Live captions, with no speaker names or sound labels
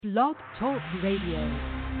Blog Talk Radio.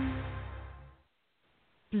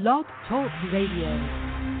 Blog Talk Radio.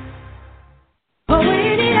 When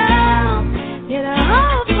it all, it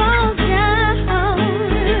all falls down.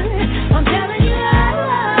 I'm telling you, it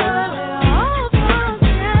all falls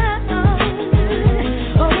down.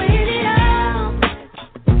 When it all,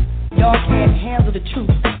 y'all can't handle the truth.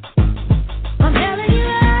 I'm telling you,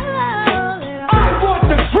 I want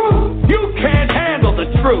the truth. You can't handle the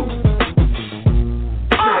truth.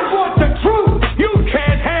 I want the truth. You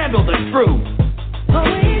can't handle the truth.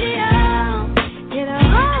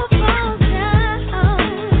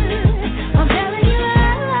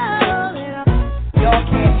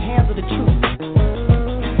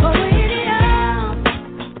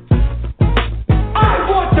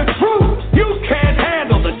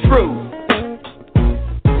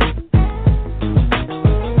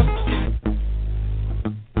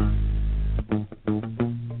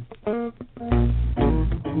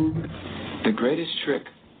 The greatest trick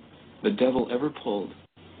the devil ever pulled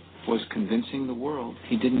was convincing the world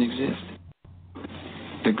he didn't exist.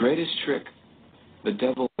 The greatest trick the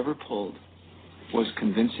devil ever pulled was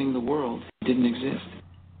convincing the world he didn't exist.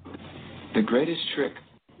 The greatest trick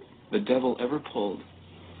the devil ever pulled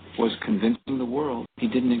was convincing the world he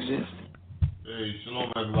didn't exist. Hey,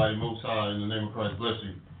 shalom everybody, Most High, in the name of Christ, bless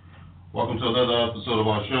you. Welcome to another episode of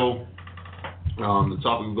our show. The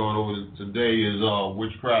topic we're going over today is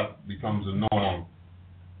witchcraft becomes the norm.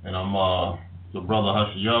 And I'm the brother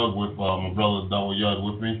Hasha Yug with my brother Dawa Yug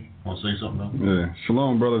with me. Want to say something now? Yeah,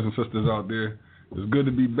 shalom brothers and sisters out there. It's good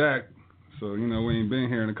to be back. So, we ain't been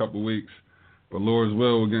here in a couple of weeks. But Lord's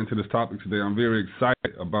will, we'll get into this topic today. I'm very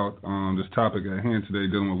excited about this topic at hand today,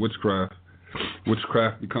 dealing with witchcraft.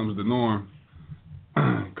 Witchcraft becomes the norm.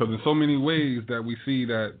 Because in so many ways that we see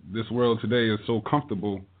that this world today is so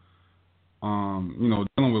comfortable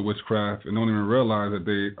dealing with witchcraft and don't even realize that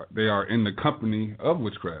they are in the company of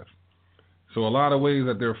witchcraft. So a lot of ways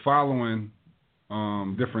that they're following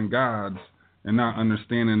different gods and not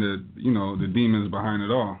understanding the demons behind it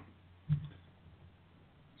all.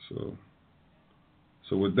 So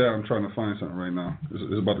with that, I'm trying to find something right now.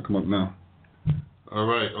 It's about to come up now. All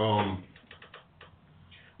right.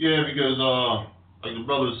 Because like the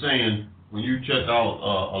brother was saying, when you check out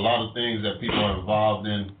a lot of things that people are involved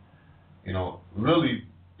in, really,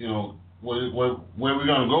 where we're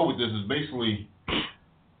going to go with this is basically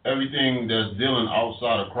everything that's dealing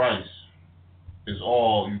outside of Christ is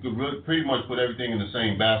all, you could really pretty much put everything in the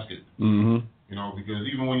same basket. Mm-hmm. Because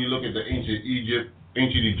even when you look at the ancient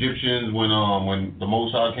Egyptians, when the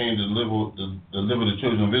Most High came to deliver the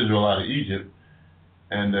children of Israel out of Egypt,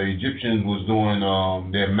 and the Egyptians was doing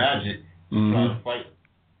their magic to try to fight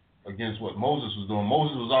against what Moses was doing.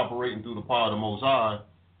 Moses was operating through the power of the Most High,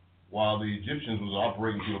 while the Egyptians was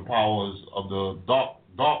operating through the powers of the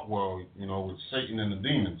dark world, with Satan and the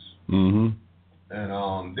demons. Mm-hmm.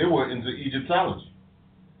 And they were into Egyptology.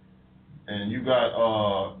 And you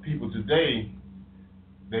got people today,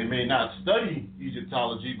 they may not study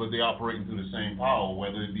Egyptology, but they operating through the same power,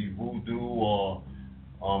 whether it be voodoo or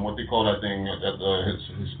what they call that thing that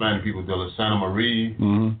Hispanic people deal with, Santa Maria,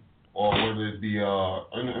 or whether it be,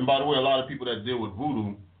 and by the way, a lot of people that deal with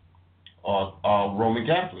voodoo are Roman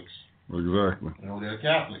Catholics. Exactly. They're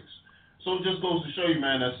Catholics. So it just goes to show you,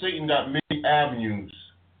 man, that Satan got many avenues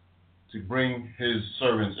to bring his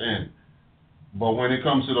servants in. But when it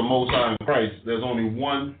comes to the Most High in Christ, there's only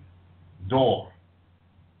one door.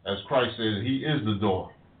 As Christ says, he is the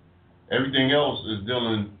door. Everything else is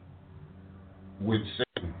dealing with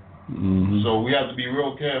Satan. Mm-hmm. So we have to be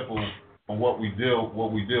real careful on what we deal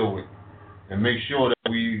with, and make sure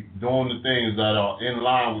that we doing the things that are in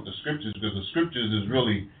line with the scriptures, because the scriptures is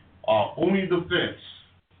really our only defense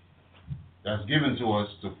that's given to us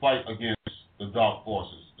to fight against the dark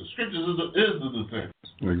forces. The scriptures is the defense.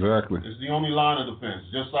 Exactly. It's the only line of defense.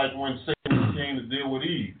 Just like when Satan came to deal with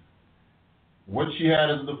Eve, what she had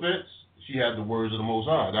as a defense, she had the words of the Most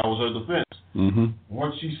High. That was her defense. Mm-hmm.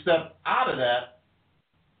 Once she stepped out of that,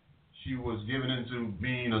 she was given into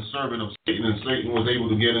being a servant of Satan, and Satan was able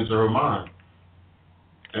to get into her mind.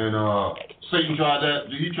 And Satan tried to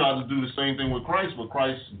do the same thing with Christ, but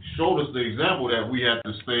Christ showed us the example that we have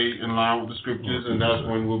to stay in line with the scriptures, and that's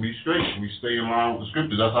when we'll be straight. We stay in line with the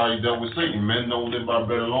scriptures. That's how he dealt with Satan. Men don't live by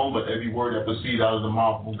bread alone, but every word that proceeds out of the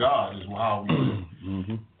mouth of God is how we live.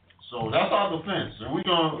 Mm-hmm. So that's our defense. And we're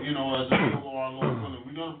going to, as a people of our Lord,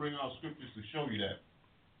 we're going to bring out scriptures to show you that.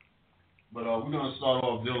 But we're going to start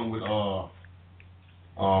off dealing with,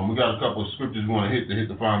 we got a couple of scriptures we want to hit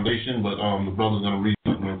the foundation, but the brother's going to read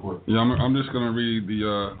something real quick. Yeah, I'm just going to read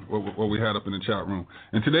the what we had up in the chat room.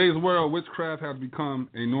 In today's world, witchcraft has become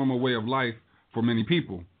a normal way of life for many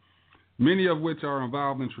people. many of which are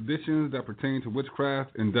involved in traditions that pertain to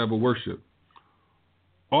witchcraft and devil worship,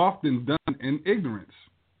 often done in ignorance.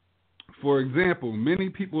 For example, many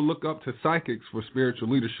people look up to psychics for spiritual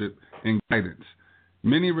leadership and guidance.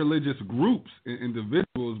 Many religious groups and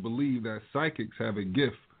individuals believe that psychics have a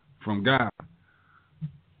gift from God.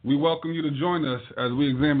 We welcome you to join us as we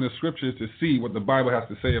examine the scriptures to see what the Bible has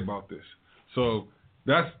to say about this. So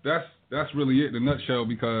that's really it in a nutshell,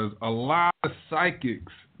 because a lot of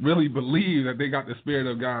psychics really believe that they got the Spirit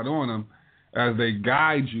of God on them as they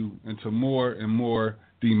guide you into more and more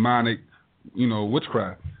demonic,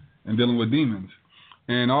 witchcraft and dealing with demons.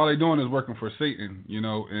 And all they're doing is working for Satan,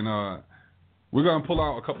 and we're going to pull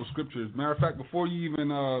out a couple scriptures. Matter of fact, before you even,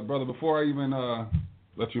 brother, before I even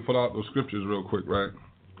let you pull out those scriptures real quick, right?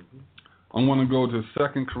 I want to go to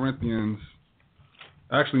 2 Corinthians.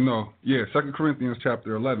 Actually, no. Yeah, 2 Corinthians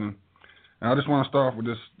chapter 11. And I just want to start off with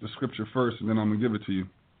the scripture first, and then I'm going to give it to you.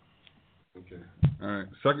 Okay. All right.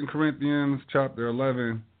 2 Corinthians chapter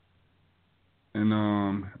 11,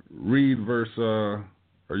 and read verse. Are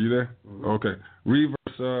you there? Mm-hmm. Okay. Read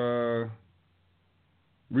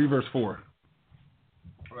verse 4.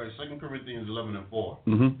 All right, 2 Corinthians 11 and 4.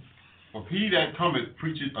 Mm-hmm. For he that cometh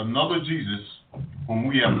preacheth another Jesus, whom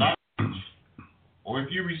we have not preached, or if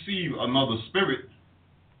you receive another spirit,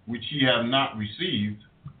 which ye have not received,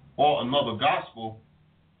 or another gospel,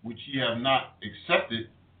 which ye have not accepted,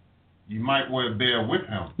 you might well bear with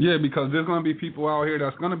him. Yeah, because there's going to be people out here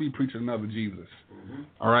that's going to be preaching another Jesus. Mm-hmm.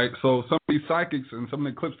 All right, so some of these psychics and some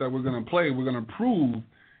of the clips that we're going to play, we're going to prove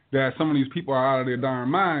that some of these people are out of their darn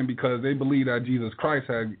mind because they believe that Jesus Christ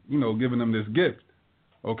had, given them this gift.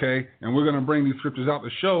 Okay, and we're going to bring these scriptures out to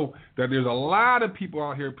show that there's a lot of people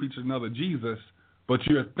out here preaching another Jesus, but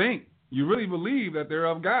you really believe that they're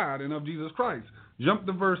of God and of Jesus Christ. Jump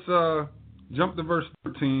to verse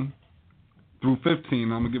 13 through 15. I'm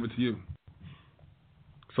gonna give it to you.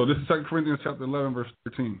 So this is 2 Corinthians chapter 11, verse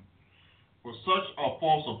 13. For such are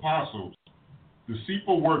false apostles,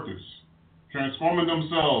 deceitful workers, transforming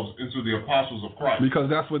themselves into the apostles of Christ.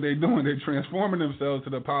 Because that's what they're doing. They're transforming themselves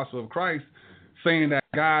to the apostle of Christ, saying that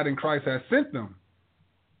God and Christ has sent them.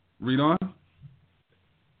 Read on.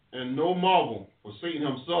 And no marvel, for Satan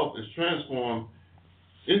himself is transformed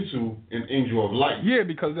into an angel of light. Yeah,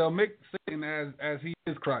 because they'll make Satan as he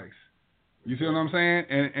is Christ. You see what I'm saying?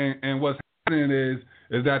 And what's happening is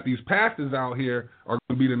that these pastors out here are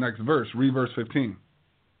going to be the next verse. Read verse 15.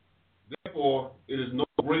 Therefore, it is no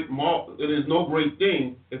great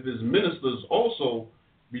thing if his ministers also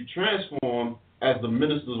be transformed as the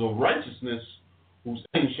ministers of righteousness, whose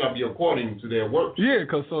end shall be according to their works. Yeah,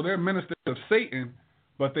 because so they're ministers of Satan,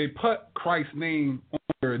 but they put Christ's name on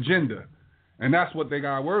their agenda. And that's what they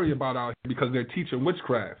got to worry about out here, because they're teaching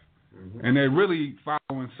witchcraft. Mm-hmm. And they're really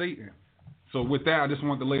following Satan. So with that, I just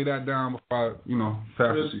want to lay that down before I,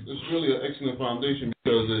 pass it to you. It's really an excellent foundation,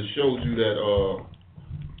 because it shows you that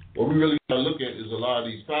what we really got to look at is a lot of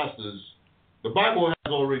these pastors. The Bible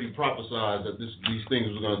has already prophesied that these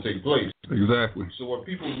things are going to take place. Exactly. So what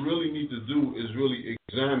people really need to do is really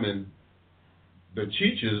examine the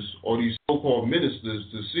teachers or these so-called ministers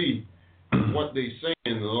to see what they say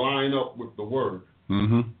and line up with the word.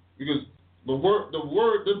 Mm-hmm. Because the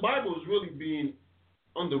Bible is really being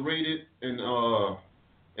underrated and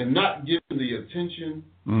not given the attention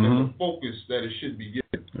mm-hmm. and the focus that it should be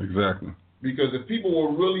given. Exactly. Because if people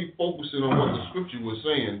were really focusing on what the scripture was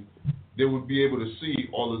saying, they would be able to see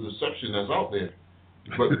all the deception that's out there.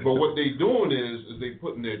 But what they're doing is they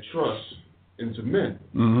putting their trust into men.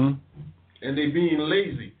 Mm-hmm. And they being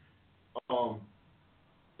lazy.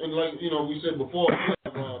 And like, we said before, we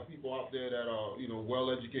have people out there that are,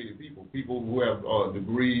 well-educated people who have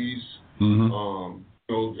degrees. Mm-hmm.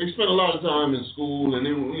 They spend a lot of time in school, and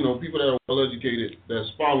then, people that are well-educated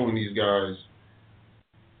that's following these guys.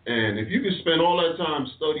 And if you can spend all that time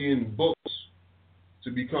studying books to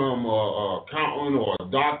become a accountant or a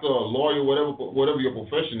doctor, or a lawyer, whatever your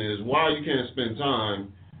profession is, why you can't spend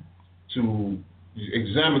time to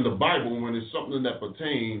examine the Bible when it's something that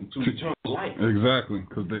pertains to eternal life? Exactly,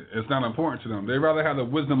 because it's not important to them. They'd rather have the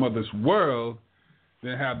wisdom of this world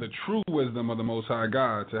than have the true wisdom of the Most High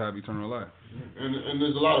God to have eternal life. And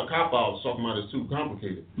there's a lot of cop-outs talking about it's too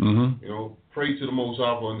complicated. Mm-hmm. Pray to the Most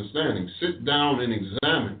High for understanding. Sit down and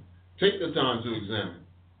examine. Take the time to examine.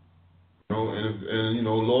 And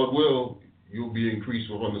Lord will, you'll be increased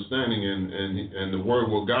with understanding, and the Word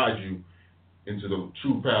will guide you into the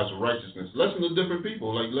true paths of righteousness. Listen to different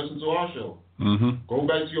people, like listen to our show. Mm-hmm. Go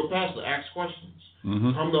back to your pastor, ask questions.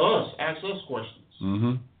 Mm-hmm. Come to us, ask us questions.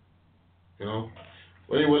 Mm-hmm.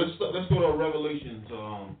 But anyway, let's go to Revelations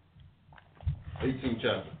 18th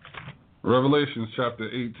chapter. Revelations chapter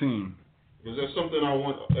 18. Because that's something I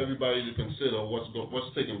want everybody to consider,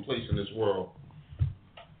 what's taking place in this world.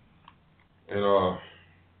 And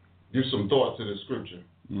give some thought to this scripture.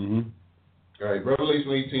 Mm-hmm. All right,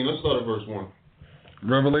 Revelation 18, let's start at verse 1.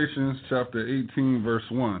 Revelations chapter 18, verse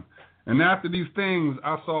 1. And after these things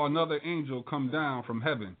I saw another angel come down from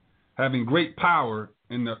heaven, having great power,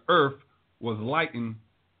 and the earth was lightened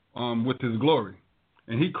with his glory.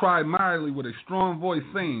 And he cried mightily with a strong voice,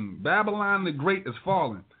 saying, Babylon the great is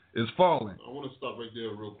fallen, is fallen. I want to stop right there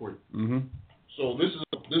real quick. Mm-hmm. So this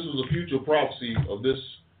is a future prophecy of this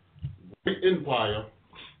great empire,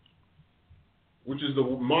 which is the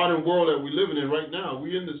modern world that we're living in right now.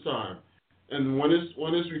 We in this time. And when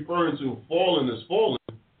it's referring to fallen is fallen,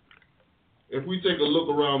 if we take a look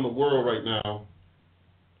around the world right now,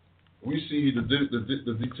 we see the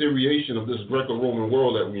deterioration of this Greco-Roman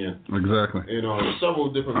world that we're in. Exactly. In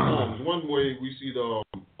several different forms. One way we see the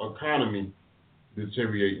economy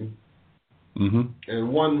deteriorating. Mm-hmm.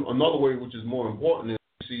 And another way, which is more important, is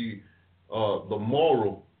we see the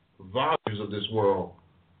moral values of this world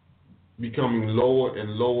becoming lower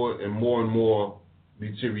and lower and more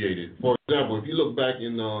deteriorated. For example, if you look back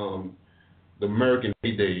in the American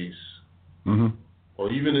days, mm-hmm.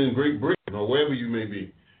 or even in Great Britain, or wherever you may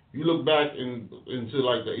be, you look back into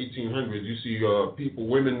like the 1800s, you see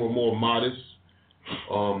women were more modest.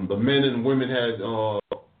 The men and women had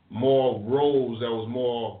more roles that was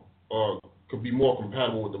more could be more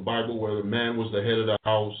compatible with the Bible, where the man was the head of the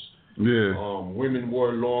house. Yeah. Women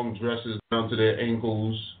wore long dresses down to their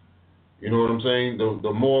ankles. You know what I'm saying?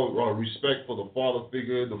 The more respect for the father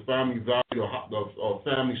figure, the family value, the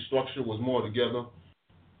family structure was more together.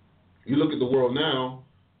 You look at the world now,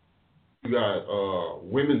 you got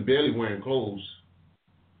women barely wearing clothes,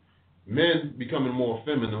 men becoming more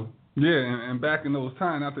feminine. Yeah, and back in those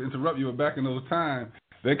times, not to interrupt you, but back in those times,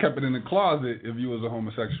 they kept it in the closet if you was a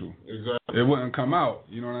homosexual. Exactly. It wouldn't come out,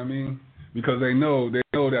 you know what I mean? Because they know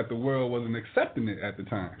that the world wasn't accepting it at the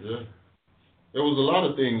time. Yeah. There was a lot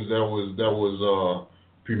of things that was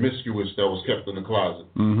promiscuous that was kept in the closet.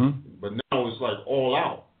 Mm-hmm. But now it's like all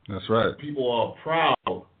out. That's right. People are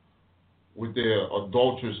proud with their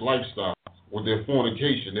adulterous lifestyle, with their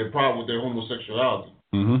fornication. They're proud with their homosexuality.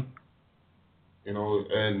 Mm-hmm. You know,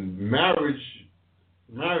 and marriage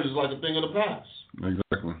is like a thing of the past.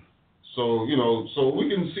 Exactly. So, you know, we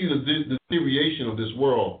can see the deterioration of this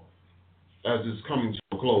world as it's coming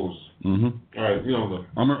to a close. Mm-hmm. All right, you know.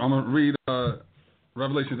 I'm going to read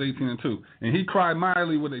Revelations 18:2. And he cried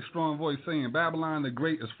mightily with a strong voice, saying, Babylon the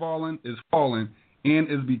great is fallen, and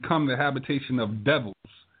is become the habitation of devils,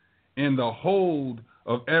 and the hold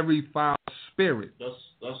of every foul spirit.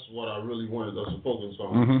 That's what I really wanted us to focus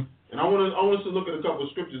on. Mm-hmm. And I want us to look at a couple of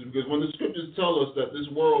scriptures, because when the scriptures tell us that this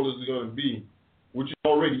world is going to be, which it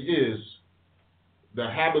already is, the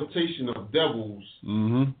habitation of devils,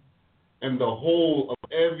 mm-hmm. and the whole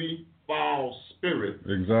of every foul spirit.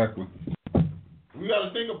 Exactly. We got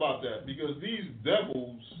to think about that, because these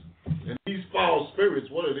devils and these foul spirits,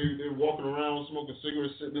 what are they? They're walking around smoking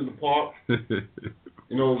cigarettes, sitting in the park,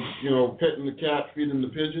 you know, petting the cat, feeding the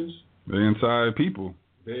pigeons. They're inside people.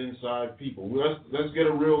 They're inside people. Let's get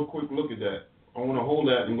a real quick look at that. I want to hold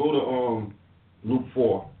that and go to Luke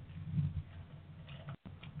 4.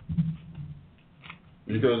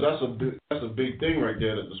 Because that's a big thing right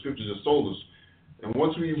there that the scriptures have told us. And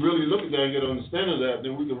once we really look at that and get an understanding of that,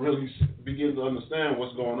 then we can really begin to understand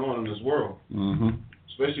what's going on in this world. Mm-hmm.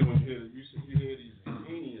 Especially when you hear these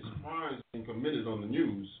heinous crimes being committed on the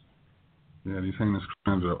news. Yeah, these heinous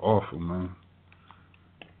crimes are awful, man.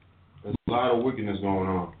 There's a lot of wickedness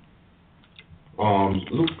going on.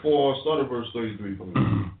 Luke 4, start at verse 33 for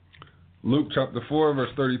me. Luke chapter 4, verse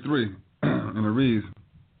 33, and it reads,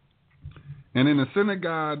 And in the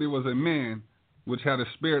synagogue there was a man which had a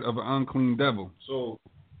spirit of an unclean devil. So,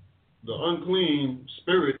 the unclean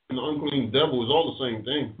spirit and the unclean devil is all the same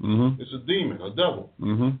thing. Mm-hmm. It's a demon, a devil.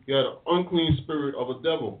 Mm-hmm. He had an unclean spirit of a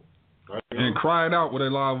devil. Right? And cried out with a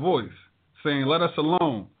loud voice, saying, Let us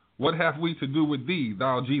alone. What have we to do with thee,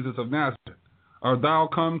 thou Jesus of Nazareth? Art thou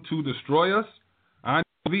come to destroy us? I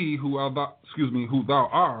know thee who thou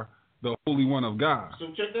art, the Holy One of God. So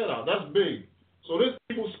check that out. That's big. So this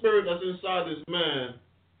evil spirit that's inside this man,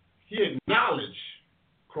 he acknowledged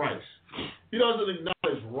Christ. He doesn't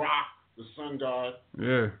acknowledge Ra, the sun god.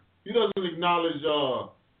 Yeah. He doesn't acknowledge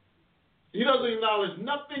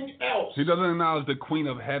nothing else. He doesn't acknowledge the Queen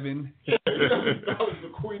of Heaven. Yeah, he doesn't acknowledge the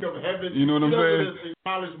Queen of Heaven. You know what I'm saying? He doesn't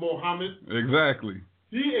acknowledge Muhammad. Exactly.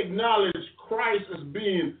 He acknowledged Christ as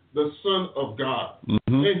being the Son of God.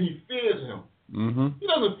 Mm-hmm. And he fears him. Mm-hmm. He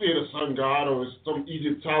doesn't fear the sun god or some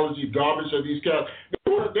Egyptology garbage of these cats.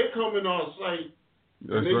 They come in our sight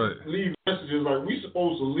That's right. Leave messages like we're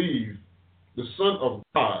supposed to leave the Son of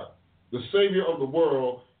God, the Savior of the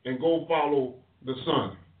world, and go follow the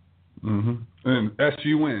Son. And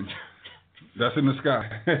S-U-N. That's in the sky.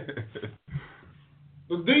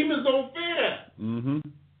 The demons don't fear that.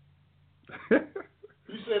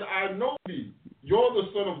 He said, I know thee. You're the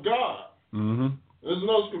Son of God. There's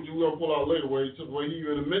another scripture we're going to pull out later where he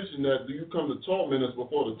even mentioned that, do you come to torment us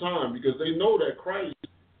before the time? Because they know that Christ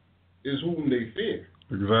is whom they fear.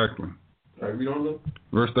 Exactly. All right, read on them.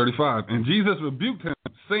 Verse 35. And Jesus rebuked him,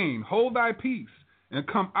 saying, Hold thy peace, and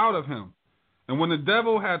come out of him. And when the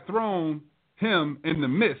devil had thrown him in the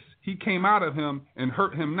midst, he came out of him and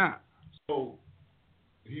hurt him not. So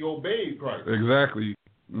he obeyed Christ. Exactly.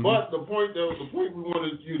 But the point we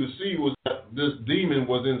wanted you to see was that this demon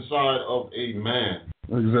was inside of a man.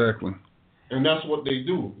 Exactly. And that's what they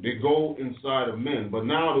do. They go inside of men. But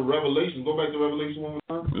now the Revelation, go back to Revelation one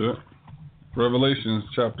more time. Yeah. Revelations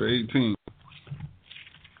chapter 18.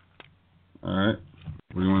 All right.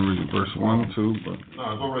 We want to read verse 1, 2.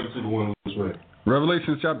 Nah, go right to the one that's right.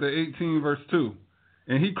 Revelation chapter 18, verse 2.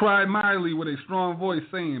 And he cried mightily with a strong voice,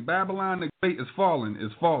 saying, Babylon the great is fallen,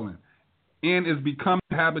 and is become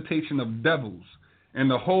the habitation of devils, and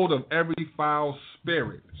the hold of every foul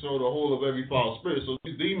spirit. So the hold of every foul spirit. So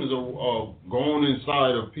these demons are going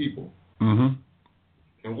inside of people. And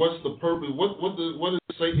what's the purpose? What does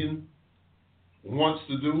Satan wants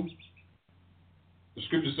to do? The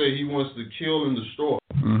scriptures say he wants to kill and destroy.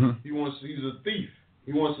 He's a thief.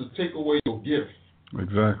 He wants to take away your gift.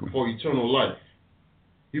 Exactly. For eternal life.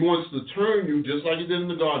 He wants to turn you, just like he did in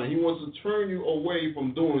the garden, he wants to turn you away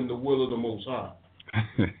from doing the will of the Most High.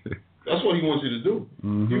 That's what he wants you to do.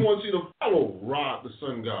 He wants you to follow Ra, the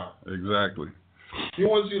sun god. Exactly. He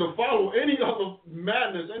wants you to follow any other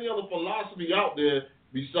madness, any other philosophy out there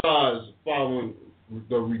besides following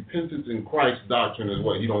the repentance in Christ doctrine is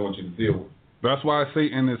what he don't want you to deal with. That's why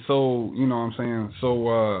Satan is so,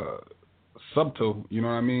 so subtle, you know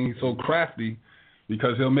what I mean? He's so crafty.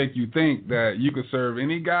 Because he'll make you think that you could serve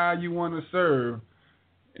any God you want to serve,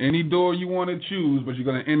 any door you want to choose, but you're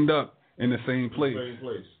going to end up in the same place.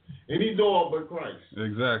 Any door but Christ.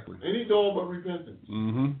 Exactly. Any door but repentance.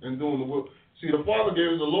 And doing the will. See, the Father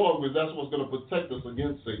gave us the Lord because that's what's going to protect us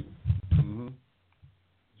against Satan.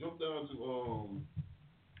 Jump down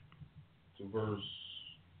to verse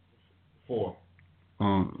 4.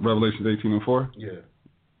 Revelation 18 and 4? Yeah.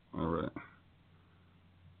 All right.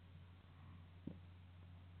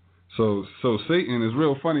 So Satan is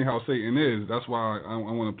real funny how Satan is. That's why I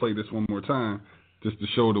want to play this one more time, just to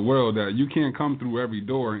show the world that you can't come through every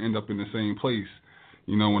door and end up in the same place,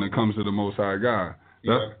 when it comes to the Most High God.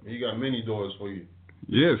 He got many doors for you.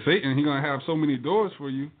 Yeah, Satan, he's going to have so many doors for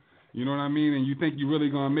you, you know what I mean? And you think you're really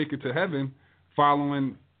going to make it to heaven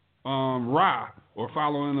following Ra, or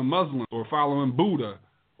following a Muslim, or following Buddha,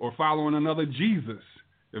 or following another Jesus.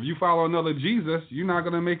 If you follow another Jesus, you're not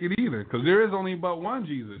going to make it either, because there is only but one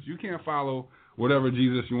Jesus. You can't follow whatever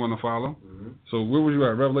Jesus you want to follow. So where was you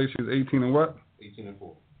at? Revelations 18 and what? 18 and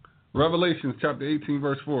 4. Revelations chapter 18,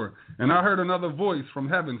 verse 4. And I heard another voice from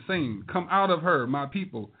heaven saying, Come out of her, my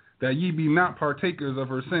people, that ye be not partakers of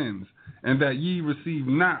her sins, and that ye receive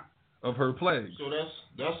not of her plagues. So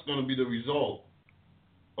that's going to be the result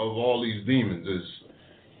of all these demons. Is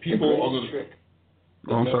people are going to...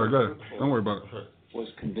 Oh, I'm sorry. Go ahead. Don't worry about it. Was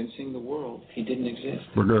convincing the world he didn't exist.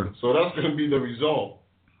 We're good. So that's going to be the result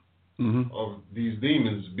of these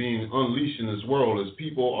demons being unleashed in this world, as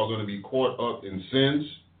people are going to be caught up in sins.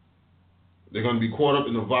 They're going to be caught up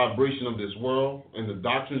in the vibration of this world and the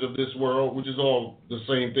doctrines of this world, which is all the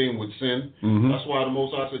same thing with sin. That's why the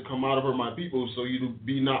Most High said, Come out of her, my people, so you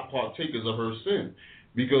be not partakers of her sin.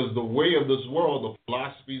 Because the way of this world, the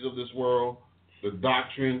philosophies of this world, the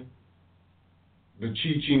doctrine, the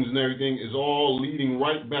teachings and everything is all leading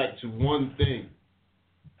right back to one thing: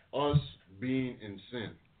 us being in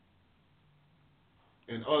sin.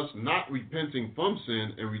 And us not repenting from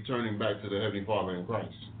sin and returning back to the Heavenly Father in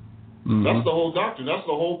Christ. That's the whole doctrine. That's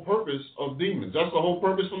the whole purpose of demons. That's the whole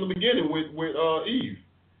purpose from the beginning with Eve.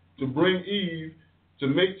 To bring Eve, to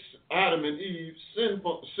make Adam and Eve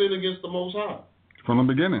sin against the Most High. From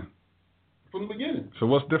the beginning. From the beginning. So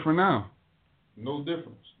what's different now? No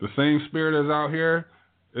difference. The same spirit is out here.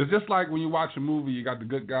 It's just like when you watch a movie, you got the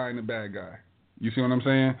good guy and the bad guy. You see what I'm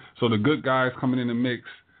saying? So the good guy is coming in the mix.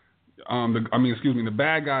 The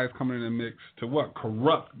bad guy is coming in the mix to what?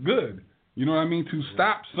 Corrupt good. You know what I mean? To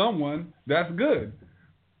stop someone that's good.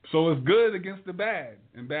 So it's good against the bad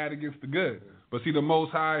and bad against the good. But see, the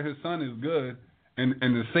Most High, His Son, is good, and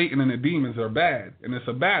the Satan and the demons are bad, and it's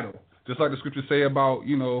a battle. Just like the scriptures say about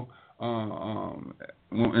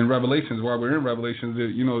in Revelations, while we're in Revelations,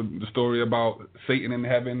 you know, the story about Satan in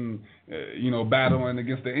heaven, you know, battling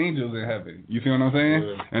against the angels in heaven. You see what I'm saying?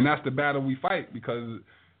 Yeah. And that's the battle we fight because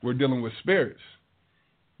we're dealing with spirits.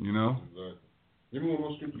 You know? Exactly. Give me one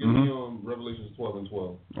more scripture. Give me Revelations 12 and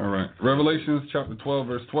 12. All right. Revelations chapter 12,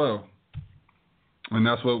 verse 12. And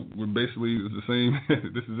that's what we're basically is the same.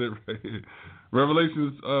 This is it right here.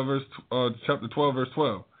 Revelations chapter 12, verse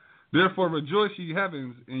 12. Therefore rejoice, ye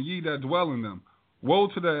heavens, and ye that dwell in them. Woe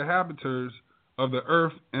to the inhabitants of the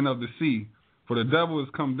earth and of the sea, for the devil is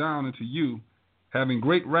come down into you, having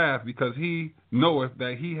great wrath, because he knoweth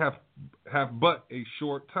that he have but a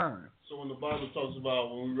short time. So when the Bible talks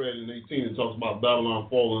about, when we read in 18, it talks about Babylon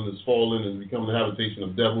fallen and becoming the habitation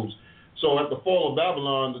of devils. So at the fall of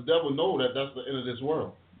Babylon, the devil know that that's the end of this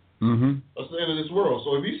world. Mm-hmm. That's the end of this world.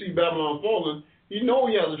 So if he see Babylon falling, he know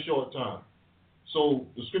he has a short time. So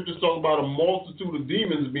the scriptures talk about a multitude of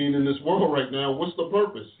demons being in this world right now. What's the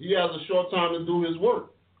purpose? He has a short time to do his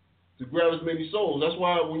work, to grab as many souls. That's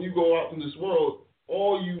why when you go out in this world,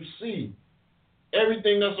 all you see,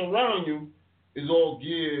 everything that's around you is all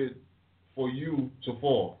geared for you to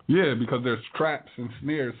fall. Yeah, because there's traps and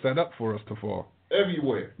snares set up for us to fall.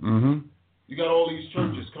 Everywhere. Mm-hmm. You got all these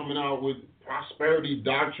churches coming out with prosperity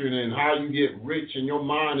doctrine and how you get rich, and your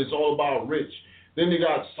mind is all about rich. Then they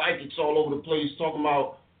got psychics all over the place talking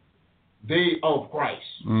about day of Christ.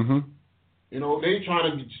 Mm-hmm. You know, they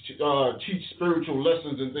trying to teach spiritual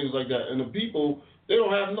lessons and things like that. And the people, they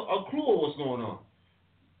don't have a clue of what's going on.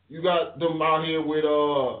 You got them out here with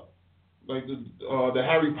like the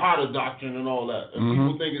Harry Potter doctrine and all that. And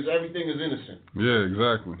people think everything is innocent. Yeah,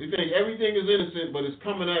 exactly. They think everything is innocent, but it's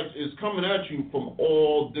coming at you from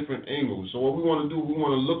all different angles. So what we want to do, we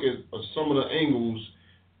want to look at some of the angles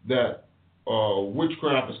that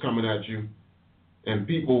witchcraft is coming at you, and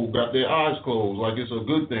people got their eyes closed like it's a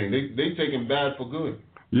good thing. They taking bad for good.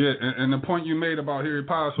 Yeah, and the point you made about Harry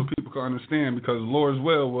Potter, so people can understand, because Lord's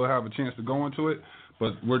will, we'll have a chance to go into it.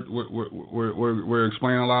 But we're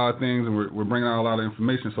explaining a lot of things, and we're bringing out a lot of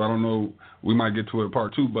information. So I don't know, we might get to it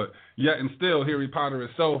part 2. But yet and still, Harry Potter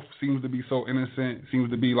itself seems to be so innocent, seems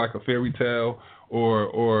to be like a fairy tale,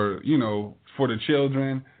 or you know, for the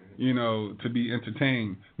children, you know, to be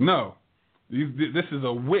entertained. No, this is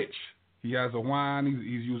a witch. He has a wand.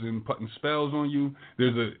 He's putting spells on you.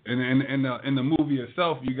 There's in the movie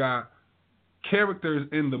itself, you got characters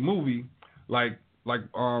in the movie like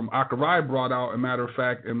Akarai brought out, a matter of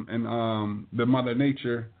fact, in the Mother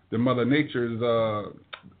Nature's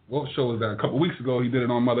what show was that? A couple weeks ago, he did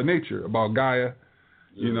it on Mother Nature about Gaia,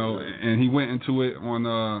 you know, and he went into it on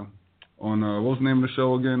what was the name of the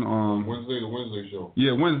show again? Wednesday, the Wednesday show.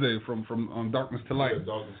 Yeah, Wednesday from Darkness to Light.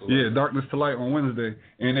 Yeah, Darkness to Light on Wednesday,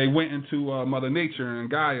 and they went into Mother Nature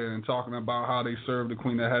and Gaia and talking about how they serve the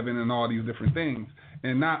Queen of Heaven and all these different things.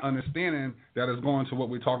 And not understanding that it's going to what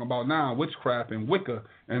we're talking about now, witchcraft and Wicca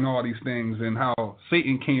and all these things, and how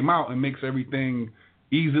Satan came out and makes everything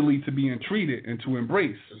easily to be entreated and to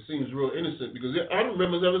embrace. It seems real innocent, because I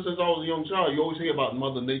remember ever since I was a young child, you always hear about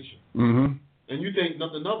Mother Nature. Mm-hmm. And you think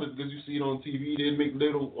nothing of it because you see it on TV. They make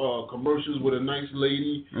little commercials with a nice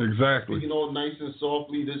lady. Exactly. Speaking all nice and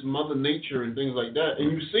softly, this Mother Nature and things like that.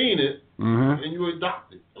 And you've seen it, and you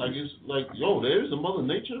adopt it. Like, it's like, yo, there's a Mother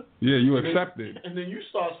Nature. Yeah, you accept it. And then you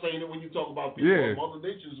start saying it when you talk about people. Yeah. Mother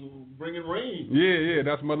Nature's bringing rain. Yeah,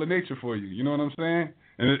 that's Mother Nature for you. You know what I'm saying?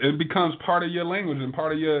 And it becomes part of your language and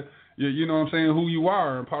part of your, you know what I'm saying, who you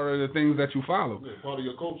are and part of the things that you follow. Yeah, part of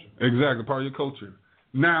your culture. Exactly, part of your culture.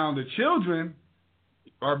 Now, the children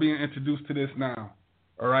are being introduced to this now.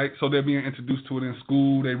 All right? So they're being introduced to it in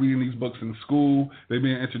school. They're reading these books in school. They're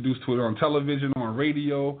being introduced to it on television, on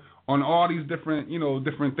radio, on all these different,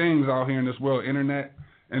 different things out here in this world, internet,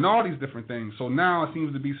 and all these different things. So now it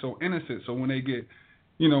seems to be so innocent. So when they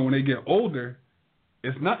get, older,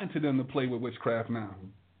 it's nothing to them to play with witchcraft now.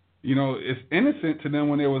 It's innocent to them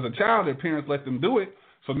when they was a child. Their parents let them do it.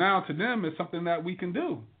 So now to them, it's something that we can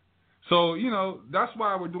do. So, that's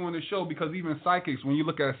why we're doing this show, because even psychics, when you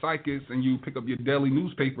look at psychics and you pick up your daily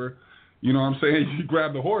newspaper, you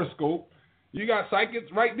grab the horoscope, you got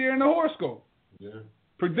psychics right there in the horoscope. Yeah.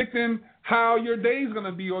 Predicting how your day's going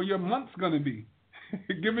to be or your month's going to be,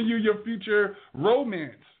 giving you your future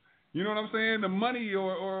romance. You know what I'm saying? The money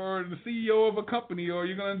or the CEO of a company, or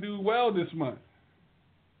you're going to do well this month.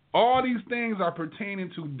 All these things are pertaining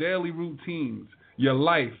to daily routines, your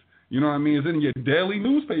life. You know what I mean? It's in your daily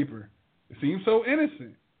newspaper. It seems so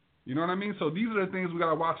innocent. You know what I mean? So these are the things we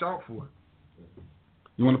got to watch out for.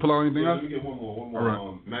 You want to pull out anything else? Let me get one more.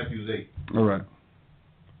 All right. Matthew 8. All right.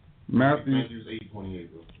 Matthew 8:28,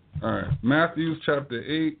 bro. All right. Matthew chapter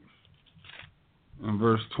 8 and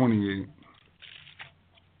verse 28.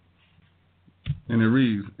 And it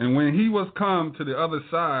reads, and when he was come to the other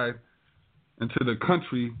side into the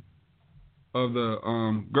country of the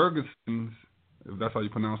Gergesens, if that's how you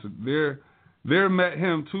pronounce it, there met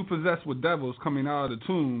him two possessed with devils coming out of the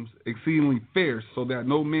tombs, exceedingly fierce, so that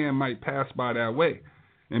no man might pass by that way.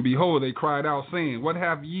 And behold, they cried out, saying, What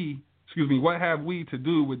have we to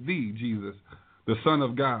do with thee, Jesus, the Son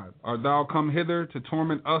of God? Art thou come hither to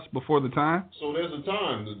torment us before the time? So there's a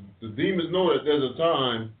time. The demons know that there's a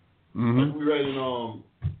time. Like we read in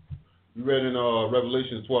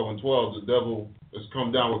Revelation 12:12, the devil has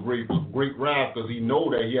come down with great wrath because he know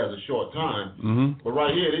that he has a short time. But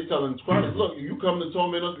right here, they telling Christ, look, you come to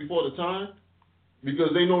torment us before the time,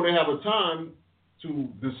 because they know they have a time to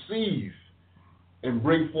deceive and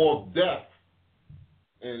bring forth death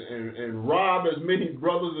and rob as many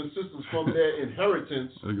brothers and sisters from their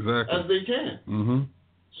inheritance as they can.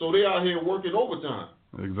 So they out here working overtime.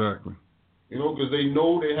 Exactly. You know, because they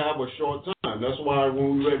know they have a short time. That's why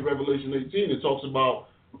when we read Revelation 18, it talks about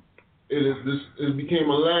it became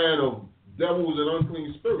a land of devils and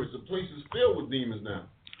unclean spirits. The place is filled with demons now.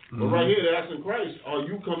 But right here, they're asking Christ, are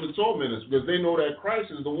you come to torment us? Because they know that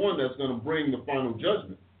Christ is the one that's going to bring the final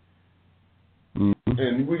judgment.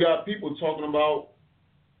 And we got people talking about,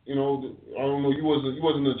 you know, I don't know, you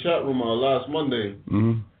was in the chat room last Monday.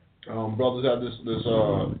 Brothers had this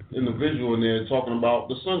individual in there talking about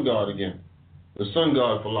the sun god again. The sun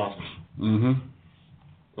god philosophy.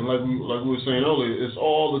 And like we were saying earlier, it's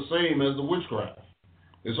all the same as the witchcraft.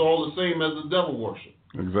 It's all the same as the devil worship.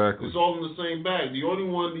 Exactly. It's all in the same bag. The only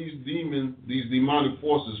one these demonic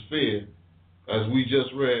forces fear, as we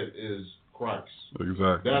just read, is Christ.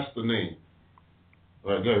 Exactly. That's the name.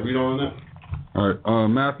 All right, go ahead, read on that. All right,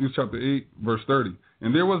 Matthew chapter 8, verse 30.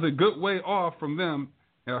 And there was a good way off from them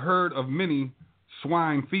a herd of many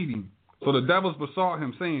swine feeding. So the devils besought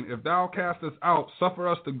him, saying, If thou cast us out, suffer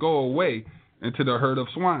us to go away into the herd of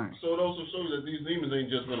swine. So it also shows that these demons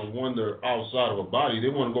ain't just going to wander outside of a body.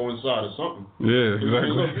 They want to go inside of something. Yeah,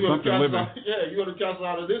 exactly. Something living. You got to cast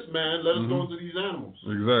out of this man. Let us go into these animals.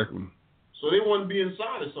 Exactly. So they want to be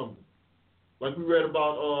inside of something. Like we read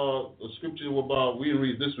about a scripture about, we didn't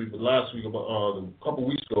read this week, but last week, about a couple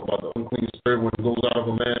weeks ago, about the unclean spirit when it goes out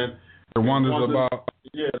of a man. It wanders about.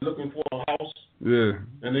 Yeah, looking for a house. Yeah.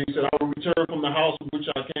 And then he said, I will return from the house from which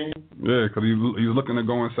I came. Yeah, because he's looking to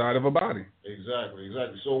go inside of a body. Exactly.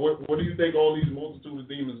 So what do you think all these multitude of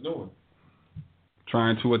demons doing?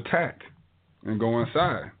 Trying to attack and go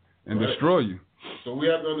inside and destroy you. So we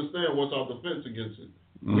have to understand what's our defense against it.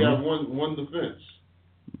 We have one defense.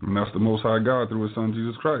 And that's the Most High God through His Son,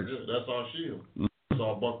 Jesus Christ. Yeah, that's our shield. That's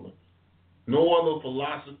our buckler. No other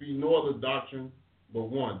philosophy, no other doctrine, but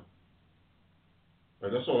one.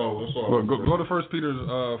 Right, that's all. Well, go to 1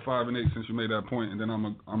 Peter 5 and 8 since you made that point, and then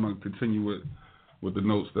I'm gonna continue with the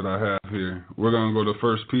notes that I have here. We're gonna go to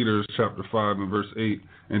 1 Peter chapter 5 and verse 8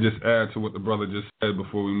 and just add to what the brother just said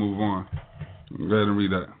before we move on. Go ahead and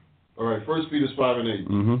read that. All right, 1 Peter 5 and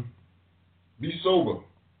 8. Be sober,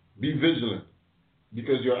 be vigilant,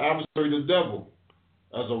 because your adversary the devil,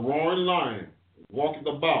 as a roaring lion, walketh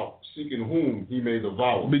about, seeking whom he may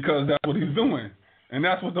devour. Because that's what he's doing. And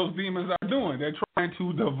that's what those demons are doing. They're trying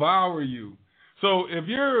to devour you. So if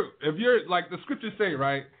you're like the scriptures say,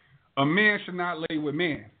 right, a man should not lay with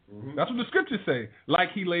man. That's what the scriptures say.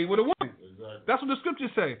 Like he lay with a woman. Exactly. That's what the scriptures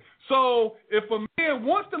say. So if a man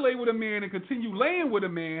wants to lay with a man and continue laying with a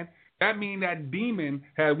man, that means that demon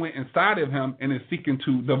had went inside of him and is seeking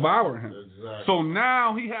to devour him. Exactly. So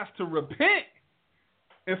now he has to repent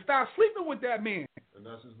and stop sleeping with that man. And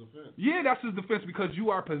that's his defense. Yeah, that's his defense, because you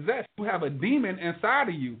are possessed. You have a demon inside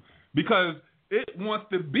of you because it wants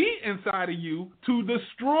to be inside of you to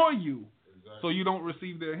destroy you. Exactly. So you don't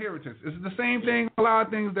receive the inheritance. It's the same thing, a lot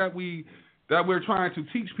of things that we're trying to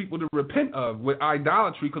teach people to repent of with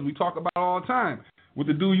idolatry, because we talk about it all the time. With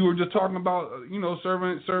the dude you were just talking about,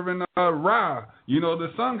 serving Ra,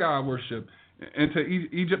 the sun god worship, into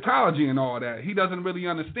Egyptology and all that. He doesn't really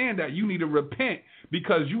understand that you need to repent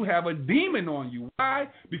because you have a demon on you. Why?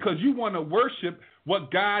 Because you want to worship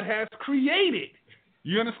what God has created.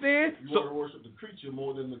 You understand? You want to worship the creature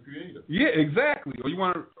more than the creator. Yeah, exactly. Or you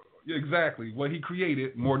want to exactly what he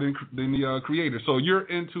created more than the creator. So you're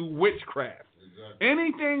into witchcraft. Exactly.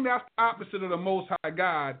 Anything that's the opposite of the Most High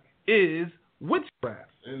God is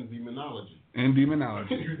witchcraft. And demonology.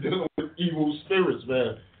 You're dealing with evil spirits,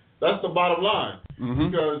 man. That's the bottom line.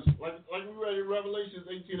 Because, like we read in Revelation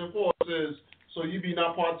 18 and 4, it says, so you be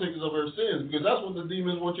not partakers of her sins. Because that's what the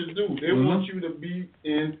demons want you to do. They want you to be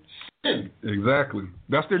in sin. Exactly.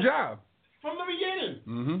 That's their job. From the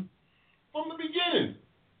beginning. From the beginning.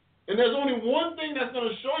 And there's only one thing that's going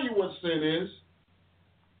to show you what sin is,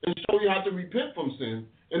 and show you how to repent from sin.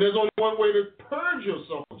 And there's only one way to purge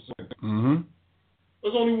yourself of sin. Mm-hmm.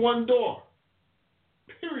 There's only one door.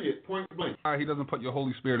 Period. Point blank. He doesn't put your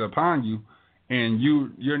Holy Spirit upon you, and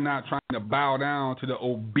you're not trying to bow down to the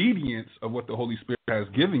obedience of what the Holy Spirit has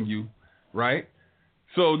given you, right?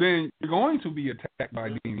 So then you're going to be attacked by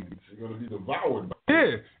demons. You're going to be devoured by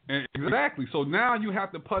exactly. So now you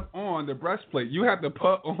have to put on the breastplate. You have to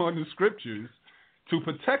put on the scriptures to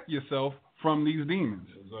protect yourself from these demons.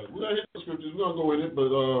 Exactly. We're going to hit the scriptures. We're going to go in it,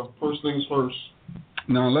 but first things first.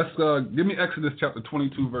 Now let's give me Exodus chapter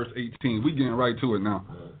 22, verse 18. We getting right to it now.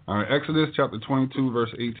 All right, Exodus chapter 22, verse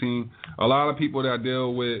 18. A lot of people that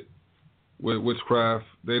deal with witchcraft,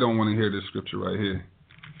 they don't want to hear this scripture right here.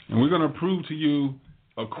 And we're going to prove to you,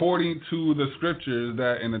 according to the scriptures,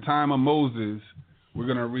 that in the time of Moses, we're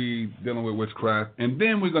going to read dealing with witchcraft, and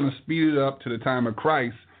then we're going to speed it up to the time of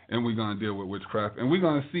Christ, and we're going to deal with witchcraft. And we're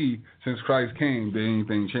going to see, since Christ came, did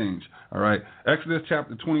anything change? All right, Exodus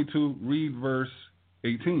chapter 22, read verse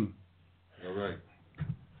 18. All right.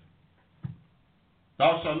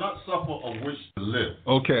 Thou shalt not suffer a witch to live.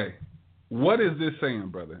 Okay. What is this saying,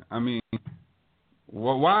 brother? I mean,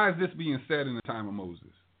 why is this being said in the time of Moses?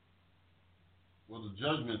 Well, the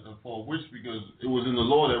judgment for a witch, because it was in the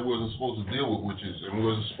law that we wasn't supposed to deal with witches, and we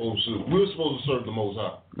were supposed to serve the Most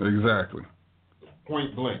High. Exactly.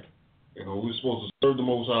 Point blank. We were supposed to serve the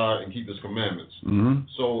Most High and keep His commandments. Mm-hmm.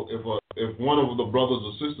 So if one of the brothers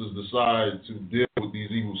or sisters decide to deal with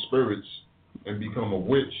these evil spirits and become a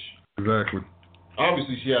witch, exactly.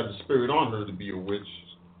 Obviously she has a spirit on her to be a witch.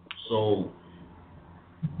 So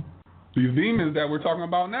these demons that we're talking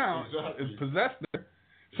about now is possessed her.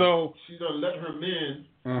 So she done let her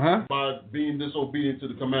in by being disobedient to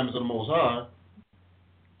the commandments of the Most High.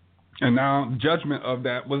 And now judgment of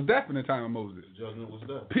that was death in the time of Moses. The judgment was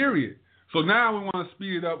death. Period. So now we want to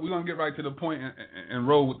speed it up. We're going to get right to the point and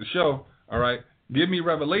roll with the show. All right. Give me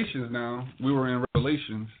Revelations now. We were in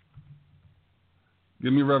Revelations.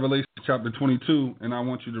 Give me Revelation chapter 22, and I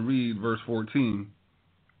want you to read verse 14.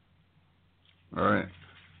 All right.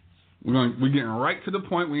 We're getting right to the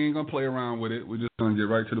point. We ain't going to play around with it. We're just going to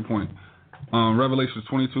get right to the point. Revelation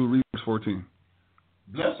 22, read verse 14.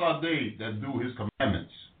 Blessed are they that do His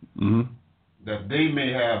commandments, that they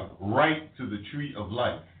may have right to the tree of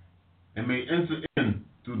life, and may enter in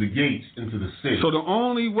through the gates into the city. So the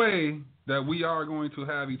only way that we are going to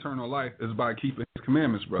have eternal life is by keeping His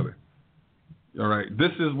commandments, brother. All right.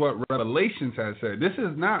 This is what Revelations has said. This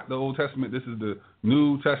is not the Old Testament. This is the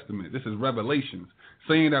New Testament. This is Revelations,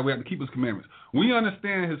 saying that we have to keep His commandments. We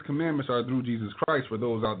understand His commandments are through Jesus Christ, for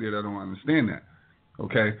those out there that don't understand that.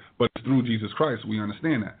 Okay? But it's through Jesus Christ we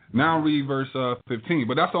understand that. Now read verse 15.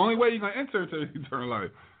 But that's the only way you're going to enter into eternal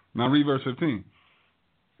life. Now read verse 15.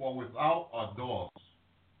 For without are dogs,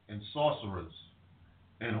 and sorcerers,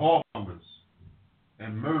 and whoremongers,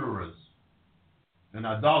 and murderers, and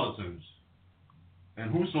idolaters, and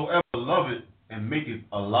whosoever loveth and maketh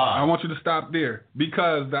a lie. I want you to stop there,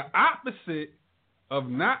 because the opposite of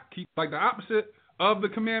the opposite of the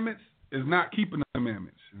commandments is not keeping the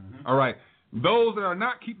commandments. All right. Those that are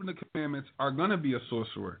not keeping the commandments are going to be a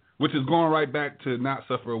sorcerer, which is going right back to not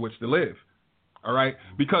suffer a witch to live. All right?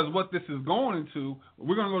 Because what this is going into,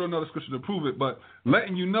 we're going to go to another scripture to prove it, but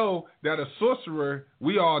letting you know that a sorcerer,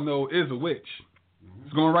 we all know, is a witch.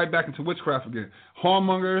 It's going right back into witchcraft again.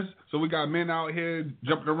 Whoremongers, so we got men out here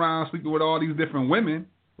jumping around, sleeping with all these different women,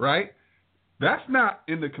 right? That's not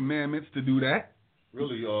in the commandments to do that.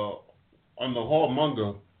 Really, on the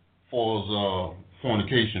whoremonger falls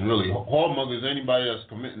fornication, really. Whoremonger is anybody that's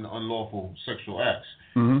committing unlawful sexual acts.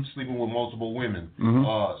 Sleeping with multiple women.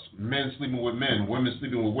 Men sleeping with men. Women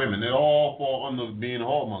sleeping with women. They all fall under being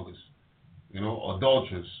whoremongers.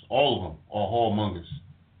 Adulterers. All of them are whoremongers.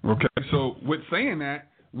 Okay, so with saying that,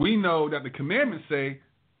 we know that the commandments say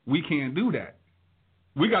we can't do that.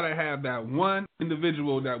 We got to have that one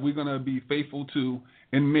individual that we're going to be faithful to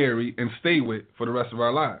and marry and stay with for the rest of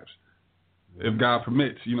our lives. If God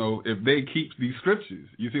permits, if they keep these scriptures.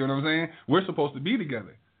 You see what I'm saying? We're supposed to be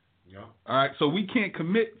together. Yeah. All right, so we can't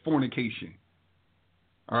commit fornication.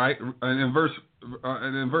 All right, and then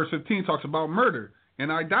verse 15 talks about murder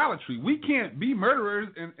and idolatry. We can't be murderers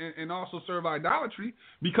and also serve idolatry,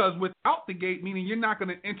 because without the gate, meaning you're not going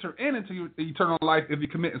to enter into eternal life if you're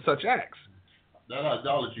committing such acts. That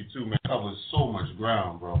idolatry, too, man, covers so much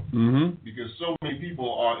ground, bro. Because so many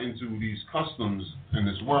people are into these customs in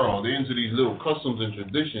this world. They're into these little customs and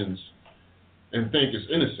traditions and think it's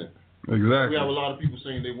innocent. Exactly. We have a lot of people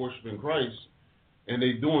saying they worship in Christ, and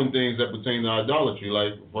they doing things that pertain to idolatry.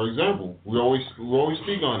 Like, for example, we always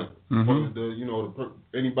speak on it. For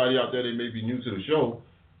anybody out there that may be new to the show,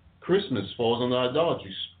 Christmas falls under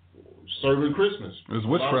idolatry. serving Christmas. It's a lot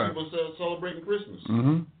witchcraft. of people celebrating Christmas.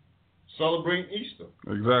 Mm-hmm. Celebrating Easter.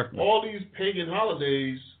 Exactly. All these pagan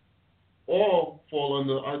holidays all fall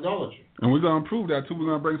under idolatry. And we're going to prove that, too. We're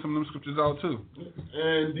going to bring some of them scriptures out, too.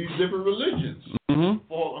 And these different religions Mm-hmm.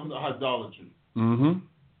 fall under idolatry. Mm-hmm.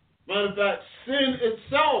 Matter of fact, sin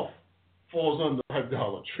itself falls under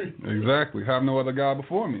idolatry. Exactly. Have no other God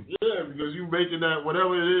before me. Yeah, because you making that,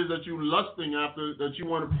 whatever it is that you lusting after, that you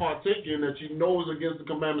want to partake in, that you know is against the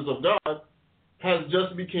commandments of God, has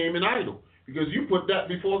just became an idol. Because you put that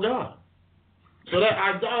before God. So that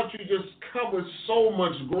idolatry just covers so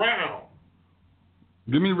much ground.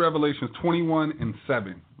 Give me Revelations 21 and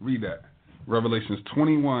 7. Read that. Revelations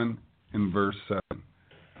 21 and verse 7.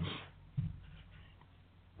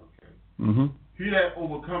 Okay. Mm-hmm. He that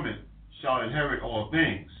overcometh shall inherit all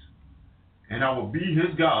things, and I will be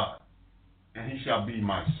his God, and he shall be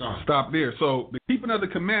my son. Stop there. So the keeping of the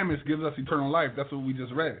commandments gives us eternal life. That's what we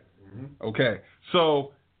just read. Mm-hmm. Okay.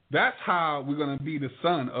 So that's how we're going to be the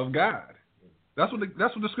son of God. That's what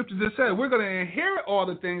the scripture just said. We're going to inherit all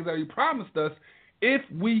the things that he promised us if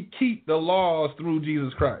we keep the laws through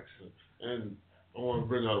Jesus Christ. And I want to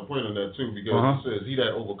bring out a point on that too, because it says he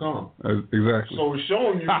that overcome. Exactly. So it's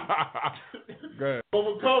showing you Go ahead.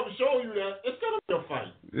 overcome, showing you that it's going to be a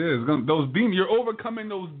fight. Yeah, it's gonna, those demons. You're overcoming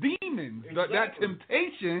those demons. Exactly. That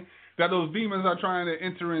temptation that those demons are trying to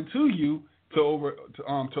enter into you to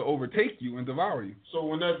overtake you and devour you. So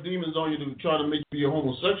when that demon's on you to try to make you be a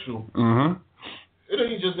homosexual, Mm-hmm. it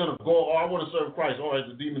ain't just gonna go, oh, I want to serve Christ. All right,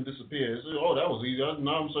 the demon disappears. Oh, that was easy.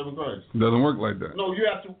 Now I'm serving Christ. It doesn't work like that. No, you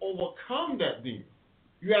have to overcome that demon.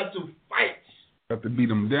 You have to fight. You have to beat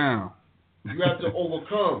them down. You have to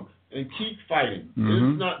overcome and keep fighting.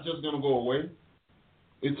 Mm-hmm. It's not just gonna go away.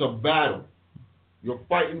 It's a battle. You're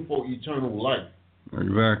fighting for eternal life.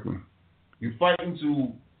 Exactly. You're fighting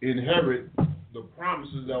to inherit the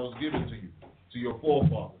promises that was given to you, to your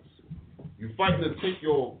forefathers. You're fighting to take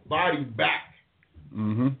your body back,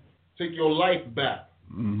 Mm-hmm. take your life back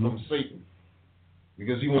from Satan,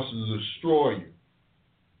 because he wants to destroy you.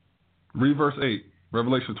 Read verse 8,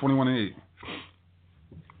 Revelation 21 and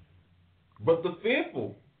 8. But the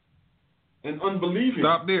fearful and unbelieving.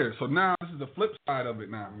 Stop there. So now this is the flip side of it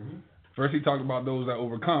now. Mm-hmm. First he talked about those that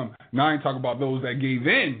overcome. Now he talked about those that gave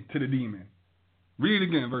in to the demon. Read it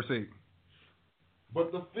again, verse 8.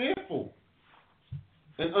 But the fearful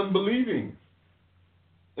and unbelieving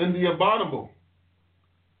and the abominable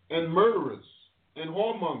and murderers and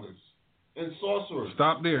whoremongers and sorcerers.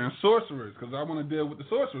 Stop there. And sorcerers, because I want to deal with the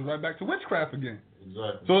sorcerers, right back to witchcraft again.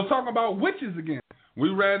 Exactly. So let's talk about witches again. We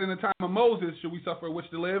read in the time of Moses, should we suffer a witch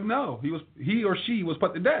to live? No. He or she was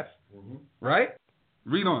put to death. Mm-hmm. Right?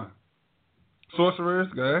 Read on. Sorcerers,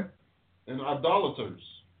 go ahead. And idolaters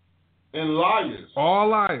and liars. All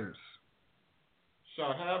liars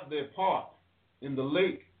Shall have their part in the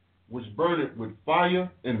lake which burneth with fire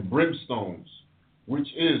and brimstones, which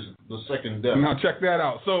is the second death. Now check that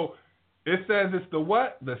out. So it says it's the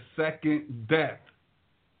what? The second death.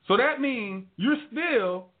 So that means you're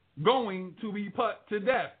still going to be put to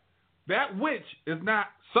death. That witch is not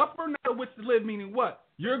suffer not a witch to live, meaning what?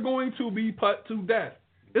 You're going to be put to death.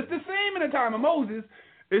 It's the same in the time of Moses.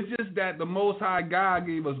 It's just that the Most High God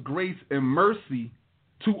gave us grace and mercy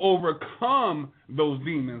to overcome those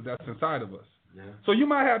demons that's inside of us. Yeah. So you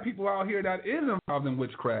might have people out here that is involved in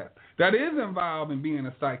witchcraft, that is involved in being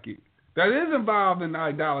a psychic, that is involved in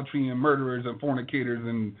idolatry and murderers and fornicators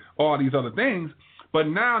and all these other things, but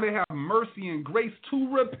now they have mercy and grace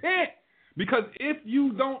to repent. Because if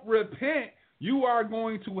you don't repent, you are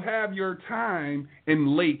going to have your time in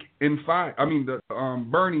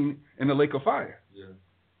burning in the lake of fire. Yeah.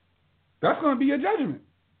 That's going to be a judgment.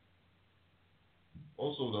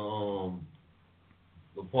 Also,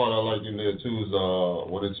 the part I like in there too is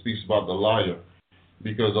when it speaks about the liar,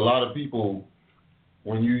 because a lot of people,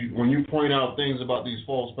 when you point out things about these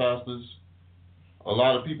false pastors, a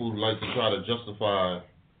lot of people like to try to justify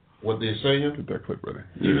what they're saying. Get that clip ready.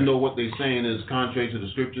 Even though what they're saying is contrary to the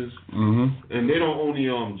scriptures, and they don't only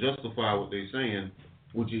justify what they're saying,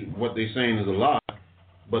 what they're saying is a lie,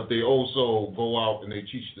 but they also go out and they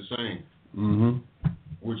teach the same,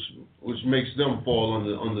 which makes them fall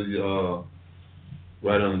under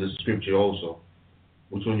right under this scripture also.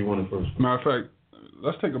 Which one you want first? Matter of fact,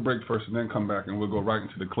 let's take a break first and then come back and we'll go right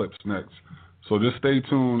into the clips next. So just stay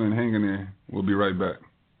tuned and hang in there. We'll be right back.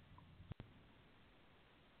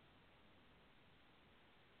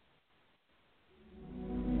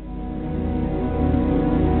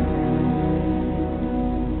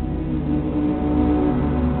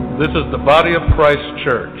 This is the Body of Christ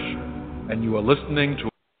Church, and you are listening to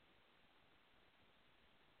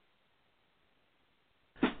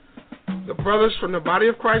brothers from the Body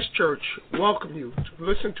of Christ Church welcome you to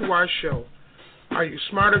listen to our show, Are You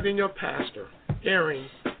Smarter Than Your Pastor?, airing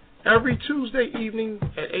every Tuesday evening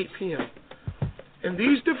at 8 p.m. In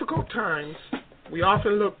these difficult times, we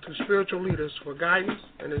often look to spiritual leaders for guidance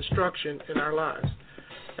and instruction in our lives.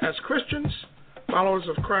 As Christians, followers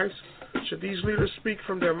of Christ, should these leaders speak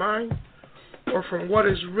from their mind or from what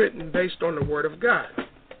is written based on the Word of God?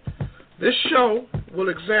 This show will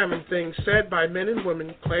examine things said by men and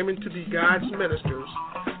women claiming to be God's ministers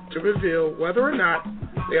to reveal whether or not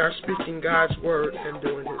they are speaking God's Word and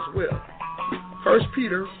doing His will. 1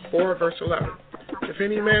 Peter 4, verse 11. If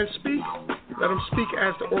any man speak, let him speak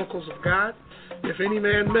as the oracles of God. If any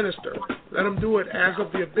man minister, let him do it as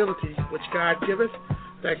of the ability which God giveth,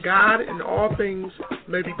 that God in all things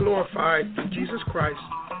may be glorified in Jesus Christ,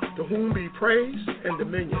 to whom be praise and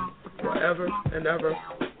dominion forever and ever.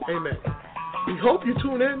 Amen. We hope you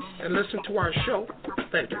tune in and listen to our show.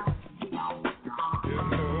 Thank you. You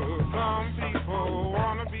know, some people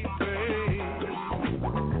want to be saved,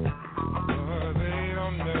 but they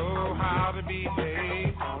don't know how to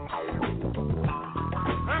behave.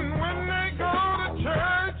 And when they go to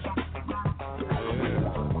church,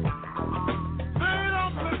 they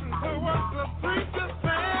don't listen to what the preacher's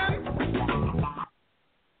saying.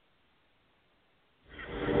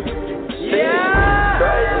 Yeah!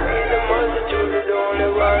 Christ is the multitude, the only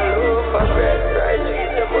one look for bread. Christ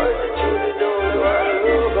is the multitude, the only one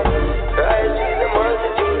look for. Christ is the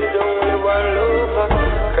multitude, the only one look for.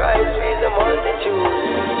 Christ is the multitude.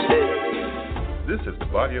 This is the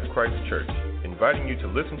Body of Christ Church, inviting you to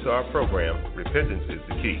listen to our program, Repentance is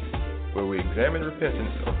the Key, where we examine repentance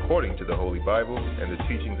according to the Holy Bible and the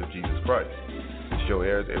teachings of Jesus Christ. The show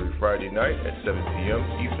airs every Friday night at 7 p.m.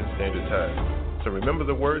 Eastern Standard Time. So remember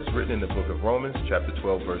the words written in the book of Romans, chapter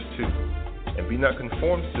 12, verse 2. And be not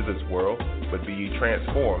conformed to this world, but be ye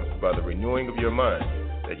transformed by the renewing of your mind,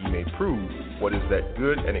 that ye may prove what is that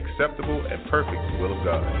good and acceptable and perfect will of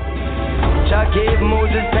God. Jah gave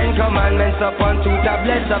Moses 10 commandments upon 2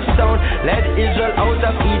 tablets of stone. Led Israel out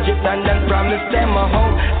of Egypt and then promised them a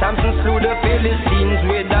home. Samson slew the Philistines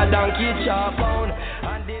with a donkey jawbone.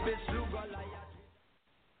 And David slew Goliath.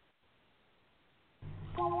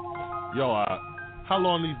 Yo, how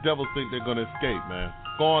long these devils think they're gonna escape, man?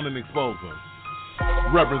 Go on and expose them.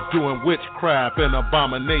 Reverends doing witchcraft and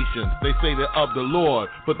abominations. They say they're of the Lord,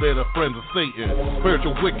 but they're the friends of Satan.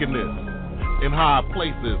 Spiritual wickedness in high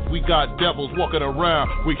places. We got devils walking around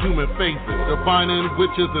with human faces. Divining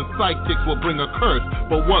witches and psychics will bring a curse.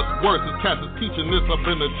 But what's worse is cats is teaching this up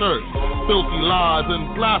in the church. Filthy lies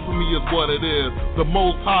and blasphemy is what it is. The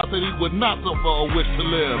Most High said He would not suffer a witch to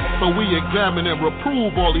live. So we examine and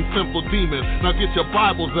reprove all these sinful demons. Now get your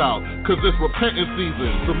Bibles out, cause it's repentance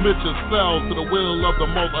season. Submit yourselves to the will of the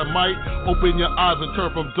Most High might. Open your eyes and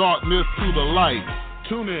turn from darkness to the light.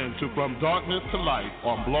 Tune in to From Darkness to Light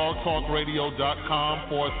on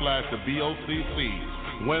blogtalkradio.com/the BOCC.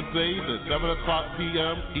 Wednesdays at 7 o'clock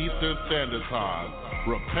p.m. Eastern Standard Time.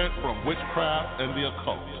 Repent from witchcraft and the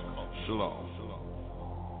occult. Shalom.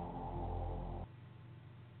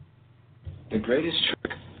 The greatest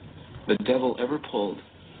trick the devil ever pulled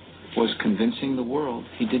was convincing the world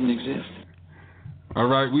he didn't exist. All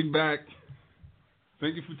right, we back.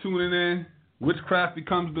 Thank you for tuning in. Witchcraft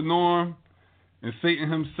becomes the norm. And Satan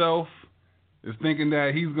himself is thinking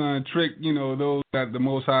that he's going to trick, those that the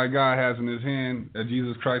Most High God has in his hand, that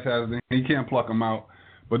Jesus Christ has in his hand. He can't pluck them out.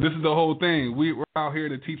 But this is the whole thing. We're out here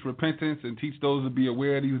to teach repentance and teach those to be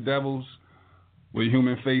aware of these devils with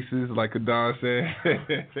human faces, like Kadar said.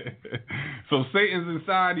 So Satan's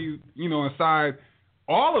inside inside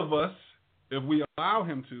all of us, if we allow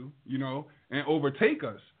him to, and overtake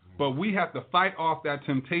us. But we have to fight off that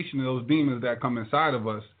temptation of those demons that come inside of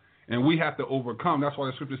us. And we have to overcome. That's why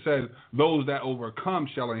the scripture says, those that overcome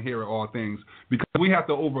shall inherit all things. Because we have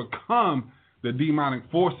to overcome the demonic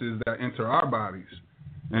forces that enter our bodies.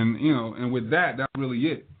 And, and with that, that's really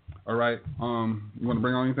it. All right. You want to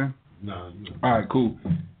bring on anything? No. All right, cool.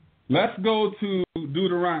 Let's go to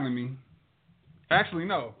Deuteronomy. Actually,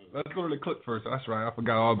 no. Let's go to the clip first. That's right. I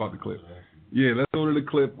forgot all about the clip. Yeah, let's go to the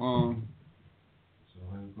clip. No,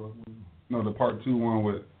 the part 2 one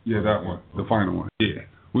with, that one. The final one. Yeah.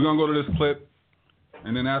 We're going to go to this clip,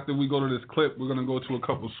 and then after we go to this clip, we're going to go to a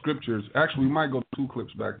couple scriptures. Actually, we might go 2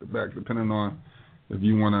 clips back to back, depending on if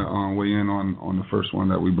you want to weigh in on the first one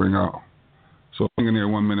that we bring out. So hang in there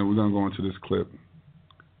 1 minute. We're going to go into this clip.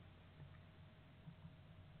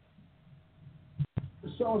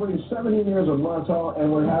 We're celebrating 17 years of Montauk,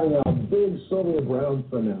 and we're having a big Sylvia Brown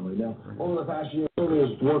finale. Now, over the past year,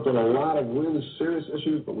 Sylvia's worked on a lot of really serious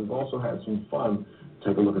issues, but we've also had some fun.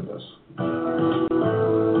 Take a look at this. Last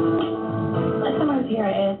time I was here,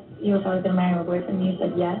 I asked you if I was going to marry my boyfriend, and you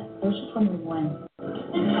said yes. I was just wondering when.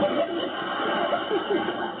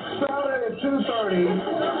 Saturday at 2:30.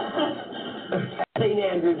 St.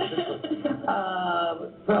 Andrews.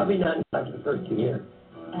 Probably not like the first 2 years.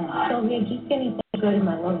 So yeah, just get anything good in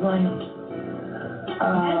my love life.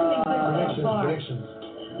 Predictions.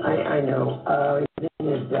 I know. His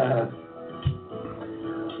name is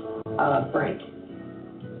Frank.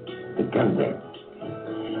 It comes in.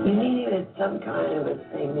 You need it as some kind of a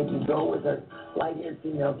thing that you go with a light-haired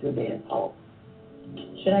female to a dance hall.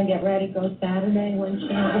 Should I get ready? Go Saturday? When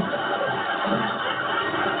should I?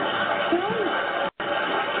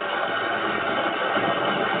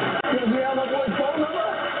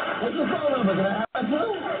 What's your phone number? Can I have that too?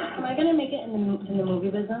 Am I gonna make it in the movie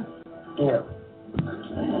business? No.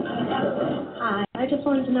 Hi. I just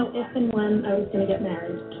wanted to know if and when I was gonna get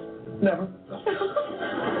married. Never.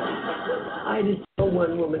 I just told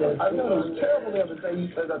one woman that. I thought it was terrible the other day you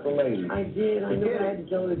said that to lady. I did. I know I had to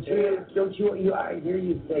tell the truth. Don't you? I hear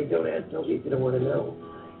you say, don't ask nobody if you don't want to know.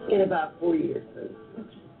 In about 4 years, please.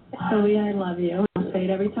 Sylvia, I love you. I'll say it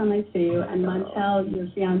every time I see you. And Montel, your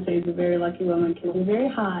fiance is a very lucky woman because you're very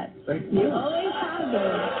hot. Thank you. Always have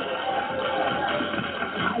been.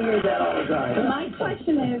 I hear that all the time. My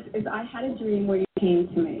question is I had a dream where you came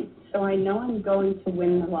to me. So I know I'm going to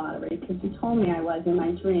win the lottery because you told me I was in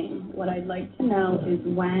my dream. What I'd like to know is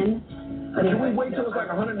when. Can we wait till it's like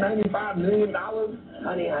 $195 million?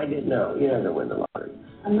 Honey, I didn't know. You're not going to win the lottery.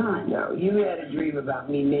 I'm not. No, you had a dream about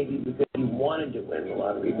me maybe because you wanted to win the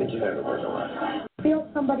lottery, but you never won the lottery. I feel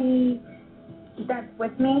somebody that's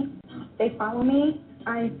with me. They follow me.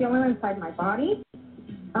 I feel them inside my body.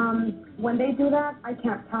 When they do that, I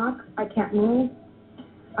can't talk. I can't move.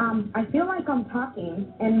 I feel like I'm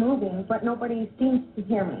talking and moving, but nobody seems to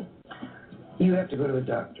hear me. You have to go to a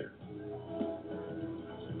doctor.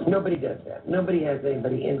 Nobody does that. Nobody has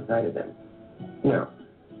anybody inside of them. No.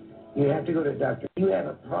 You have to go to a doctor. You have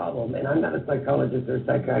a problem, and I'm not a psychologist or a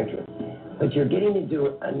psychiatrist, but you're getting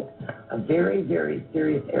into a very, very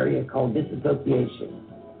serious area called disassociation.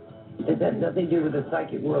 It has nothing to do with the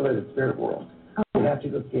psychic world or the spirit world. You have to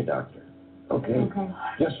go see a doctor. Okay? Okay.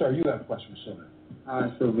 Yes, sir. You have a question, sir. Hi,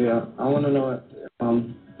 Sylvia. I want to know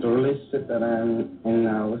the relationship that I'm in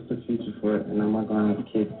now. What's the future for it, and am I going to have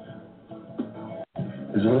kids?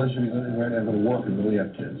 Is the relationship you're in right now going to work and really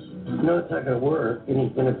have kids? No, it's not going to work, and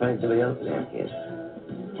he's going to find somebody else to have kids.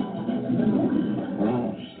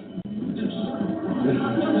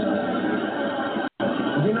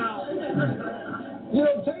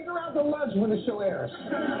 Take her out to lunch when the show airs.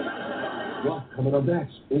 Well, coming up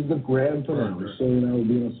next is the grand finale. So now we'll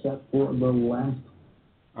be on set for the last.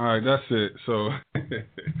 All right, that's it. So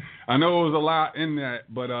I know it was a lot in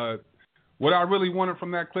that, but what I really wanted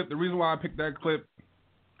from that clip, the reason why I picked that clip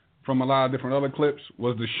from a lot of different other clips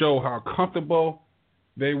was to show how comfortable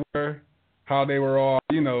they were, how they were all,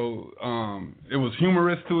 it was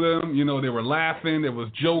humorous to them. They were laughing, they was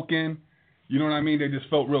joking. You know what I mean? They just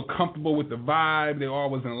felt real comfortable with the vibe. They all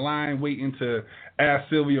was in line waiting to ask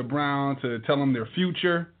Sylvia Brown to tell them their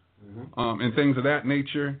future and things of that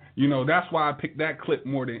nature. That's why I picked that clip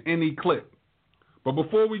more than any clip. But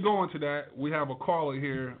before we go into that, we have a caller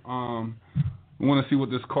here. We want to see what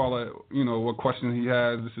this caller, what question he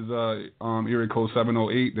has. This is area code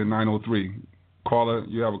 708 then 903. Caller,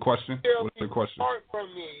 you have a question? What's the question?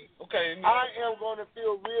 From me. Okay, I am going to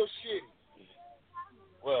feel real shitty.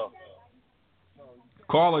 Well.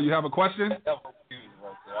 Caller, you have a question? I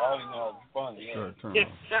only know how to be funny. Sure, turn it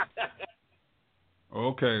on.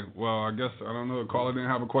 Okay, well, I guess, I don't know, the caller didn't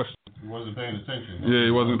have a question. He wasn't paying attention. Yeah,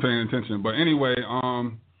 he wasn't paying attention. But anyway,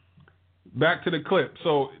 back to the clip.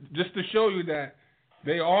 So just to show you that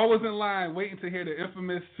they all was in line waiting to hear the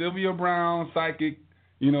infamous Sylvia Brown psychic,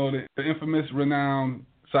 the infamous renowned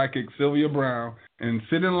psychic Sylvia Brown, and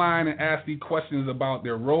sit in line and ask these questions about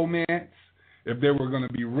their romance, if they were going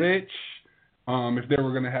to be rich, if they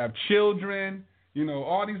were going to have children,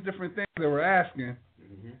 all these different things they were asking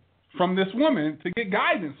from this woman to get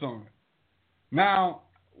guidance on. Now,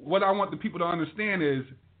 what I want the people to understand is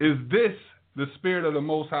this the spirit of the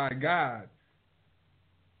Most High God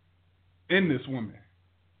in this woman?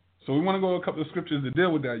 So we want to go a couple of scriptures to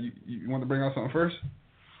deal with that. You want to bring out something first?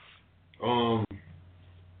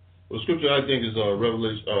 The scripture I think is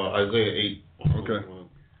Revelation, Isaiah 8. Okay.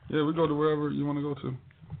 Yeah, we go to wherever you want to go to.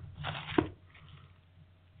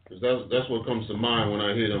 Because that's what comes to mind when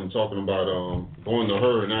I hear them talking about going to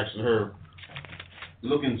her and asking her,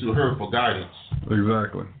 looking to her for guidance.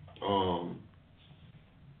 Exactly.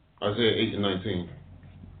 Isaiah 8 and 19.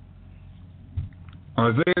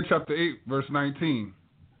 Isaiah chapter 8, verse 19.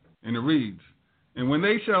 And it reads, and when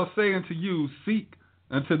they shall say unto you, seek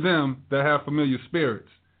unto them that have familiar spirits,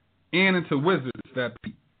 and unto wizards that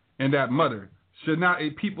peep and that mutter, should not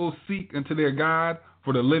a people seek unto their God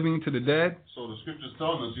for the living to the dead? So the scriptures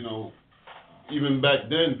telling us, even back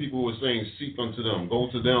then, people were saying, seek unto them, go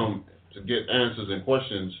to them to get answers and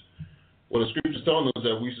questions. Well, the scriptures telling us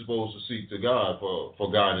that we're supposed to seek to God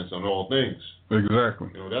for guidance on all things. Exactly.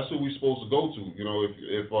 That's who we're supposed to go to.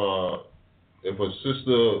 If a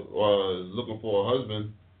sister is looking for a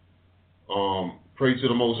husband, pray to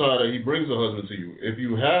the Most High that He brings a husband to you. If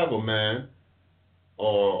you have a man,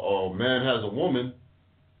 or a man has a woman,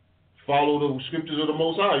 follow the scriptures of the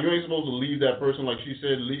Most High. You ain't supposed to leave that person, like she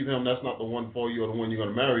said, leave him. That's not the one for you or the one you're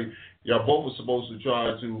going to marry. Y'all both are supposed to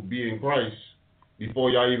try to be in Christ before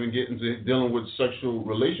y'all even get into dealing with sexual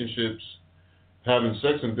relationships, having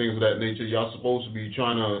sex and things of that nature. Y'all supposed to be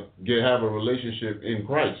trying to have a relationship in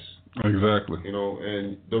Christ. Exactly.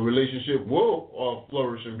 And the relationship will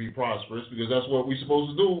flourish and be prosperous because that's what we're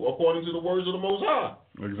supposed to do according to the words of the Most High.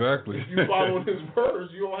 Exactly. If you follow His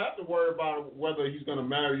words, you don't have to worry about whether He's going to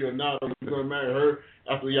marry you or not, or you're going to marry her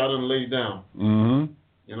after y'all done laid down. Mm-hmm.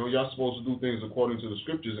 Y'all supposed to do things according to the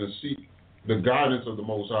scriptures and seek the guidance of the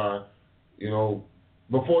Most High.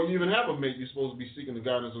 Before you even have a mate, you're supposed to be seeking the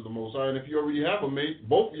guidance of the Most High. And if you already have a mate,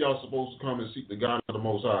 both of y'all are supposed to come and seek the guidance of the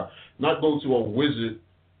Most High. Not go to a wizard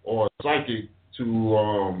or a psychic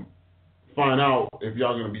to find out if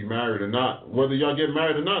y'all going to be married or not. Whether y'all get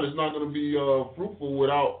married or not, it's not going to be fruitful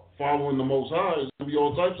without following the Most High. It's going to be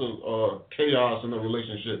all types of chaos in the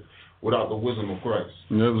relationship without the wisdom of Christ.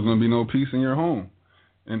 There's going to be no peace in your home.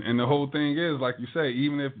 And the whole thing is, like you say,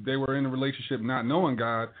 even if they were in a relationship not knowing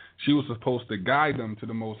God, she was supposed to guide them to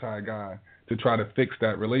the Most High God to try to fix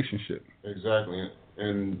that relationship. Exactly.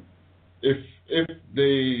 And if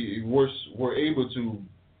they were able to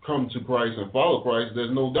come to Christ and follow Christ,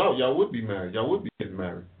 there's no doubt y'all would be married. Y'all would be getting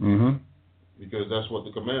married. Mm-hmm. Because that's what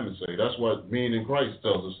the commandments say. That's what being in Christ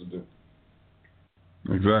tells us to do.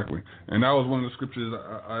 Exactly. And that was one of the scriptures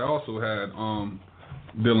I also had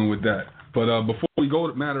dealing with that. But before we go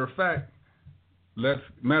to matter of fact,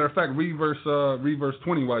 read verse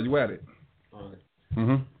 20 while you at it. All right.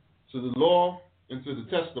 Mm-hmm. To the law and to the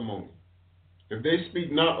testimony. If they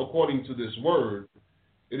speak not according to this word,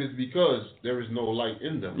 it is because there is no light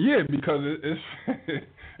in them. Yeah, because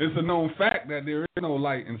it's a known fact that there is no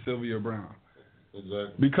light in Sylvia Brown.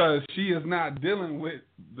 Exactly. Because she is not dealing with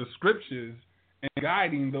the scriptures and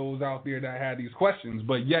guiding those out there that had these questions,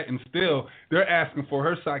 but yet and still they're asking for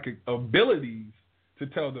her psychic abilities to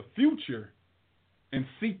tell the future and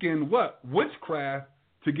seeking witchcraft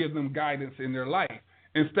to give them guidance in their life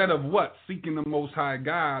instead of seeking the Most High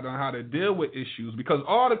God on how to deal with issues, because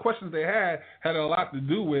all the questions they had a lot to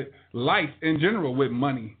do with life in general, with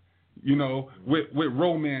money, with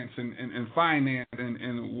romance and finance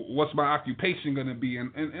and what's my occupation going to be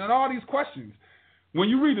and all these questions. When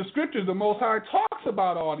you read the scriptures, the Most High talks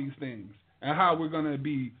about all these things and how we're going to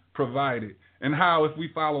be provided and how if we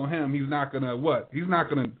follow Him, He's not going to He's not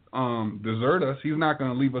going to desert us. He's not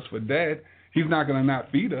going to leave us for dead. He's not going to not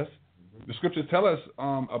feed us. The scriptures tell us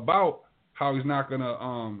about how He's not going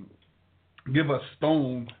to give us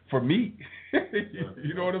stone for meat.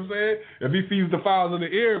 You know what I'm saying? If He feeds the fowls of the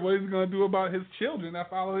air, what is He going to do about His children that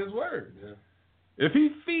follow His word? Yeah. If He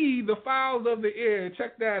feed the fowls of the air,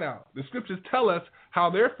 check that out. The scriptures tell us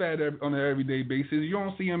how they're fed on an everyday basis. You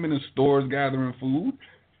don't see Him in the stores gathering food.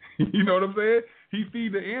 You know what I'm saying? He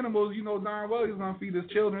feed the animals. You know darn well He's going to feed His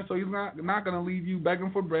children, so He's not going to leave you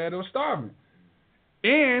begging for bread or starving.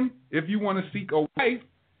 And if you want to seek a wife,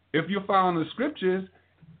 if you're following the scriptures,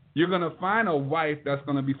 you're going to find a wife that's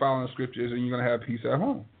going to be following the scriptures, and you're going to have peace at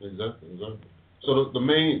home. Exactly. So the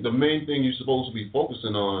main thing you're supposed to be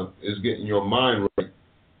focusing on is getting your mind right.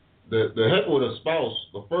 The heck with a spouse,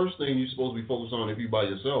 the first thing you're supposed to be focused on if you're by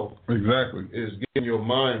yourself, exactly, is getting your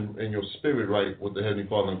mind and your spirit right with the Heavenly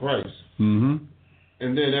Father in Christ. Mm-hmm.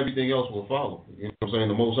 And then everything else will follow. You know what I'm saying?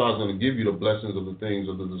 The Most High is going to give you the blessings of the things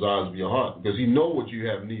of the desires of your heart because He knows what you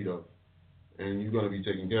have need of, and you're going to be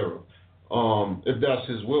taken care of. If that's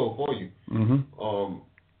His will for you. Mm-hmm.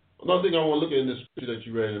 Another thing I want to look at in this scripture that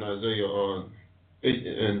you read in Isaiah 8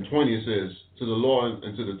 and 20, it says, to the law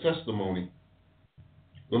and to the testimony.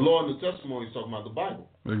 The law and the testimony is talking about the Bible.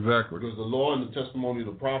 Exactly. Because the law and the testimony of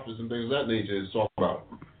the prophets and things of that nature is talking about.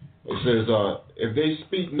 It says, if they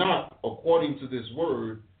speak not according to this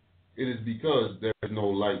word, it is because there is no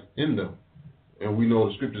light in them. And we know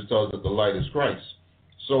the scriptures tell us that the light is Christ.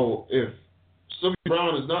 So if Sylvia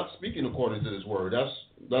Brown is not speaking according to this word,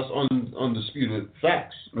 that's undisputed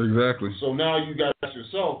facts. Exactly. So now you got to ask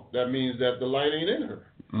yourself, that means that the light ain't in her.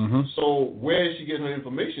 Mm-hmm. So where is she getting her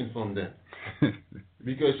information from then?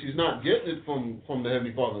 Because she's not getting it from the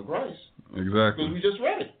Heavenly Father in Christ. Exactly. Because we just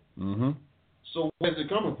read it. Mm-hmm. So where's it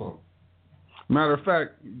coming from? Matter of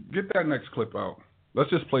fact, get that next clip out. Let's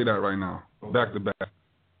just play that right now, back to back.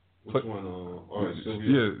 Which one? All right, Sylvia.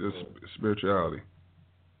 Yeah, it's spirituality.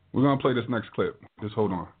 We're gonna play this next clip. Just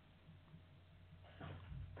hold on.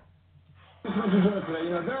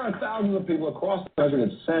 There are thousands of people across the country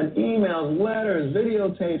that send emails, letters,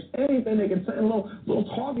 videotapes, anything they can send, little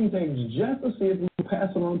talking tapes, just to see if we can pass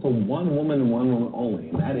it on to one woman and one woman only.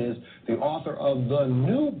 And that is the author of the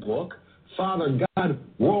new book, Father God,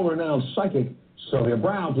 world-renowned psychic, Sylvia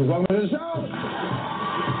Brown. Please welcome to the show.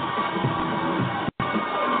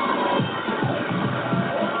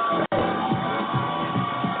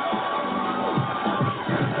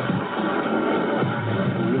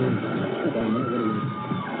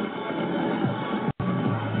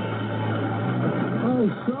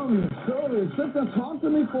 Sylvia, sit down, talk to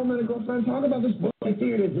me for a minute, girlfriend. Talk about this book. I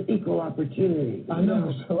figured it's an equal opportunity. I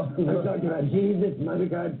know. I'm talking about Jesus, Mother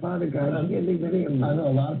God, Father God. You can't leave any of them. I know a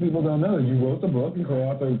lot of people don't know. You wrote the book and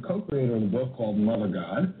co-creator of the book called Mother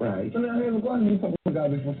God. Right. So now here's the question. You put Mother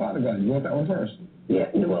God before Father God. You wrote that one first. Yeah,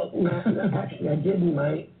 well, actually, I did in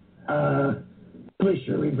my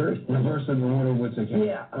publisher reverse it in order which I can.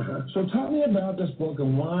 Yeah. So tell me about this book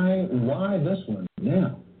and why this one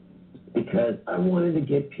now? Because I wanted to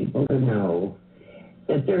get people to know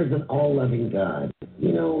that there's an all-loving God,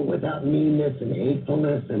 without meanness and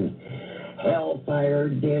hatefulness and hellfire,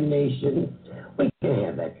 damnation. We can't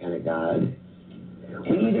have that kind of God.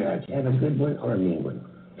 We either have to have a good one or a mean one.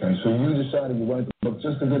 Okay, so you decided to write the book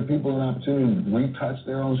just to give people an opportunity to retouch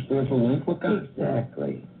their own spiritual link with God?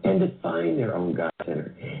 Exactly. And to find their own God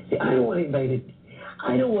center. See, I don't want to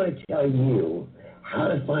tell you how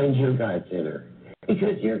to find your God center.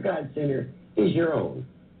 Because your God center is your own.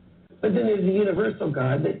 But then there's a universal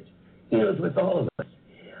God that, is with all of us.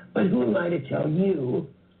 But who am I to tell you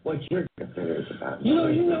what your God center is about?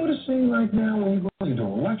 Are you noticing right now when you're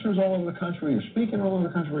doing lectures all over the country, you're speaking all over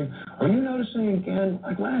the country, are you noticing again,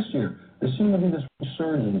 like last year, there seemed to be this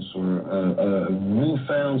resurgence or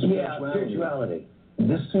newfound spirituality.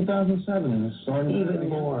 This 2007 is starting even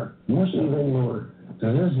more. Even more.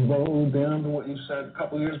 Does this roll down to what you said a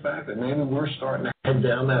couple of years back, that maybe we're starting to head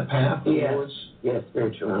down that path towards? Yes,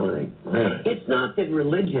 spirituality. Really? It's not that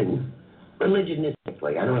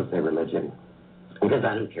religionistically, I don't want to say religion, because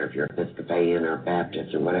I don't care if you're Episcopalian or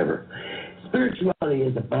Baptist or whatever. Spirituality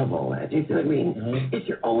is above all that. You see what I mean? Mm-hmm. It's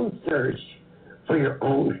your own search for your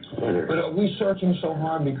own center. But are we searching so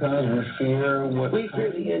hard because we fear what? We fear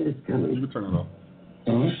the end is coming. You can turn it off.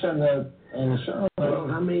 And you said that on the show. Well,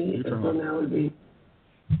 how many now would be?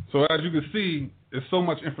 So as you can see, there's so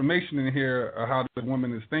much information in here of how the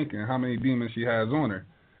woman is thinking, how many demons she has on her.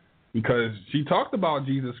 Because she talked about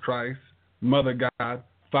Jesus Christ, Mother God,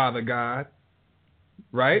 Father God,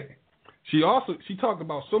 right? She talked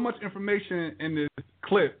about so much information in this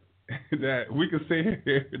clip that we could sit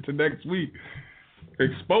here to next week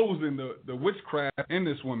exposing the witchcraft in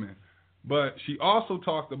this woman. But she also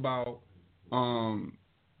talked about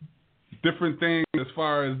different things as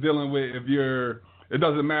far as dealing with it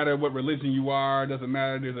doesn't matter what religion you are. It doesn't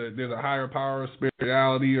matter. There's a higher power,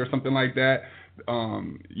 spirituality, or something like that.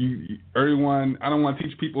 Everyone. I don't want to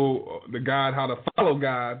teach people how to follow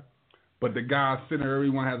God, but the God center.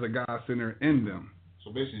 Everyone has a God center in them.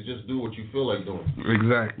 So basically, just do what you feel like doing.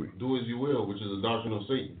 Exactly. Do as you will, which is the doctrine of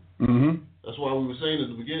Satan. Mm-hmm. That's why we were saying at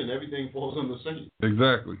the beginning, everything falls under Satan.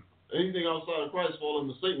 Exactly. Anything outside of Christ falls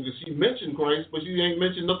under Satan, because she mentioned Christ, but she ain't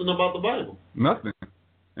mentioned nothing about the Bible. Nothing.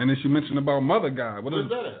 And then she mentioned about Mother God. Where's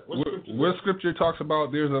that at? Where scripture talks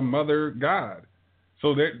about there's a Mother God.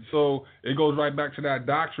 So it goes right back to that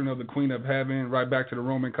doctrine of the Queen of Heaven, right back to the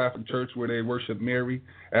Roman Catholic Church where they worship Mary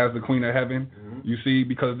as the Queen of Heaven. Mm-hmm. You see,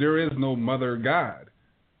 because there is no Mother God.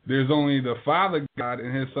 There's only the Father God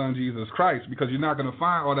and His Son Jesus Christ, because you're not going to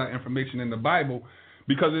find all that information in the Bible,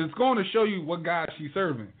 because it's going to show you what God she's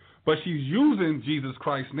serving. But she's using Jesus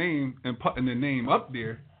Christ's name and putting the name up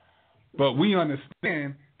there. But we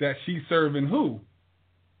understand that she's serving who?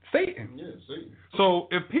 Satan. Yeah, Satan. So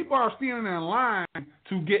if people are standing in line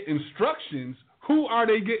to get instructions, who are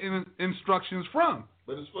they getting instructions from?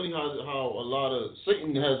 But it's funny how a lot of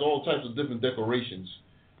Satan has all types of different decorations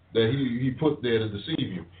that he put there to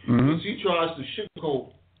deceive you. Mm-hmm. Because he tries to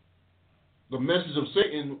sugarcoat the message of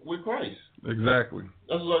Satan with Christ. Exactly.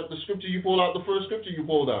 That's like the scripture you pulled out, the first scripture you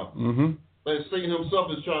pulled out. Mm-hmm. And Satan himself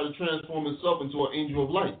is trying to transform himself into an angel of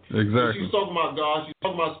light. Exactly. She's talking about God, she's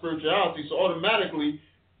talking about spirituality, so automatically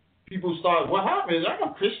people start, what happened? I'm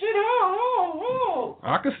a Christian? Oh.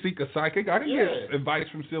 I could seek a psychic. I could get advice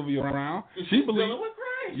from Sylvia Brown. She believes with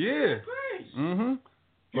Christ. Yeah. Christ. Mm-hmm.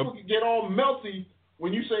 People can get all melty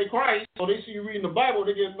when you say Christ, or they see you reading the Bible,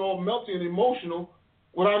 they get all melty and emotional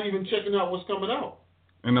without even checking out what's coming out.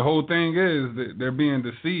 And the whole thing is that they're being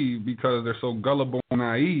deceived because they're so gullible and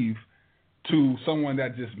naive to someone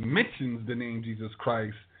that just mentions the name Jesus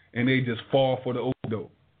Christ, and they just fall for the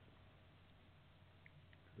dope.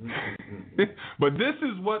 But this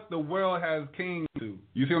is what the world has came to.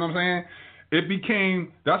 You see what I'm saying? It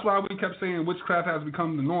became, that's why we kept saying witchcraft has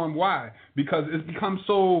become the norm. Why? Because it's become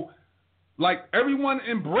so, like, everyone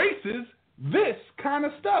embraces this kind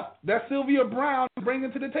of stuff that Sylvia Brown is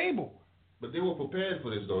bringing to the table. But they were prepared for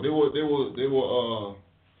this, though. They were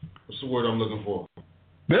what's the word I'm looking for?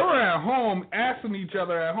 They were at home asking each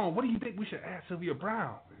other at home, what do you think we should ask Sylvia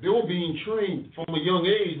Brown? They were being trained from a young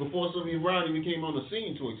age before Sylvia Brown even came on the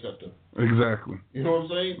scene to accept her. Exactly. You know what I'm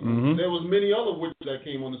saying? Mm-hmm. There was many other witches that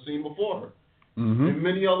came on the scene before her. Mm-hmm. And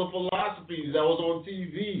many other philosophies that was on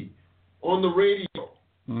TV, on the radio,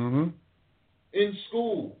 in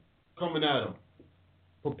school, coming at them,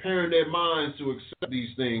 preparing their minds to accept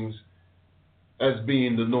these things as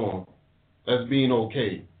being the norm, as being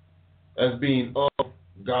okay, as being of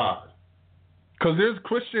God. Because there's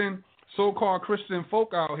so-called Christian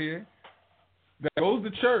folk out here that goes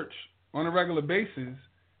to church on a regular basis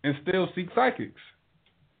and still seek psychics.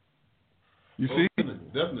 You see?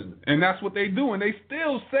 Definitely. And that's what they do. And they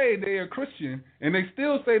still say they are Christian, and they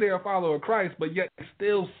still say they are a follower of Christ, but yet they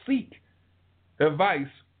still seek advice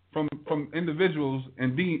from individuals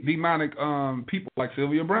and demonic people like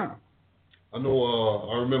Sylvia Brown. I know.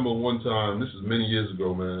 I remember one time. This is many years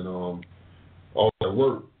ago, man. I was at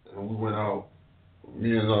work, and we went out.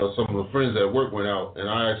 Me and some of the friends at work went out, and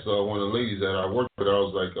I asked one of the ladies that I worked with. I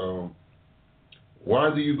was like,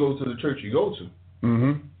 "Why do you go to the church you go to?"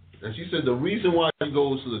 Mm-hmm. And she said the reason why she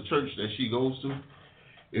goes to the church that she goes to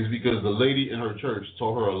is because the lady in her church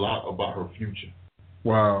told her a lot about her future.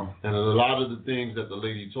 Wow. And a lot of the things that the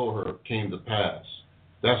lady told her came to pass.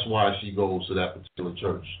 That's why she goes to that particular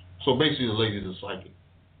church. So basically the lady's a psychic.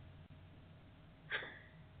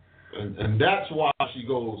 And that's why she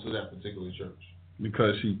goes to that particular church.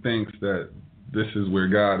 Because she thinks that this is where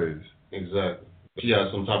God is. Exactly. She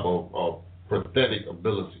has some type of prophetic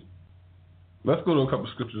ability. Let's go to a couple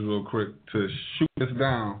scriptures real quick to shoot this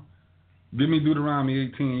down. Give me Deuteronomy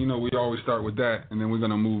 18. You know, we always start with that, and then we're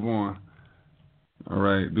going to move on. All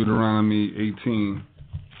right, Deuteronomy 18.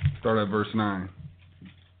 Start at verse 9.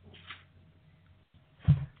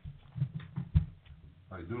 All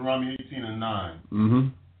right, Deuteronomy 18 and 9. Mm-hmm.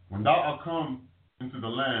 When thou art come into the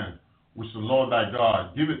land which the Lord thy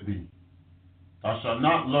God giveth thee, thou shalt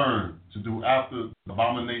not learn to do after the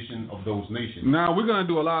abomination of those nations. Now, we're going to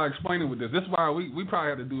do a lot of explaining with this. This is why we probably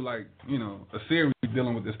have to do, like, you know, a series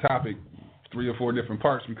dealing with this topic, 3 or 4 different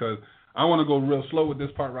parts, because I want to go real slow with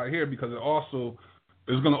this part right here, because it also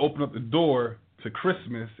is going to open up the door to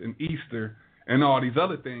Christmas and Easter and all these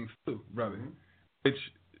other things too, brother, which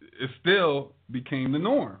it still became the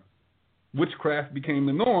norm. Witchcraft became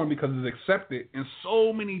the norm because it's accepted in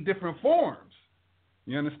so many different forms.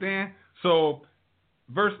 You understand? So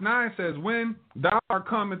verse 9 says, when thou art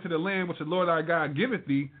come into the land which the Lord thy God giveth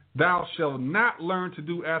thee, thou shalt not learn to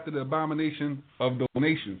do after the abomination of the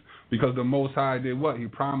nations. Because the Most High did what? He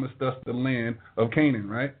promised us the land of Canaan,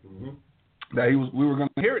 right? Mm-hmm. That we were going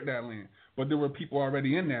to inherit that land. But there were people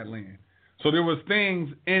already in that land. So there was things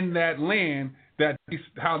in that land that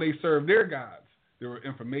how they served their gods. There were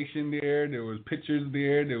information there. There was pictures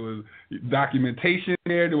there. There was documentation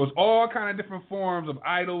there. There was all kind of different forms of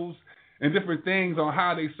idols and different things on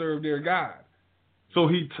how they served their God. So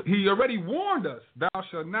he already warned us, thou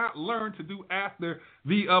shalt not learn to do after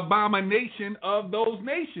the abomination of those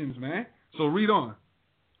nations, man. So read on.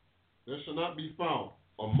 There shall not be found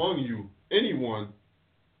among you anyone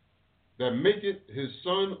that maketh his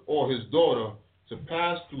son or his daughter to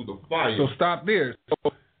pass through the fire. So stop there.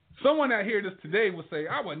 So someone that hears this today will say,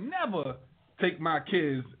 I would never take my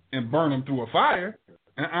kids and burn them through a fire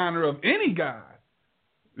in honor of any God.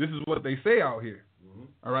 This is what they say out here. Mm-hmm.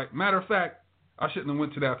 All right. Matter of fact, I shouldn't have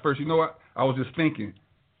went to that first. You know what? I was just thinking.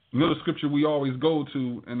 You know the scripture we always go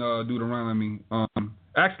to in Deuteronomy?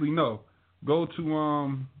 Actually, no. Go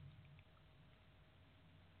to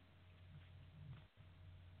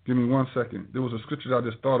give me 1 second. There was a scripture I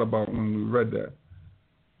just thought about when we read that.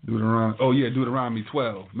 Deuteronomy. Oh yeah, Deuteronomy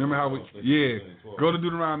 12. Remember how we? Yeah. Go to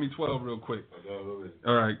Deuteronomy 12 real quick.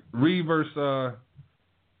 All right. Read verse. 30?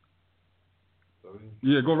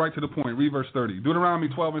 Yeah, go right to the point. Read verse 30. Deuteronomy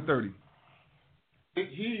 12 and 30. Take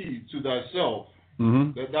heed to thyself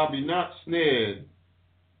that thou be not snared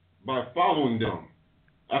by following them.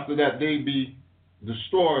 After that they be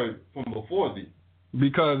destroyed from before thee.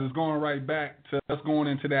 Because it's going right back to us going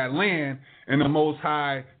into that land, and the Most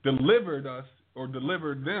High delivered us, or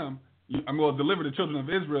delivered them, delivered the children of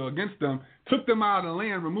Israel against them, took them out of the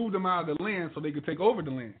land, removed them out of the land so they could take over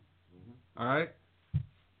the land. All right?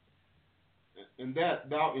 And that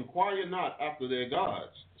thou inquire not after their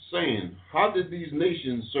gods, saying, how did these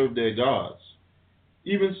nations serve their gods?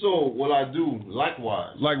 Even so will I do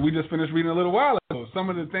likewise. Like we just finished reading a little while ago. Some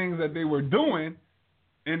of the things that they were doing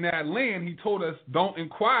in that land, he told us, don't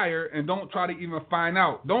inquire and don't try to even find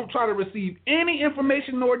out. Don't try to receive any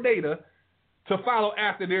information nor data to follow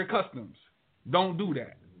after their customs. Don't do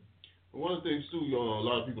that. One of the things, too, a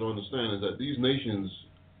lot of people don't understand is that these nations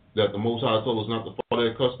that the Most High told us not to follow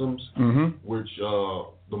their customs, which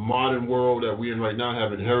the modern world that we're in right now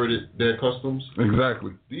have inherited their customs.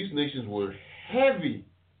 Exactly. These nations were heavy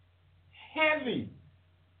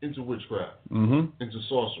into witchcraft, into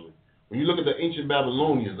sorcery. When you look at the ancient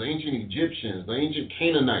Babylonians, the ancient Egyptians, the ancient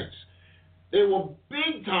Canaanites, they were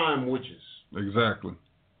big-time witches. Exactly.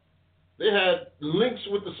 They had links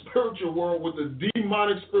with the spiritual world, with the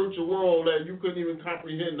demonic spiritual world that you couldn't even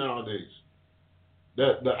comprehend nowadays.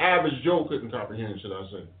 That the average Joe couldn't comprehend, should I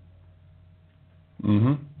say.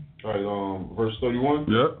 All right, verse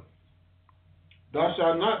 31. Yep. Thou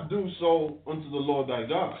shalt not do so unto the Lord thy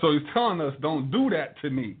God. So he's telling us, don't do that to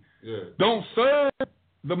me. Yeah. Don't serve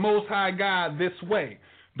the Most High God this way.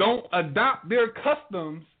 Don't adopt their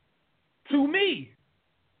customs to me.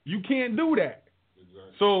 You can't do that.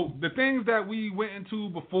 Exactly. So the things that we went into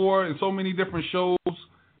before in so many different shows,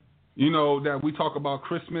 you know, that we talk about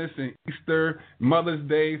Christmas and Easter, Mother's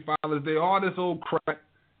Day, Father's Day, all this old crap,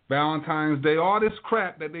 Valentine's Day, all this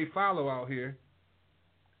crap that they follow out here.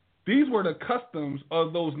 These were the customs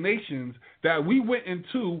of those nations that we went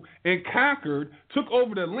into and conquered, took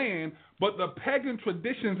over the land, but the pagan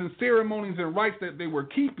traditions and ceremonies and rites that they were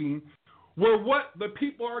keeping were what the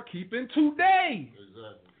people are keeping today.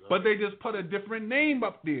 Exactly. But they just put a different name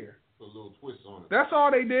up there. Put a little twist on it. That's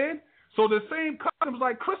all they did. So the same customs,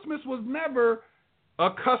 like Christmas was never a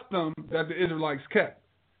custom that the Israelites kept.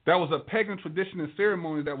 That was a pagan tradition and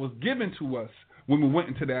ceremony that was given to us when we went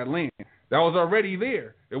into that land. That was already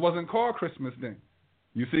there. It wasn't called Christmas then.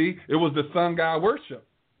 You see, it was the sun god worship.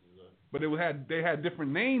 But they had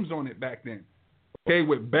different names on it back then. Okay,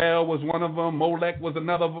 with Baal was one of them, Molech was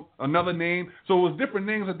another name. So it was different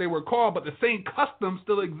names that they were called, but the same customs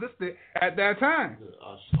still existed at that time.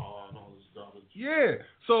 Yeah.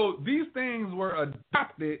 So these things were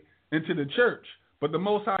adopted into the church. But the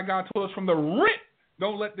Most High God told us from the rip,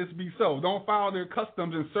 don't let this be so. Don't follow their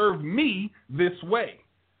customs and serve me this way.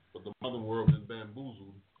 But the modern world is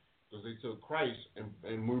bamboozled because they took Christ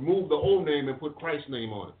and removed the old name and put Christ's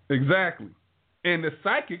name on it. Exactly. And the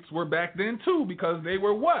psychics were back then too, because they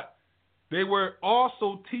were what? They were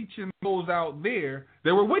also teaching those out there.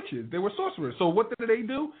 They were witches. They were sorcerers. So what did they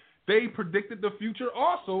do? They predicted the future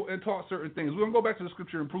also and taught certain things. We're going to go back to the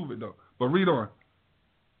scripture and prove it though. But read on.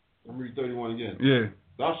 I'll read 31 again. Yeah.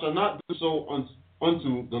 Thou shalt not do so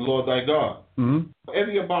unto the Lord thy God.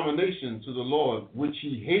 Every abomination to the Lord which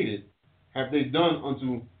he hated have they done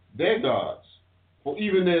unto their gods. For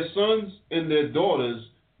even their sons and their daughters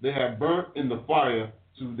they have burnt in the fire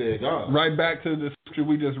to their gods. Right back to the scripture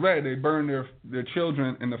we just read. They burned their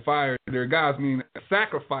children in the fire to their gods, meaning a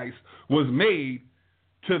sacrifice was made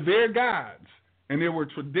to their gods. And there were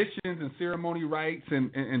traditions and ceremony rites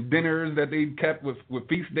and dinners that they kept with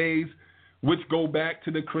feast days, which go back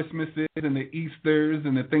to the Christmases and the Easters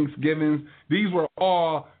and the Thanksgivings. These were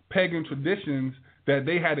all pagan traditions that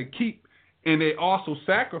they had to keep, and they also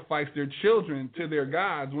sacrificed their children to their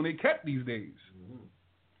gods when they kept these days.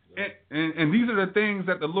 And these are the things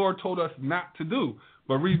that the Lord told us not to do.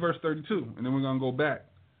 But read verse 32, and then we're going to go back.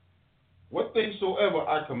 What things soever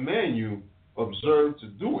I command you, observe to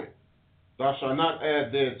do it. Thou shalt not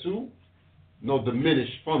add thereto, nor diminish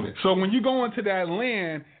from it. So when you go into that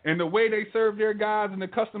land and the way they serve their gods and the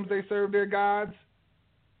customs they serve their gods,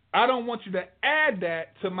 I don't want you to add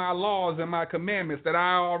that to my laws and my commandments that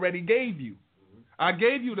I already gave you. I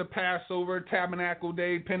gave you the Passover, Tabernacle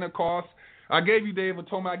Day, Pentecost. I gave you Day of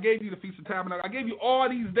Atonement. I gave you the Feast of Tabernacles. I gave you all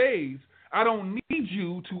these days. I don't need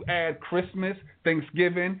you to add Christmas,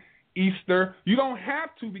 Thanksgiving, Easter. You don't have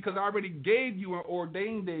to, because I already gave you an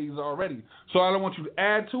ordained days already. So I don't want you to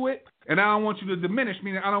add to it, and I don't want you to diminish,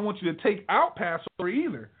 meaning I don't want you to take out Passover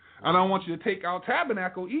either. I don't want you to take out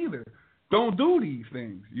Tabernacle either. Don't do these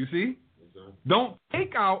things, you see? Okay. Don't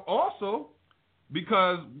take out also,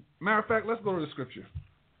 because, matter of fact, let's go to the scripture.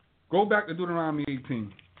 Go back to Deuteronomy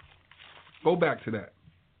 18. Go back to that.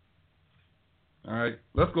 All right?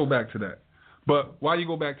 Let's go back to that. But while you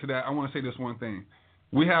go back to that, I want to say this one thing.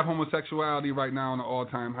 We have homosexuality right now on an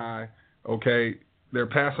all-time high, okay? They're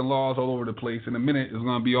passing laws all over the place. In a minute, it's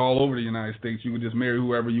going to be all over the United States. You can just marry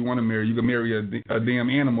whoever you want to marry. You can marry a damn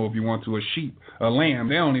animal if you want to, a sheep, a lamb.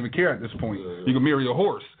 They don't even care at this point. You can marry a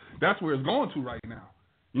horse. That's where it's going to right now.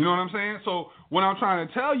 You know what I'm saying? So what I'm trying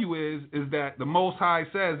to tell you is that the Most High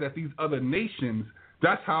says that these other nations,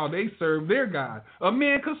 that's how they serve their God. A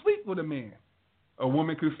man could sleep with a man. A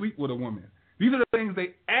woman could sleep with a woman. These are the things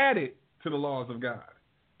they added to the laws of God.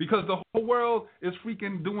 Because the whole world is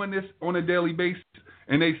freaking doing this on a daily basis,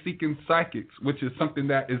 and they seeking psychics, which is something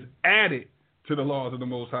that is added to the laws of the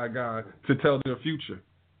Most High God to tell their future.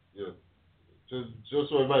 Yeah. Just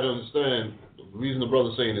so everybody understand, the reason the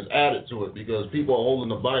brother's saying is added to it, because people are holding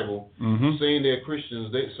the Bible, saying they're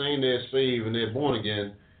Christians, saying they're saved and they're born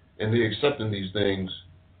again, and they're accepting these things,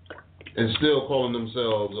 and still calling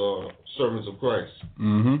themselves servants of Christ.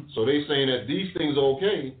 So they're saying that these things are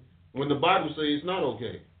okay, when the Bible says it's not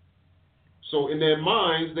okay. So in their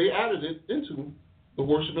minds, they added it into the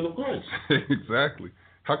worshiping of Christ. Exactly.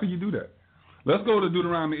 How can you do that? Let's go to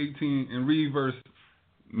Deuteronomy 18 and read verse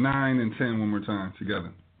 9 and 10 one more time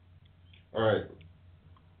together. All right.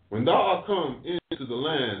 When thou art come into the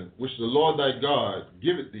land which the Lord thy God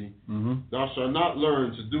giveth thee, thou shalt not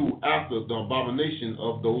learn to do after the abomination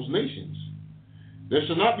of those nations. There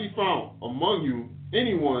shall not be found among you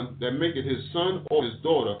anyone that maketh his son or his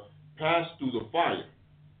daughter pass through the fire,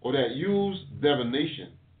 or that use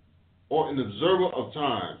divination, or an observer of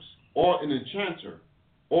times, or an enchanter,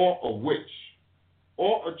 or a witch,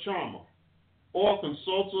 or a charmer, or a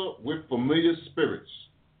consulter with familiar spirits,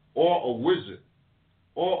 or a wizard,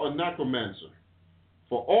 or a necromancer.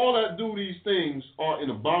 For all that do these things are an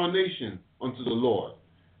abomination unto the Lord.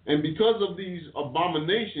 And because of these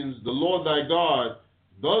abominations, the Lord thy God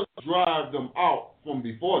does drive them out from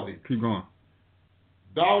before thee. Keep going.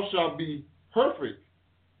 Thou shalt be perfect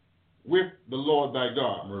with the Lord thy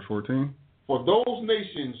God. Verse 14. For those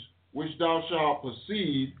nations which thou shalt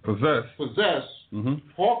possess,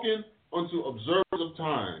 hearken unto observers of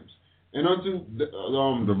times, and unto the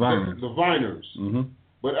diviners.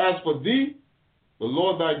 But as for thee, the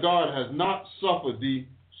Lord thy God has not suffered thee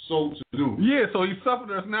so to do. Yeah, so he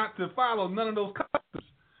suffered us not to follow none of those customs.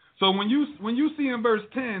 So when you see in verse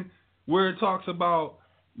 10 where it talks about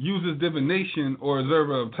uses divination or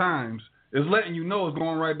observer of times, it's letting you know it's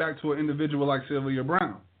going right back to an individual like Sylvia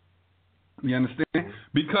Brown. You understand?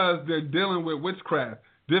 Because they're dealing with witchcraft.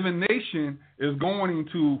 Divination is going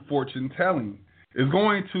into fortune telling. It's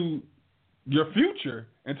going to your future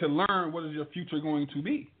and to learn what is your future going to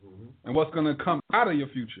be and what's going to come out of your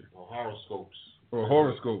future. Or horoscopes. Or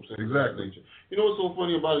horoscopes, exactly. You know what's so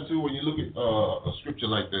funny about it, too, when you look at a scripture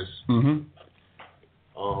like this?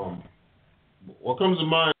 What comes to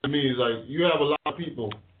mind to me is like you have a lot of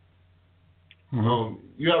people.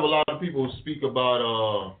 You have a lot of people speak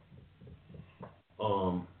about.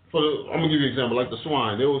 I'm gonna give you an example, like the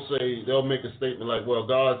swine. They'll make a statement like, "Well,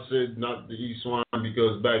 God said not to eat swine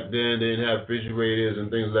because back then they didn't have refrigerators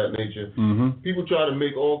and things of that nature." People try to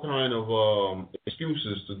make all kind of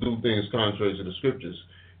excuses to do things contrary to the scriptures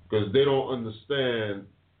because they don't understand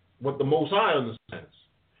what the Most High understands.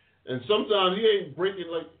 And sometimes he ain't breaking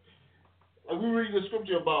like we read the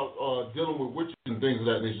scripture about dealing with witches and things of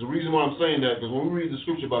that nature. The reason why I'm saying that, because when we read the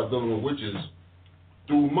scripture about dealing with witches,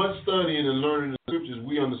 through much studying and learning the scriptures,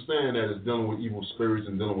 we understand that it's dealing with evil spirits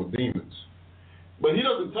and dealing with demons. But he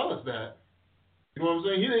doesn't tell us that. You know what I'm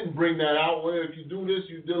saying? He didn't bring that out where if you do this,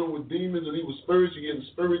 you're dealing with demons and evil spirits, you're getting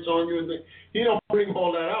spirits on you. And he don't bring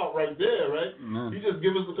all that out right there, right? He just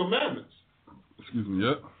gives us the commandments. Excuse me,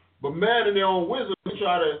 yep. But man in their own wisdom, they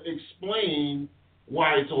try to explain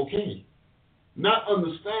why it's okay. Not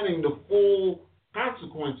understanding the full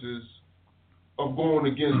consequences of going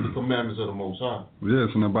against the commandments of the Most High. Yeah,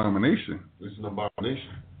 it's an abomination. It's an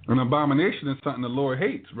abomination. An abomination is something the Lord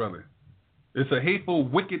hates, brother. It's a hateful,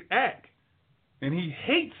 wicked act. And he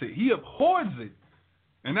hates it. He abhors it.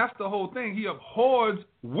 And that's the whole thing. He abhors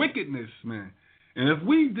wickedness, man. And if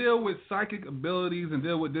we deal with psychic abilities and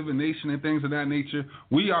deal with divination and things of that nature,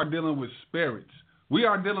 we are dealing with spirits. We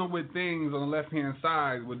are dealing with things on the left-hand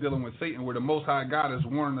side. We're dealing with Satan, where the Most High God is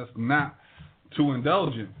warning us not to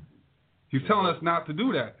indulge in. He's telling us not to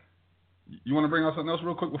do that. You want to bring out something else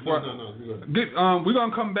real quick before? No. We're going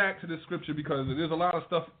to come back to this scripture because there's a lot of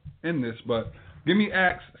stuff in this. But give me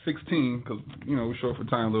Acts 16 because, we're short for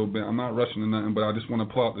time a little bit. I'm not rushing to nothing, but I just want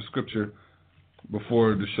to pull out the scripture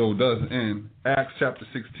before the show does end. Acts chapter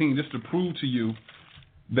 16, just to prove to you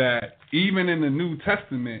that even in the New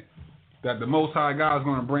Testament, that the Most High God is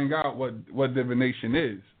going to bring out what divination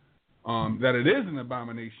is, that it is an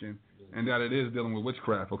abomination, and that it is dealing with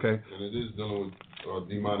witchcraft, okay? And it is dealing with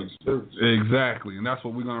demonic spirits. Exactly, and that's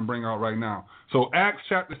what we're going to bring out right now. So Acts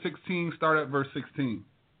chapter 16, start at verse 16.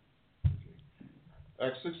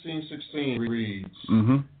 Acts 16:16 reads,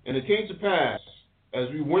 Mm-hmm. And it came to pass, as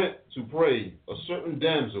we went to pray, a certain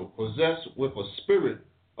damsel possessed with a spirit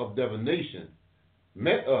of divination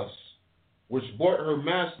met us, which brought her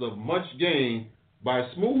master much gain by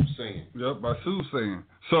soothsaying. Yep, by soothsaying.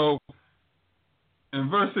 So, in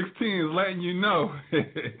verse 16 is letting you know,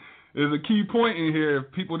 there's a key point in here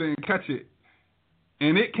if people didn't catch it.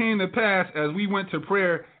 And it came to pass, as we went to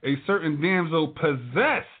prayer, a certain damsel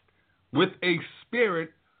possessed with a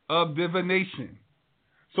spirit of divination.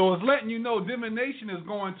 So it's letting you know divination is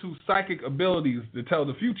going to psychic abilities to tell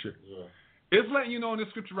the future. Yeah. It's letting you know in this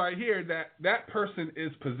scripture right here that that person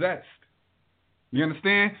is possessed. You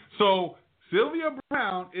understand? So Sylvia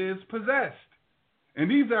Brown is possessed. And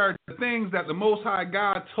these are the things that the Most High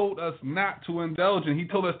God told us not to indulge in. He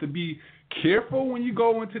told us to be careful when you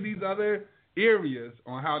go into these other areas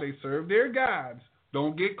on how they serve their gods.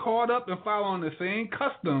 Don't get caught up and following the same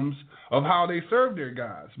customs of how they serve their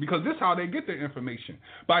gods, because this is how they get their information,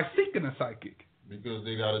 by seeking a psychic. Because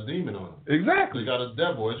they got a demon on them. Exactly. They got a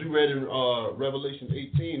devil. As you read in Revelation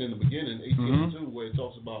 18 in the beginning, 18:2, where it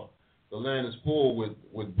talks about the land is full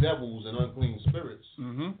with devils and unclean spirits.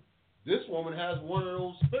 Mm-hmm. This woman has one of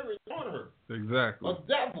those spirits on her. Exactly. A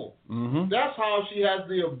devil. Mm-hmm. That's how she has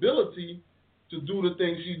the ability to do the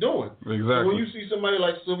things she's doing. Exactly. So when you see somebody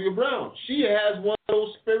like Sylvia Brown, she has one of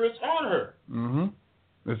those spirits on her.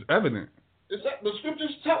 Mm-hmm. It's evident. The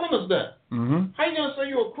scripture's telling us that. Mm-hmm. How you gonna say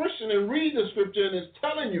you're a Christian and read the scripture and it's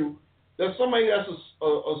telling you that somebody that's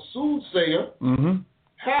a soothsayer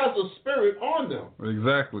has a spirit on them?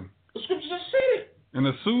 Exactly. The scripture just said it. And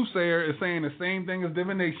the soothsayer is saying the same thing as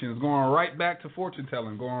divination. It's going right back to fortune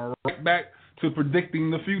telling, going right back to predicting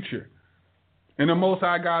the future. And the Most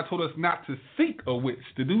High God told us not to seek a witch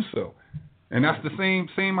to do so. And that's the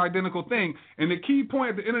same identical thing. And the key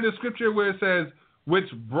point at the end of the scripture where it says, which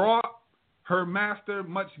brought her master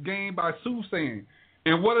much gain by soothsaying.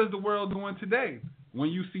 And what is the world doing today when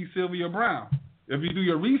you see Sylvia Brown? If you do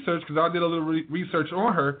your research, because I did a little research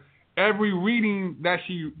on her, every reading that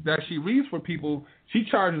she reads for people, she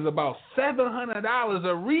charges about $700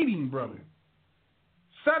 a reading, brother.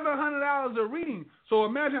 $700 a reading. So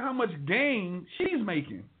imagine how much gain she's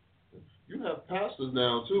making. You have pastors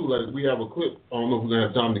now, too. Like, we have a clip, I don't know if we're going to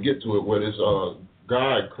have time to get to it, where this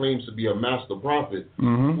guy claims to be a master prophet,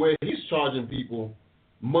 where he's charging people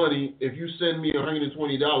money. If you send me $120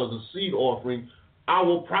 a seed offering, I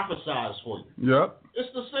will prophesize for you. Yep.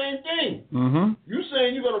 It's the same thing. Mm-hmm. You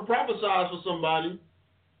saying you're going to prophesize for somebody,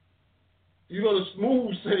 you're going to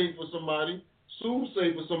soothsay for somebody,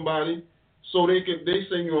 so they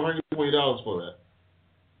send you $120 for that.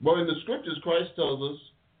 But in the scriptures, Christ tells us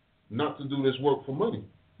not to do this work for money.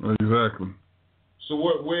 Exactly. So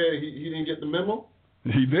where he didn't get the memo?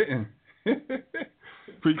 He didn't.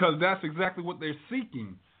 Because that's exactly what they're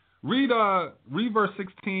seeking. Read verse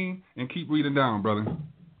 16 and keep reading down, brother.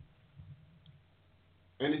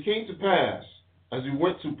 And it came to pass, as we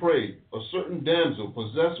went to pray, a certain damsel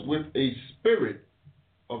possessed with a spirit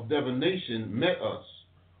of divination met us,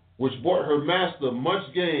 which brought her master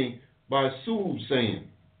much gain by soothsaying.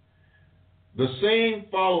 The same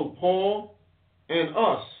followed Paul and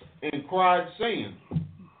us, and cried, saying,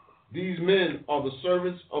 These men are the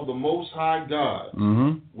servants of the Most High God,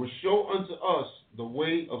 which show unto us the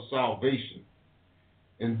way of salvation.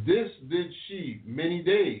 And this did she many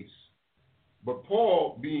days. But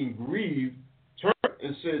Paul, being grieved, turned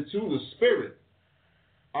and said to the Spirit,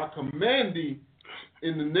 I command thee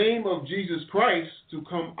in the name of Jesus Christ to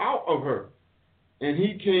come out of her. And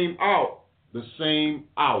he came out the same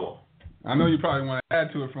hour. I know you probably want to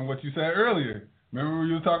add to it from what you said earlier. Remember when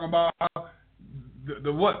you were talking about how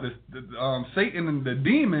Satan and the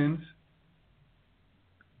demons,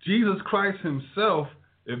 Jesus Christ himself,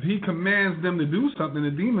 if he commands them to do something,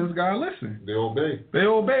 the demons gotta listen. They obey. They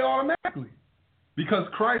obey automatically. Because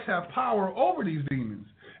Christ has power over these demons.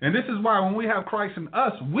 And this is why when we have Christ in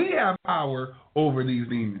us, we have power over these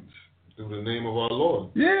demons. Through the name of our Lord.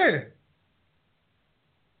 Yeah.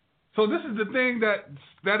 So this is the thing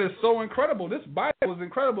that is so incredible. This Bible is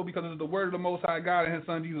incredible because it's the word of the Most High God and his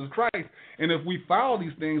son Jesus Christ. And if we follow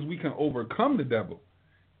these things, we can overcome the devil.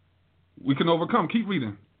 We can overcome. Keep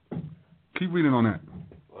reading. Keep reading on that.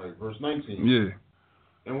 All right, verse 19. Yeah.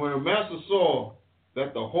 And when her master saw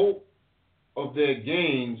that the hope of their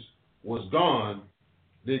gains was gone,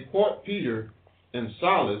 they caught Peter and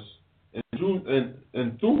Silas and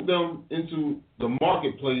and threw them into the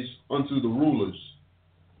marketplace unto the rulers.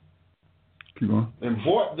 Keep going. And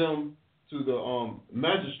brought them to the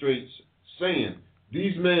magistrates, saying,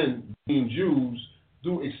 These men, being Jews,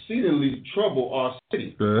 do exceedingly trouble our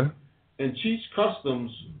city, and teach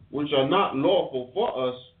customs which are not lawful for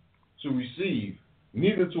us to receive,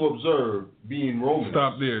 neither to observe, being Romans.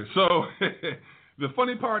 Stop there. So the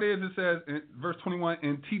funny part is it says in verse 21,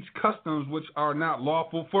 and teach customs which are not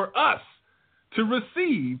lawful for us to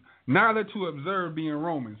receive, neither to observe, being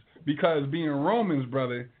Romans. Because being Romans,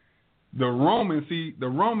 brother, the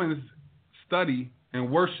Romans study and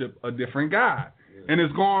worship a different God. And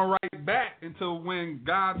it's going right back into when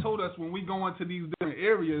God told us when we go into these different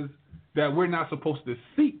areas that we're not supposed to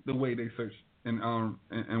seek the way they search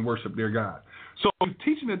and worship their God. So he's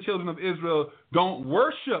teaching the children of Israel, don't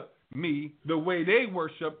worship me the way they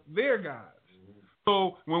worship their gods.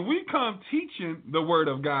 So when we come teaching the word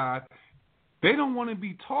of God, they don't want to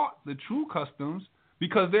be taught the true customs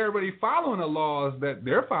because they're already following the laws that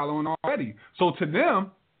they're following already. So to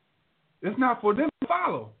them, it's not for them to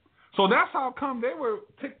follow. So that's how come they were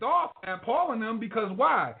ticked off at Paul and them, because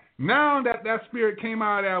why? Now that spirit came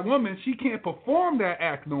out of that woman, she can't perform that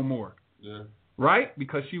act no more. Yeah. Right?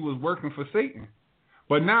 Because she was working for Satan.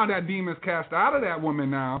 But now that demon's cast out of that woman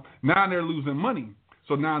now they're losing money.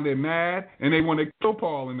 So now they're mad and they want to kill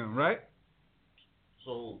Paul and them, right?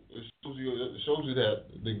 So it shows you that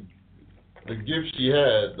the gift she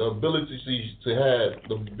had, the ability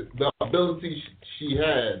she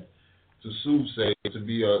had to soothsay, to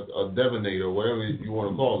be a divinator, whatever you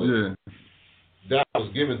want to call it, that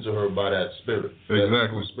was given to her by that spirit, that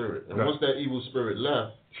evil spirit. And once that evil spirit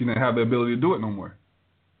left, she didn't have the ability to do it no more.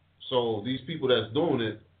 So these people that's doing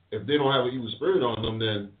it, if they don't have an evil spirit on them,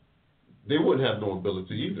 then they wouldn't have no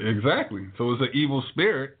ability either. Exactly. So it's an evil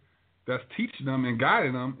spirit that's teaching them and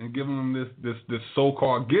guiding them and giving them this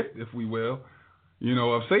so-called gift, if we will,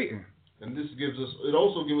 of Satan. And this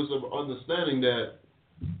also gives us an understanding that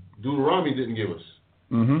Deuteronomy didn't give us.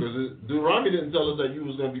 Because Deuteronomy didn't tell us that you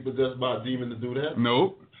was going to be possessed by a demon to do that.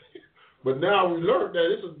 Nope. But now we learned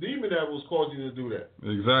that it's a demon that was causing you to do that.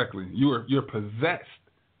 Exactly. You're possessed.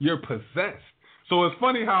 You're possessed. So it's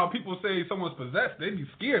funny how people say someone's possessed, they be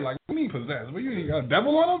scared. Like, what do you mean possessed? What, you got a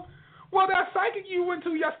devil on them? Well, that psychic you went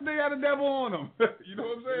to yesterday had a devil on them. You know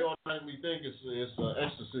what I'm saying? We automatically think it's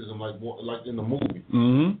exorcism, like in the movie.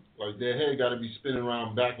 Like their head got to be spinning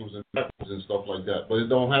around backwards and stuff like that. But it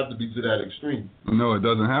don't have to be to that extreme. No, it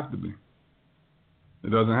doesn't have to be. It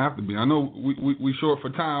doesn't have to be. I know we short for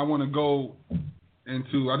time. I want to go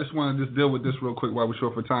into. I just want to deal with this real quick while we're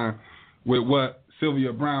short for time, with what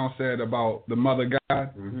Sylvia Brown said about the mother God.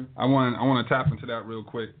 I want to tap into that real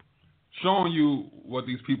quick, showing you what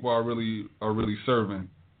these people are really serving.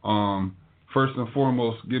 First and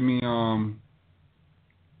foremost, give me 1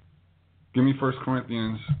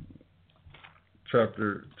 Corinthians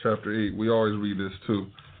chapter 8. We always read this too.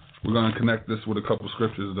 We're going to connect this with a couple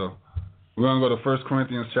scriptures though. We're going to go to 1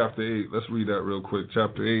 Corinthians chapter 8. Let's read that real quick.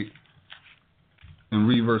 Chapter 8 and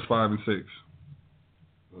read verse 5 and 6.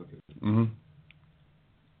 Okay.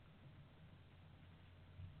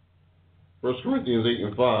 1 Corinthians 8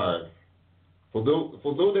 and 5. For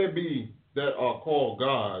though there be that are called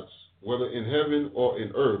gods, whether in heaven or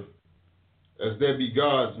in earth, as there be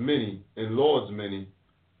gods many and lords many,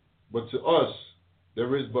 but to us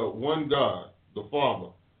there is but one God, the Father,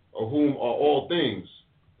 of whom are all things,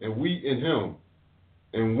 and we in him,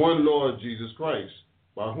 and one Lord Jesus Christ,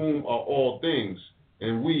 by whom are all things,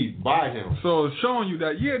 and we by him. So it's showing you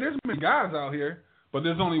that, there's many gods out here, but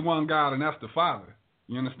there's only one God, and that's the Father.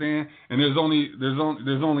 You understand? And there's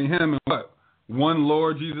only him and what? One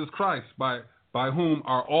Lord Jesus Christ, by whom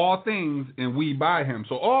are all things, and we by him.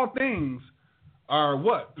 So all things are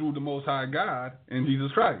what? Through the Most High God and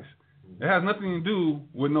Jesus Christ. It has nothing to do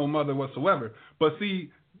with no mother whatsoever. But see,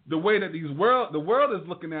 the way that the world is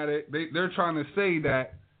looking at it, they're trying to say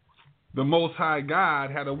that the Most High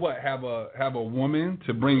God had a what? Have a woman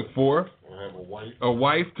to bring forth. Or have a wife. A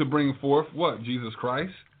wife to bring forth what? Jesus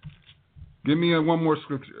Christ. Give me one more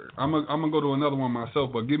scripture. I'm gonna go to another one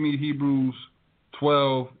myself, but give me Hebrews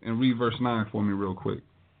 12 and read verse 9 for me real quick,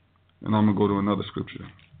 and I'm gonna go to another scripture.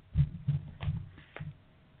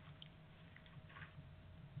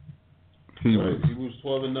 Hebrews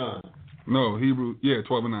 12 and 9. No,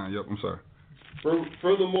 12 and 9. Yep, I'm sorry.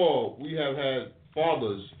 Furthermore, we have had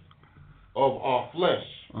fathers of our flesh,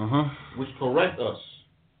 which correct us,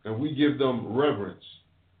 and we give them reverence.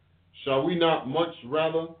 Shall we not much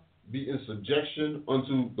rather be in subjection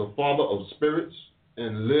unto the Father of spirits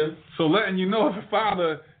and live? So letting you know the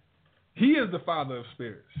Father, he is the Father of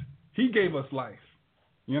spirits. He gave us life.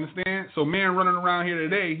 You understand? So man running around here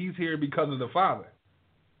today, he's here because of the Father.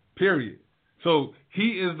 Period. So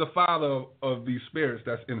he is the Father of these spirits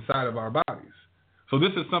that's inside of our bodies. So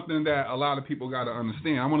this is something that a lot of people got to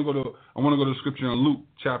understand. I want to go to scripture in Luke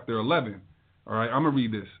chapter 11. All right, I'm going to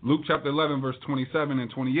read this. Luke chapter 11, verse 27 and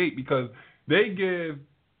 28, because they give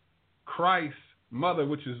Christ's mother,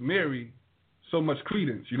 which is Mary, so much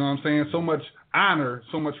credence. You know what I'm saying? So much honor,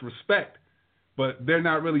 so much respect. But they're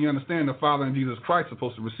not really understanding the Father and Jesus Christ are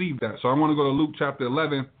supposed to receive that. So I want to go to Luke chapter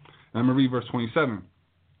 11, and I'm going to read verse 27.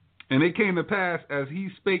 And it came to pass, as he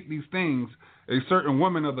spake these things, a certain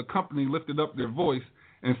woman of the company lifted up their voice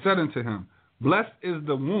and said unto him, Blessed is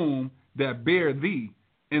the womb that bare thee,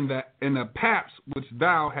 and the paps which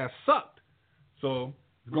thou hast sucked. So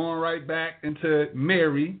going right back into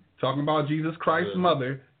Mary, talking about Jesus Christ's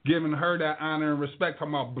mother, giving her that honor and respect,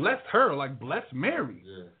 talking about bless her, like bless Mary,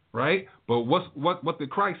 right? But what did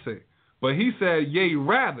Christ say? But he said, yea,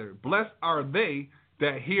 rather, blessed are they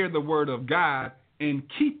that hear the word of God and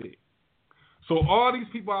keep it. So all these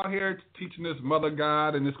people out here teaching this Mother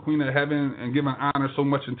God and this Queen of Heaven and giving honor so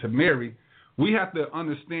much into Mary, we have to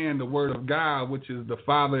understand the word of God, which is the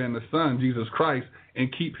Father and the Son, Jesus Christ,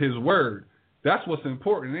 and keep his word. That's what's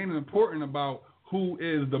important. It ain't important about who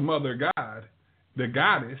is the Mother God, the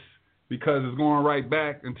goddess, because it's going right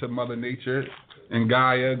back into Mother Nature and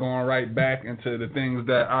Gaia, going right back into the things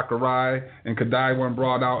that Akarai and Kadaiwan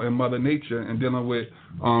brought out in Mother Nature and dealing with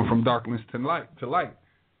from darkness to light.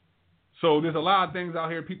 So there's a lot of things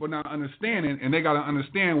out here people not understanding, and they got to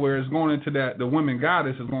understand where it's going into that. The woman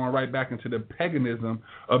goddess is going right back into the paganism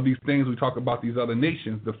of these things we talk about, these other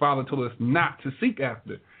nations. The Father told us not to seek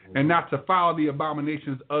after and not to follow the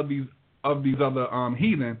abominations of these other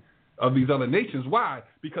heathen, of these other nations. Why?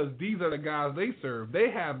 Because these are the gods they serve.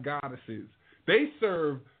 They have goddesses. They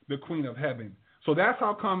serve the Queen of Heaven. So that's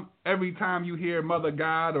how come every time you hear Mother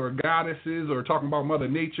God or goddesses or talking about Mother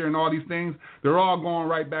Nature and all these things, they're all going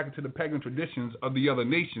right back into the pagan traditions of the other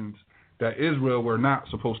nations that Israel were not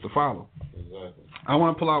supposed to follow. Exactly. I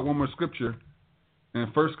want to pull out one more scripture in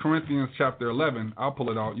 1 Corinthians chapter 11. I'll pull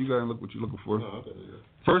it out. You got to look what you're looking for.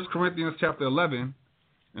 1 Corinthians chapter 11,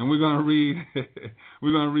 and we're going to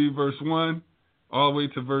read verse 1 all the way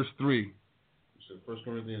to verse 3. You said 1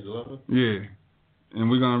 Corinthians 11? Yeah. And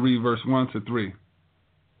we're going to read verse 1 to 3.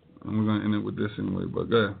 And we're going to end it with this anyway, but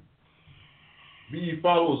go ahead. Be ye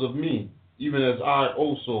followers of me, even as I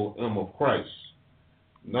also am of Christ.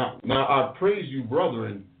 Now I praise you,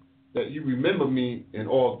 brethren, that you remember me in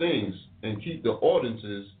all things, and keep the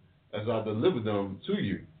ordinances as I deliver them to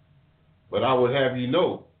you. But I would have you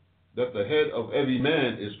know that the head of every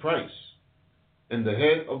man is Christ, and the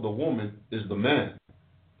head of the woman is the man,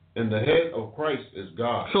 and the head of Christ is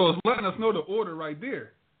God. So it's letting us know the order right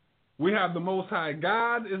there. We have the Most High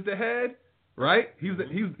God is the head, right? He's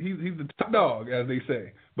the top dog, as they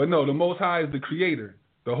say. But no, the Most High is the Creator,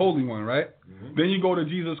 the Holy One, right? Mm-hmm. Then you go to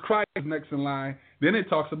Jesus Christ next in line. Then it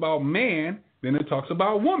talks about man. Then it talks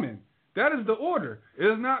about woman. That is the order. It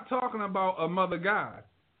is not talking about a Mother God.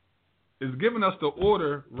 It's giving us the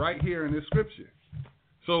order right here in this scripture.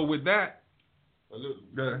 So with that, I'll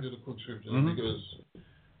get a quick scripture because.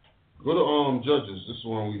 Go to Judges. This is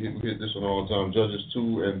one we hit this one all the time. Judges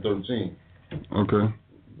 2 and 13. Okay.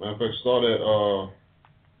 Matter of fact, start at 2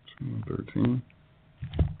 and 13.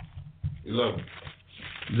 11.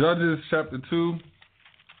 Judges chapter 2,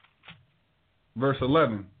 verse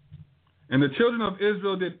 11. And the children of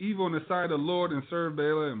Israel did evil in the sight of the Lord and served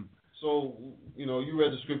Baalim. So, you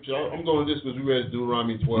read the scripture. I'm going to this because we read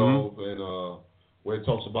Deuteronomy 12 and where it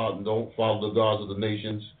talks about don't follow the gods of the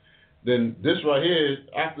nations. Then this right here,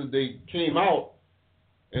 after they came out,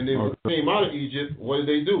 and they came out of Egypt, what did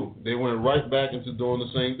they do? They went right back into doing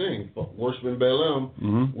the same thing, worshiping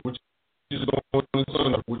Baalim, which is going to the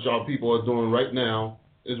sun god, which our people are doing right now,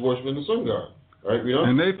 is worshiping the sun god. Right,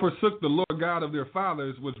 And they forsook the Lord God of their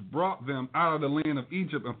fathers, which brought them out of the land of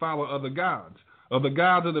Egypt, and followed other gods, of the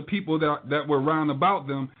gods of the people that were round about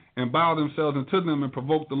them, and bowed themselves unto them, and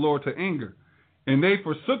provoked the Lord to anger. And they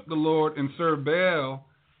forsook the Lord and served Baal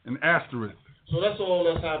and Ashtoreth. So that's all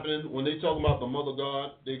that's happening. When they talk about the Mother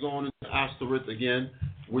God, they're going into Ashtoreth again,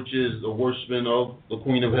 which is the worshiping of the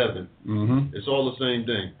Queen of Heaven. Mm-hmm. It's all the same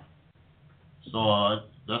thing. So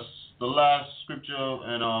that's the last scripture,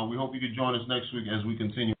 and we hope you can join us next week as we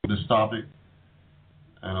continue with this topic.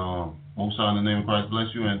 And most in the name of Christ bless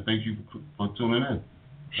you, and thank you for tuning in.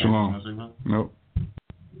 Shalom. Nope.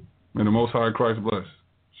 May the Most High Christ bless.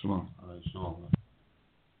 Shalom. All right, shalom.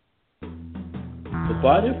 The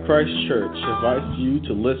Body of Christ Church invites you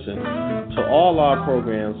to listen to all our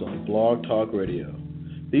programs on Blog Talk Radio.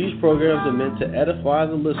 These programs are meant to edify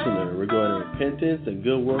the listener regarding repentance and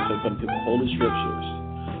good works according to the Holy Scriptures.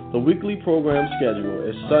 The weekly program schedule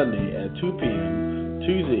is Sunday at 2 p.m.,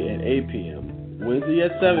 Tuesday at 8 p.m., Wednesday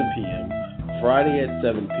at 7 p.m., Friday at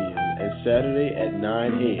 7 p.m., and Saturday at 9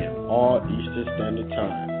 a.m., all Eastern Standard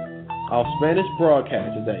Time. Our Spanish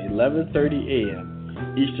broadcast is at 11:30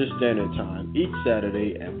 a.m. Eastern Standard Time each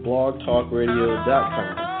Saturday at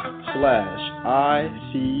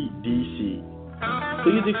blogtalkradio.com/ICDC.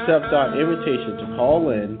 Please accept our invitation to call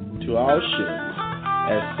in to our show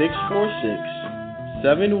at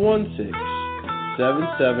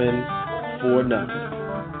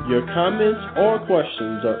 646-716-7749. Your comments or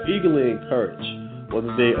questions are eagerly encouraged, whether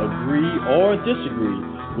they agree or disagree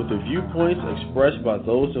with the viewpoints expressed by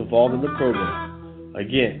those involved in the program.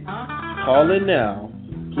 Again, call in now.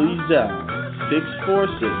 Please dial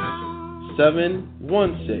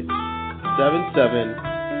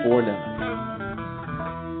 646-716-7749.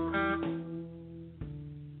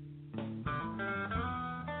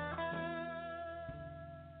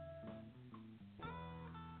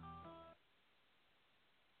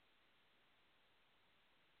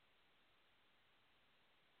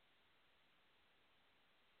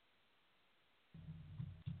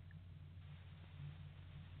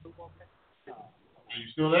 Are you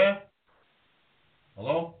still there?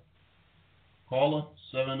 Hello? Caller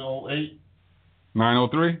 708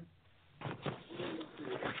 903.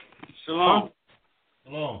 Shalom.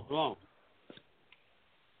 Shalom.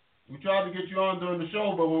 We tried to get you on during the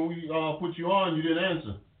show, but when we put you on, you didn't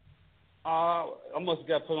answer. I must have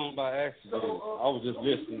got put on by accident. I was just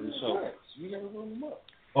listening to the show.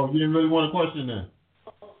 Oh, you didn't really want a question then?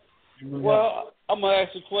 Well, I'm going to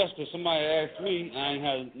ask a question. Somebody asked me, I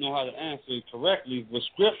didn't know how to answer it correctly with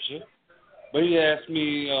scripture, but he asked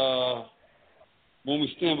me when we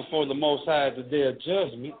stand before the Most High at the day of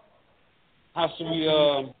judgment, how should we,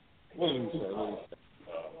 what did he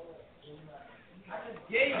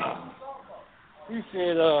say? He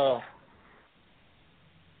said,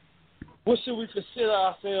 what should we consider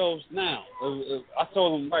ourselves now? I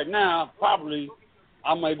told him right now, probably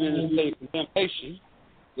I might be in a state of condemnation.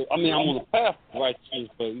 I mean, I'm on the path to righteousness,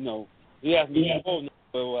 but, you know, he asked me before,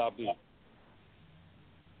 where will I be?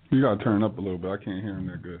 You got to turn it up a little bit. I can't hear him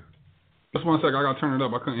that good. Just 1 second. I got to turn it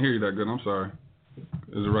up. I couldn't hear you that good. I'm sorry.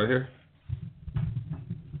 Is it right here?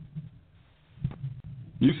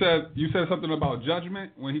 You said something about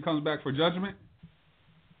judgment, when he comes back for judgment?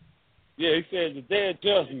 Yeah, he said the day of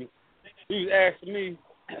judgment. He was asking me,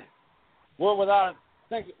 what would I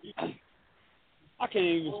think? I can't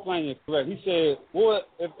even explain it correctly. He said, "What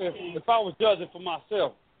if I was judging for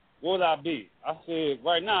myself, what would I be?" I said,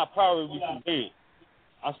 "Right now, I'd probably be condemned."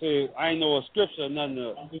 I said, "I ain't know a scripture or nothing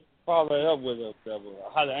to follow it up with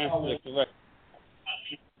how to answer it correctly."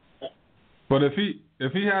 But if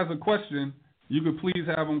he has a question, you could please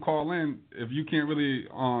have him call in. If you can't really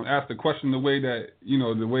ask the question the way that he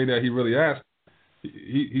really asked,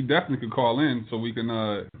 he definitely could call in so we can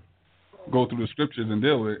go through the scriptures and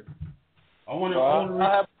deal with it. I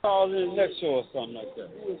have to call in next show or something like that.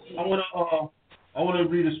 I want to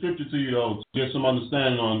read a scripture to you though, to get some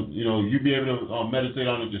understanding on, you be able to meditate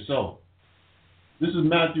on it yourself. This is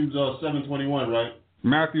Matthew 7:21, right?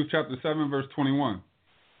 Matthew chapter 7 verse 21.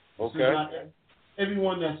 Okay.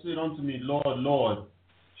 Everyone that said unto me, Lord, Lord,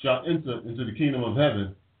 shall enter into the kingdom of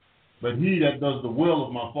heaven, but he that does the will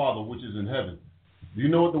of my Father which is in heaven. Do you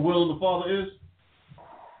know what the will of the Father is?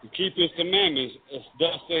 To keep his commandments, as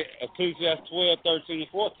does say Ecclesiastes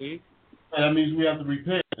 12:13-14. That means we have to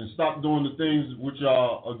repent and stop doing the things which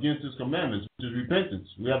are against his commandments, which is repentance.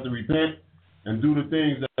 We have to repent and do the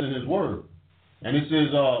things that's in his word. And it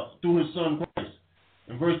says, through his son Christ.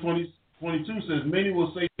 And verse 22 says, many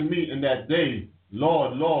will say to me in that day,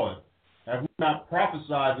 Lord, Lord, have we not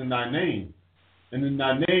prophesied in thy name? And in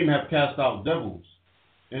thy name have cast out devils.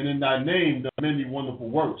 And in thy name done many wonderful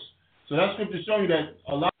works. So that scripture shows you that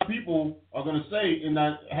a lot of people are going to say,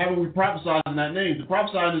 haven't we prophesied in that name? To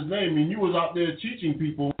prophesy in his name means you was out there teaching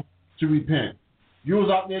people to repent. You was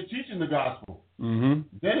out there teaching the gospel. Mm-hmm.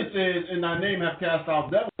 Then it says, in thy name have cast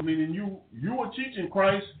out devils, meaning you were teaching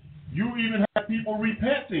Christ. You even had people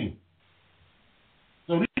repenting.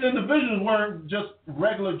 So these individuals weren't just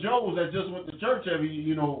regular Joes that just went to church every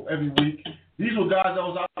week. These were guys that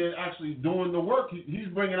was out there actually doing the work. He's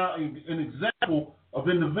bringing out an example of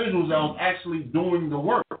individuals that was actually doing the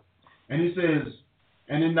work. And he says,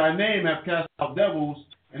 and in thy name have cast out devils,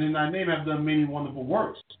 and in thy name have done many wonderful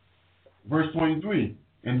works. Verse 23,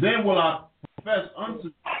 and then will I profess unto...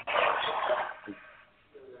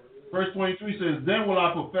 Verse 23 says, then will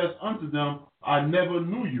I profess unto them, I never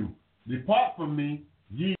knew you. Depart from me,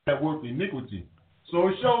 ye that work iniquity. So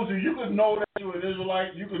it shows you could know that you're an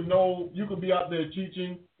Israelite, you could be out there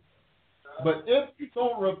teaching, but if you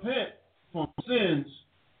don't repent from sins,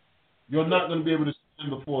 you're not going to be able to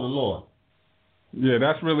stand before the Lord. Yeah,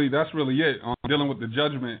 that's really it. Dealing with the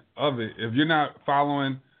judgment of it. If you're not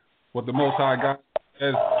following what the Most High God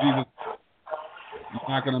says, Jesus, you're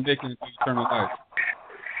not going to make it into eternal life.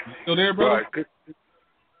 You still there, brother? Right.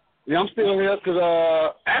 Yeah, I'm still here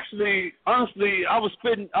because actually, honestly, I was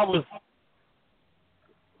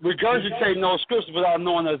regurgitating those scriptures without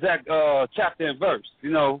knowing the exact chapter and verse.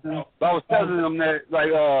 You know, but I was telling them that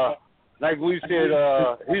like we said,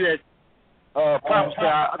 he that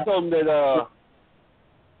prophesied. I told him that.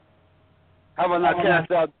 How about not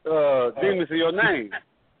cast out demons in your name?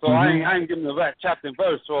 So I ain't giving the right chapter and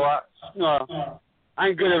verse. So I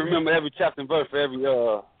ain't good at remember every chapter and verse for every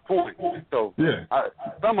point. So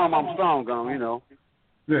some of them I'm strong on, you know.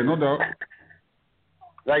 Yeah, no doubt.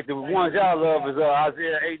 Like the ones y'all love is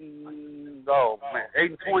Isaiah 8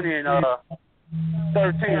 and 20 and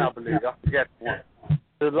 13, I believe. I forget the one.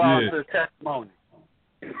 The law to the testimony.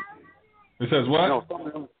 It says what? No, some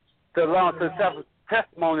of them, the law to the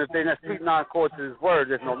testimony, if they not speak not according to his word,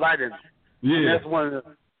 there's no light in it. Yeah. And that's one of the,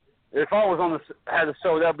 if I was had a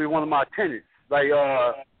show, that would be one of my tenets. Like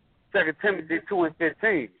 2 Timothy 2 and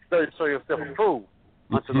 15. Study to show yourself approved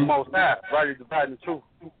unto the Most High, rightly dividing the truth,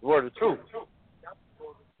 the word of truth.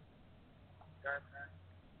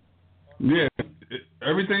 Yeah,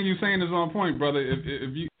 everything you're saying is on point, brother.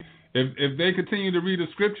 If they continue to read the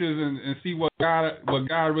scriptures and see what God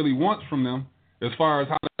really wants from them, as far as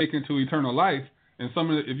how to make into eternal life, and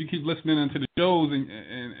if you keep listening into the shows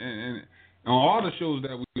and on all the shows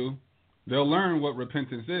that we do, they'll learn what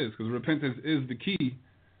repentance is, because repentance is the key,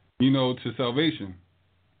 to salvation.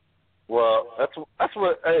 Well, that's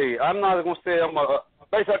what. Hey, I'm not gonna say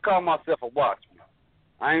basically I call myself a watchman.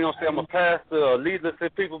 I ain't gonna say I'm a pastor or leader to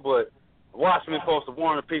people, but a watchman is supposed to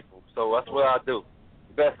warn the people. So that's what I do.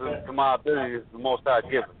 The best to my ability is the Most High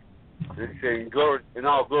given. And glory and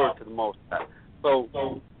all glory to the Most High. So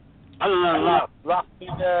I learned a lot from you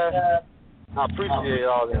guys. I appreciate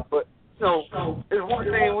all that. But there's one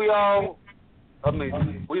thing we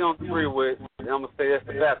don't agree with, and I'm gonna say that's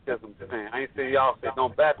the baptism thing. I ain't saying y'all say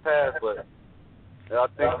don't baptize, but I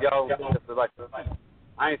think y'all it's like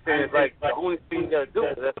I ain't saying it's like the only thing you gotta do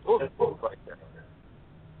is that's book right there.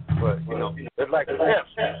 But it's like a step.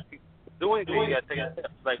 Do anything, you gotta take a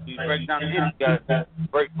step. Like you break down the end, you gotta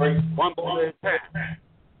break one ball at a time.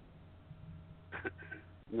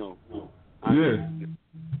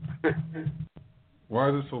 Yeah. Why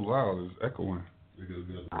is it so loud? It's echoing.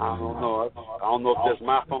 I don't know. I don't know if that's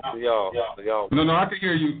my phone or y'all. No, I can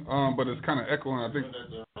hear you, but it's kind of echoing. I think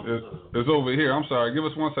it's over here. I'm sorry. Give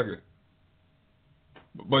us 1 second.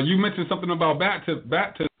 But you mentioned something about baptism,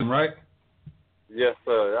 right? Yes,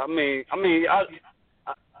 sir. I mean,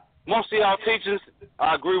 most of y'all teachers,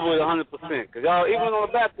 I agree with 100%. Because y'all, even on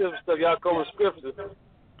the baptism stuff, y'all go with scriptures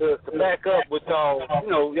to back up with y'all.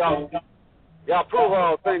 Y'all prove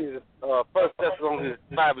all things. 1 Thessalonians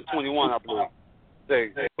 5 and 21, I believe.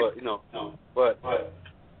 But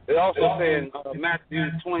it also said in Matthew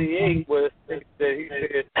 28 where it states that he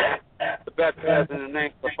said to baptize in the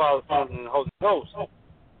name of the Father, Son, and the Holy Ghost.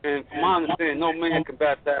 And from my understanding, no man can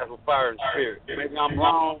baptize with fire and spirit. Maybe I'm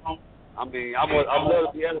wrong. I mean, I'd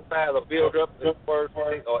love to be edified or build up this word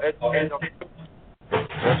or educate them.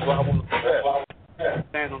 That's what I want to do.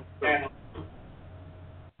 Stand on the truth.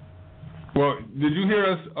 Well, did you hear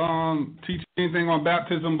us teach anything on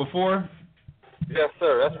baptism before? Yes,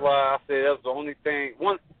 sir. That's why I said that's the only thing.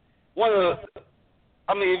 One of the,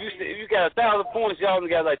 I mean, if you got 1,000 points, y'all only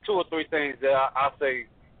got like 2 or 3 things that I say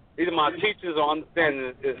either my teachers or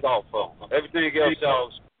understanding is off of. Everything else,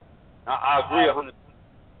 y'all, I agree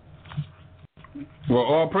 100%. Well,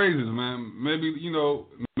 all praises, man. Maybe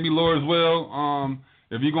Lord's will.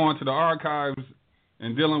 If you go into the archives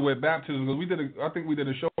and dealing with baptism, because I think we did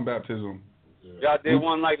a show on baptism. Y'all did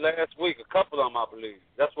one like last week, a couple of them, I believe.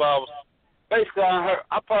 That's why I was. Basically,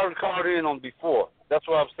 I probably called in on before. That's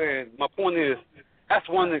what I'm saying. My point is, that's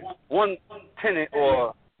one tenet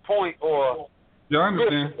or point or. Yeah, I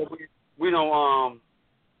understand. We don't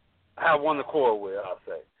have one accord with. I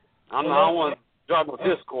say. I don't want to drop no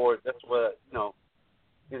discord. That's what I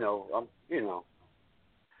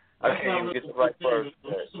can't even get the right word.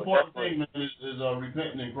 The important thing is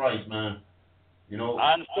repenting in Christ, man.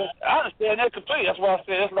 I understand that completely. That's why I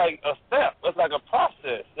said it's like a step. It's like a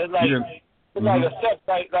process. It's like. Yeah. It's like a step,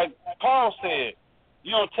 like Paul said.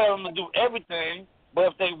 You don't tell them to do everything, but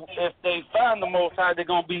if they find the Most High, they're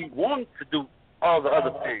gonna be wanting to do all the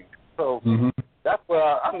other things. So that's what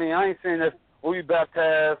I ain't saying that when you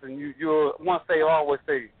baptized and you're once saved, always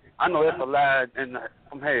saved. I know that's a lie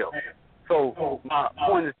from hell. So my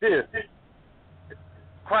point is this: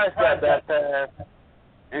 Christ got baptized,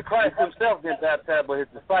 and Christ himself didn't baptize, but his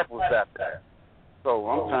disciples baptized. So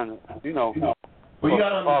I'm trying to, Well, you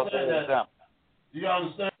gotta understand that. You gotta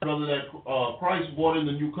understand, brother, that Christ brought in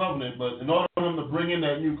the new covenant, but in order for him to bring in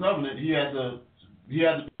that new covenant, he had to be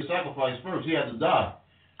sacrificed first. He had to die.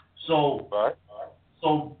 So,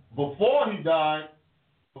 so before he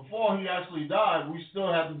actually died, we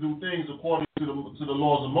still had to do things according to the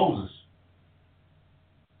laws of Moses.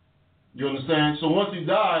 You understand? So once he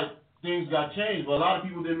died, things got changed, but a lot of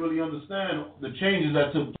people didn't really understand the changes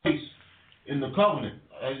that took place in the covenant.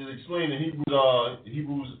 As it's explained in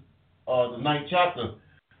Hebrews, the 9th chapter,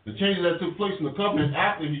 the changes that took place in the covenant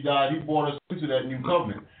after he died, he brought us into that new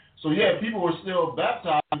covenant. So yeah, people were still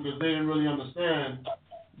baptized because they didn't really understand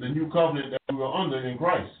the new covenant that we were under in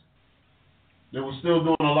Christ. They were still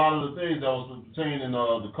doing a lot of the things that was pertaining in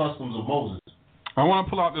the customs of Moses. I want to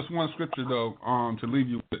pull out this one scripture though, to leave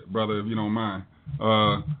you with, brother, if you don't mind.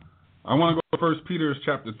 I want to go to 1 Peter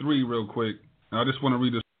chapter 3 real quick. I just want to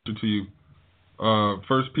read this scripture to you.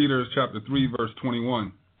 1 Peter chapter 3 verse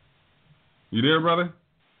 21. You there, brother?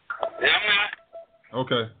 Yeah.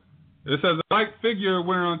 Okay. It says, "A like figure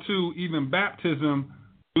whereunto even baptism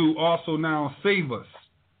do also now save us,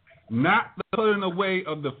 not the putting away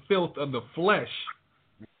of the filth of the flesh,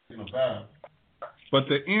 but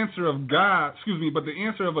the answer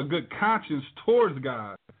of a good conscience towards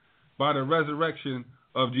God by the resurrection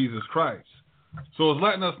of Jesus Christ." So it's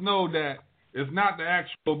letting us know that it's not the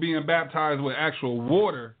actual being baptized with actual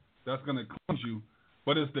water that's going to cleanse you,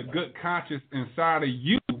 but it's the good conscience inside of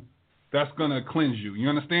you that's going to cleanse you. You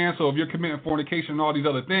understand? So if you're committing fornication and all these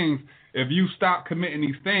other things, if you stop committing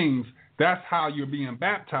these things, that's how you're being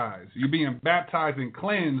baptized. You're being baptized and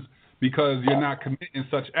cleansed because you're not committing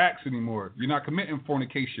such acts anymore. You're not committing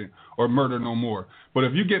fornication or murder no more. But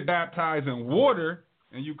if you get baptized in water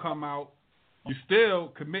and you come out, you're still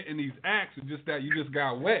committing these acts. It's just that you just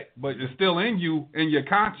got wet, but it's still in you, in your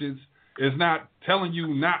conscience. It's not telling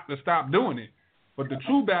you not to stop doing it. But the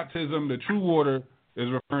true baptism, the true water, is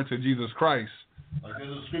referring to Jesus Christ. Like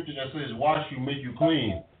there's a scripture that says, "Wash you, make you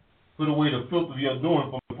clean. Put away the filth of your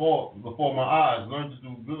doing from before my eyes. Learn to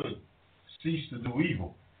do good. Cease to do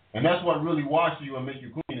evil." And that's what really washes you and make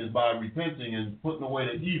you clean, is by repenting and putting away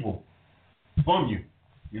the evil from you.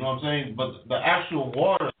 You know what I'm saying? But the actual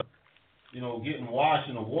water, getting washed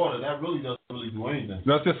in the water, that really doesn't really do anything.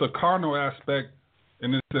 That's just a carnal aspect,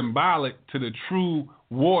 and it's symbolic to the true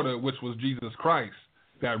water, which was Jesus Christ,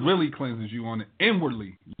 that really cleanses you on the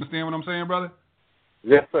inwardly. You understand what I'm saying, brother?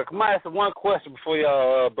 Yes, sir. Come on, ask one question before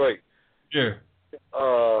y'all break. Yeah.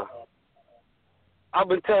 I've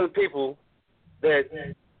been telling people that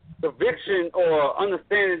conviction or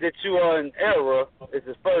understanding that you are in error is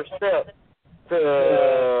the first step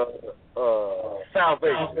to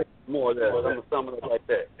salvation, more or less. Something like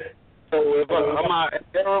that. So if I'm in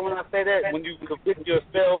error when I say that, when you convict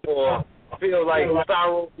yourself or feel like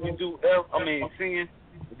sorrow when you do sin,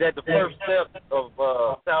 is that the first step of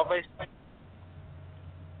salvation?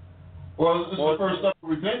 Well, it's the first step of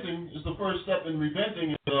repenting. It's the first step in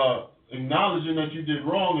repenting is acknowledging that you did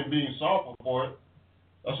wrong and being sorrowful for it.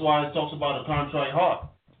 That's why it talks about a contrite heart.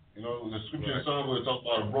 The scripture in Psalm where it talks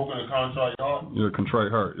about a broken and contrite heart. Yeah,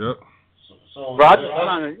 contrite heart. Yep. So I just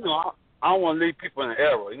kind of, I don't want to leave people in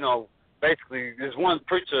error. Basically, there's one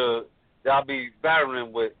preacher that I'll be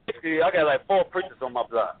battling with. Basically, I got like 4 preachers on my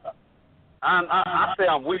block. I say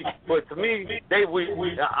I'm weak, but to me, they weak.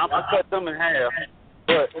 I cut them in half.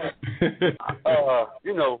 But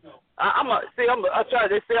I try.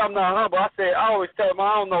 They say I'm not humble. I always tell them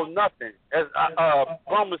I don't know nothing. As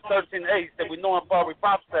Romans 13:8 said, we know in part, we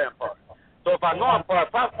prophesy in part. So if I know in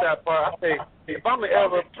part, prophesy in part, I say, if I'm in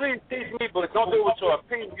error, please teach me, but don't do it with your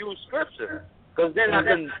opinion. Use scripture, because then I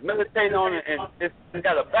can meditate on it and it's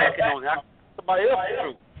got a backing on it. Somebody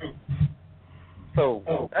else truth.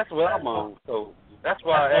 So that's what I'm on. So that's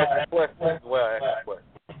why I asked the question. That's why I asked the question.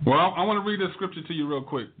 Well, I want to read this scripture to you real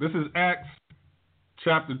quick. This is Acts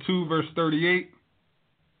chapter 2, verse 38.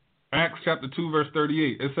 Acts chapter 2, verse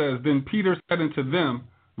 38. It says, "Then Peter said unto them,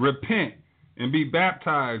 Repent and be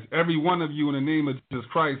baptized, every one of you, in the name of Jesus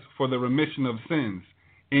Christ, for the remission of sins,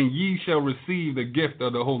 and ye shall receive the gift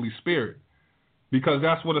of the Holy Spirit." Because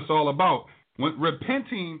that's what it's all about. When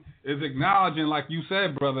repenting is acknowledging, like you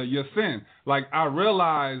said, brother, your sin. Like, I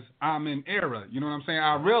realize I'm in error. You know what I'm saying?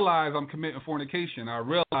 I realize I'm committing fornication. I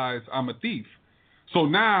realize I'm a thief. So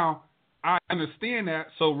now I understand that.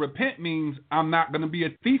 So repent means I'm not going to be a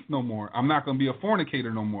thief no more. I'm not going to be a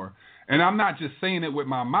fornicator no more. And I'm not just saying it with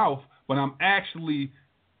my mouth, but I'm actually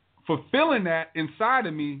fulfilling that inside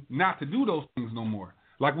of me not to do those things no more.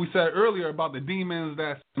 Like we said earlier about the demons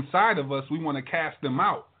that's inside of us, we want to cast them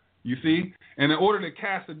out. You see? And in order to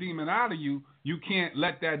cast a demon out of you, you can't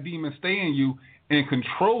let that demon stay in you and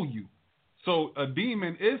control you. So a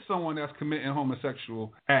demon is someone that's committing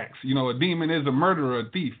homosexual acts. You know, a demon is a murderer, a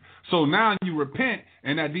thief. So now you repent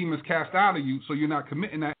and that demon's cast out of you, so you're not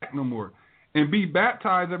committing that act no more. And be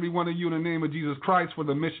baptized, every one of you, in the name of Jesus Christ for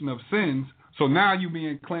the remission of sins. So now you're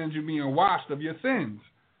being cleansed, you're being washed of your sins.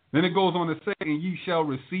 Then it goes on to say, and ye shall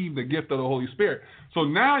receive the gift of the Holy Spirit. So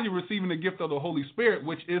now you're receiving the gift of the Holy Spirit,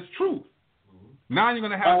 which is truth. Now you're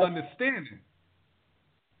going to have understanding.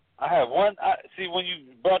 I have one. See, when you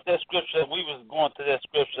brought that scripture, we was going to that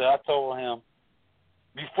scripture. I told him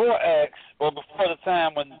before Acts, or before the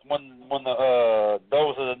time when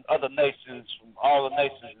those of the other nations, from all the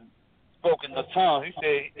nations, spoke in the tongues. He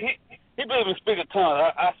said he believed in speaking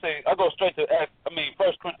tongues. I go straight to Acts. 1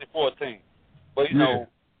 Corinthians 14. But you know,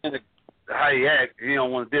 how he act, he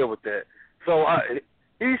don't want to deal with that. So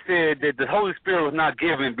he said that the Holy Spirit was not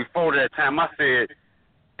given before that time. I said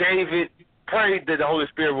David prayed that the Holy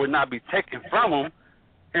Spirit would not be taken from him,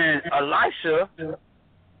 and Elisha,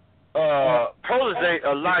 protege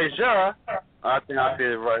Elijah, I think I said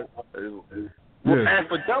it right, asked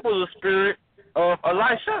for double the spirit of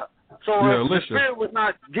Elisha. So the Spirit was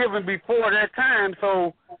not given before that time,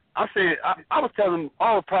 so I said, I was telling him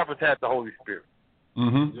all the prophets had the Holy Spirit.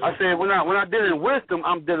 Mm-hmm. I said, when I deal in wisdom,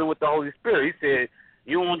 I'm dealing with the Holy Spirit. He said,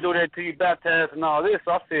 you don't want to do that till you baptized and all this.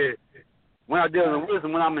 So I said, when I deal in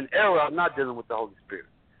wisdom, when I'm in error, I'm not dealing with the Holy Spirit.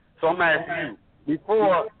 So I'm asking you,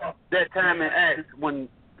 before that time in Acts, when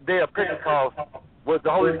the day of Pentecost, was the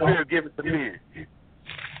Holy Spirit given to men?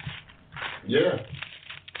 Yeah.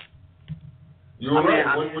 You were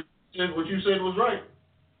right. What you said was right.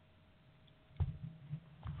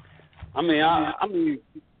 I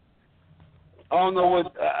don't know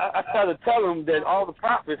what I try to tell them that all the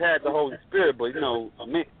prophets had the Holy Spirit, but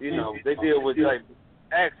they deal with like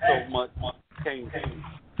Acts so much. You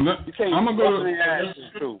can't. I'm gonna go to.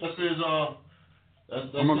 That says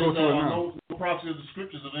I'm gonna go to it now. No prophecy of the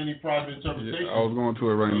scriptures of any private interpretation. Yeah, I was going to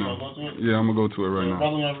it right now. Yeah, I'm gonna go to it right now.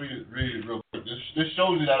 Brother, I'm gonna read it real quick. This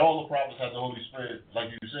shows you that all the prophets had the Holy Spirit, like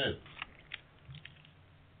you said.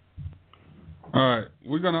 All right,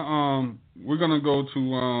 we're gonna go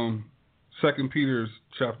to 2 Peter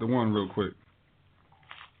chapter 1 real quick.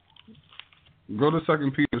 Go to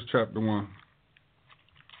 2 Peter chapter 1.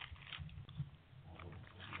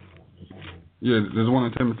 Yeah, there's one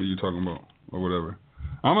in Timothy you're talking about, or whatever.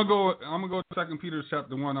 I'm gonna go to 2 Peter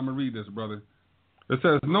chapter 1. I'm gonna read this, brother. It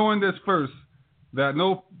says, knowing this first, that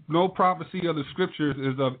no prophecy of the scriptures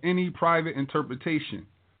is of any private interpretation.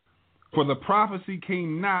 For the prophecy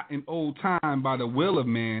came not in old time by the will of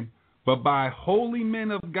man, but by holy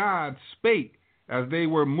men of God spake, as they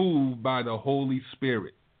were moved by the Holy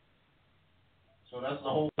Spirit. So that's the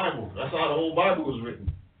whole Bible. That's how the whole Bible was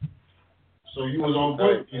written. So you was on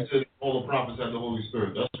point. You said all the prophets had the Holy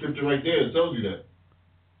Spirit. That's scripture right there. It tells you that.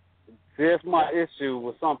 See, that's my issue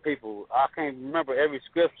with some people. I can't remember every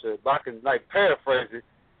scripture, but I can paraphrase it,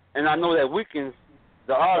 and I know that weakens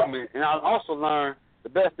the argument. And I also learned the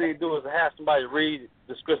best thing to do is to have somebody read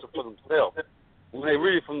the scripture for themselves. When they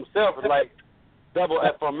read it for themselves, it's like double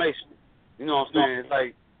affirmation. You know what I'm saying? It's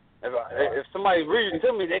like if somebody reads it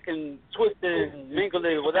to me, they can twist it and mingle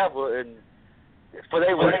it or whatever. And but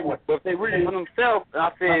if they read it for themselves, and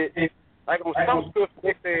I said, like on some scriptures,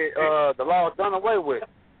 they said the law is done away with.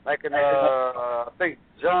 Like in I think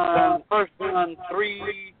 1 John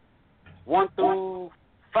 3, 1 through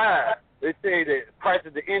 5, they say that Christ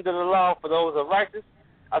is the end of the law for those that are righteous.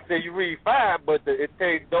 I said you read 5, but it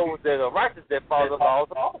tells those that are righteous that follow the laws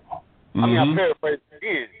of all. I paraphrase it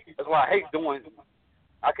again. That's why I hate doing.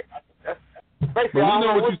 That's basically I don't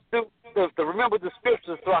know what to do to remember the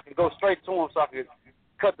scriptures so I can go straight to them so I can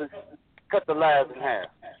cut the lies in half.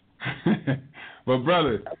 But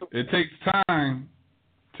brother, it takes time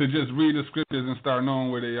to just read the scriptures and start knowing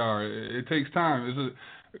where they are. It takes time.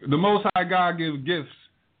 The Most High God gives gifts,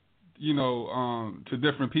 to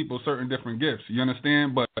different people, certain different gifts. You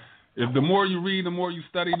understand? But if the more you read, the more you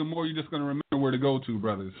study, the more you're just going to remember where to go to,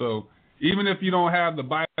 brother. So even if you don't have the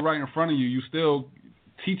Bible right in front of you, you still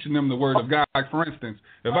teaching them the Word of God. Like, for instance,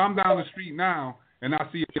 if I'm down the street now and I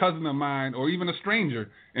see a cousin of mine or even a stranger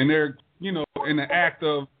and they're, in the act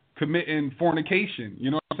of committing fornication,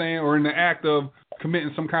 you know what I'm saying, or in the act of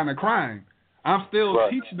committing some kind of crime, I'm still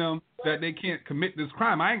teaching them that they can't commit this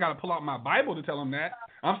crime. I ain't got to pull out my Bible to tell them that.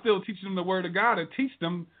 I'm still teaching them the Word of God to teach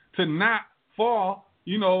them to not fall,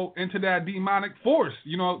 into that demonic force.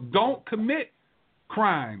 Don't commit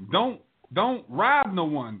crime. Don't rob no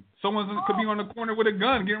one. Someone could be on the corner with a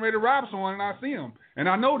gun getting ready to rob someone, and I see him. And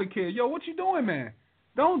I know the kid. Yo, what you doing, man?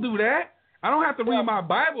 Don't do that. I don't have to read my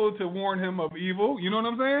Bible to warn him of evil. You know what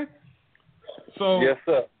I'm saying? So, yes,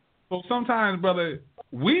 sir. So sometimes, brother,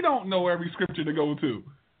 we don't know every scripture to go to.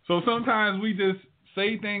 So sometimes we just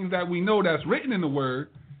say things that we know that's written in the Word,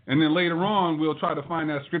 and then later on we'll try to find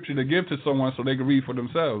that scripture to give to someone so they can read for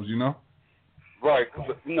themselves, you know? Right.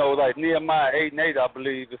 You know, like Nehemiah 8:8, I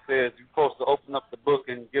believe it says you're supposed to open up the book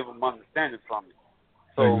and give them understanding from it.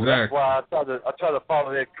 So exactly. That's why I try to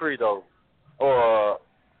follow that credo or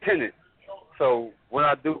tenet. So when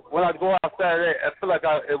I go outside of that, I feel like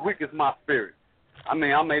it weakens my spirit. I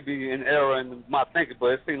mean, I may be in error in my thinking,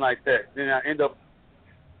 but it seems like that. Then I end up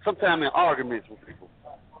sometimes in arguments with people.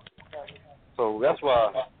 So that's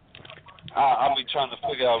why I'll be trying to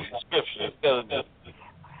figure out the scripture instead of just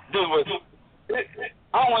dealing with it.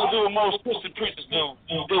 I don't want to do what most Christian preachers do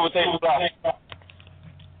what they do.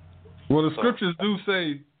 Well, the scriptures do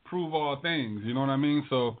say prove all things, you know what I mean?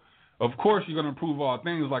 So, of course, you're going to prove all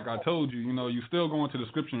things like I told you. You know, you still go into the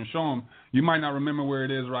scripture and show them. You might not remember where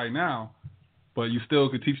it is right now, but you still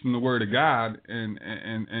could teach them the word of God and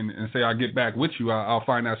say, I'll get back with you. I'll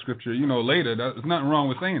find that scripture, you know, later. There's nothing wrong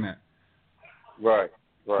with saying that. Right.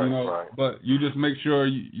 You know, but you just make sure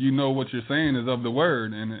you know what you're saying is of the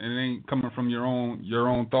word, and it ain't coming from your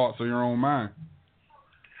own thoughts or your own mind.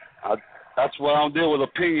 That's why I don't deal with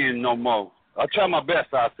opinion no more. I try my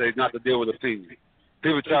best, I say, not to deal with opinion.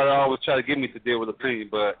 People always try to get me to deal with opinion,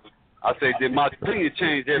 but I say that my opinion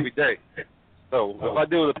changes every day. So if I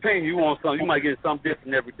deal with opinion, you might get something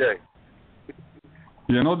different every day.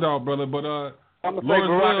 Yeah, no doubt, brother. But I'm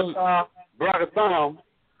gonna say Barakatam,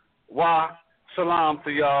 wa salam to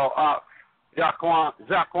y'all,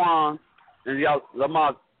 Zakwan, and y'all,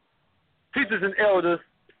 my teachers and elders.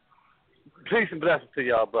 Peace and blessings to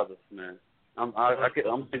y'all, brothers, man. I'm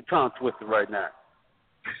getting tongue twisted right now.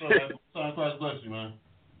 Son, Christ bless you, man.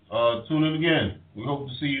 Tune in again. We hope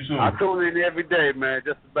to see you soon. I tune in every day, man,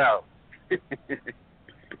 just about.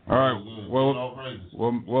 All right.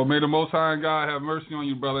 Well, may the Most High God have mercy on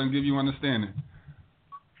you, brother, and give you understanding.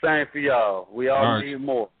 Same for y'all. We all need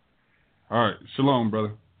more. All right. Shalom,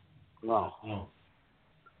 brother. No.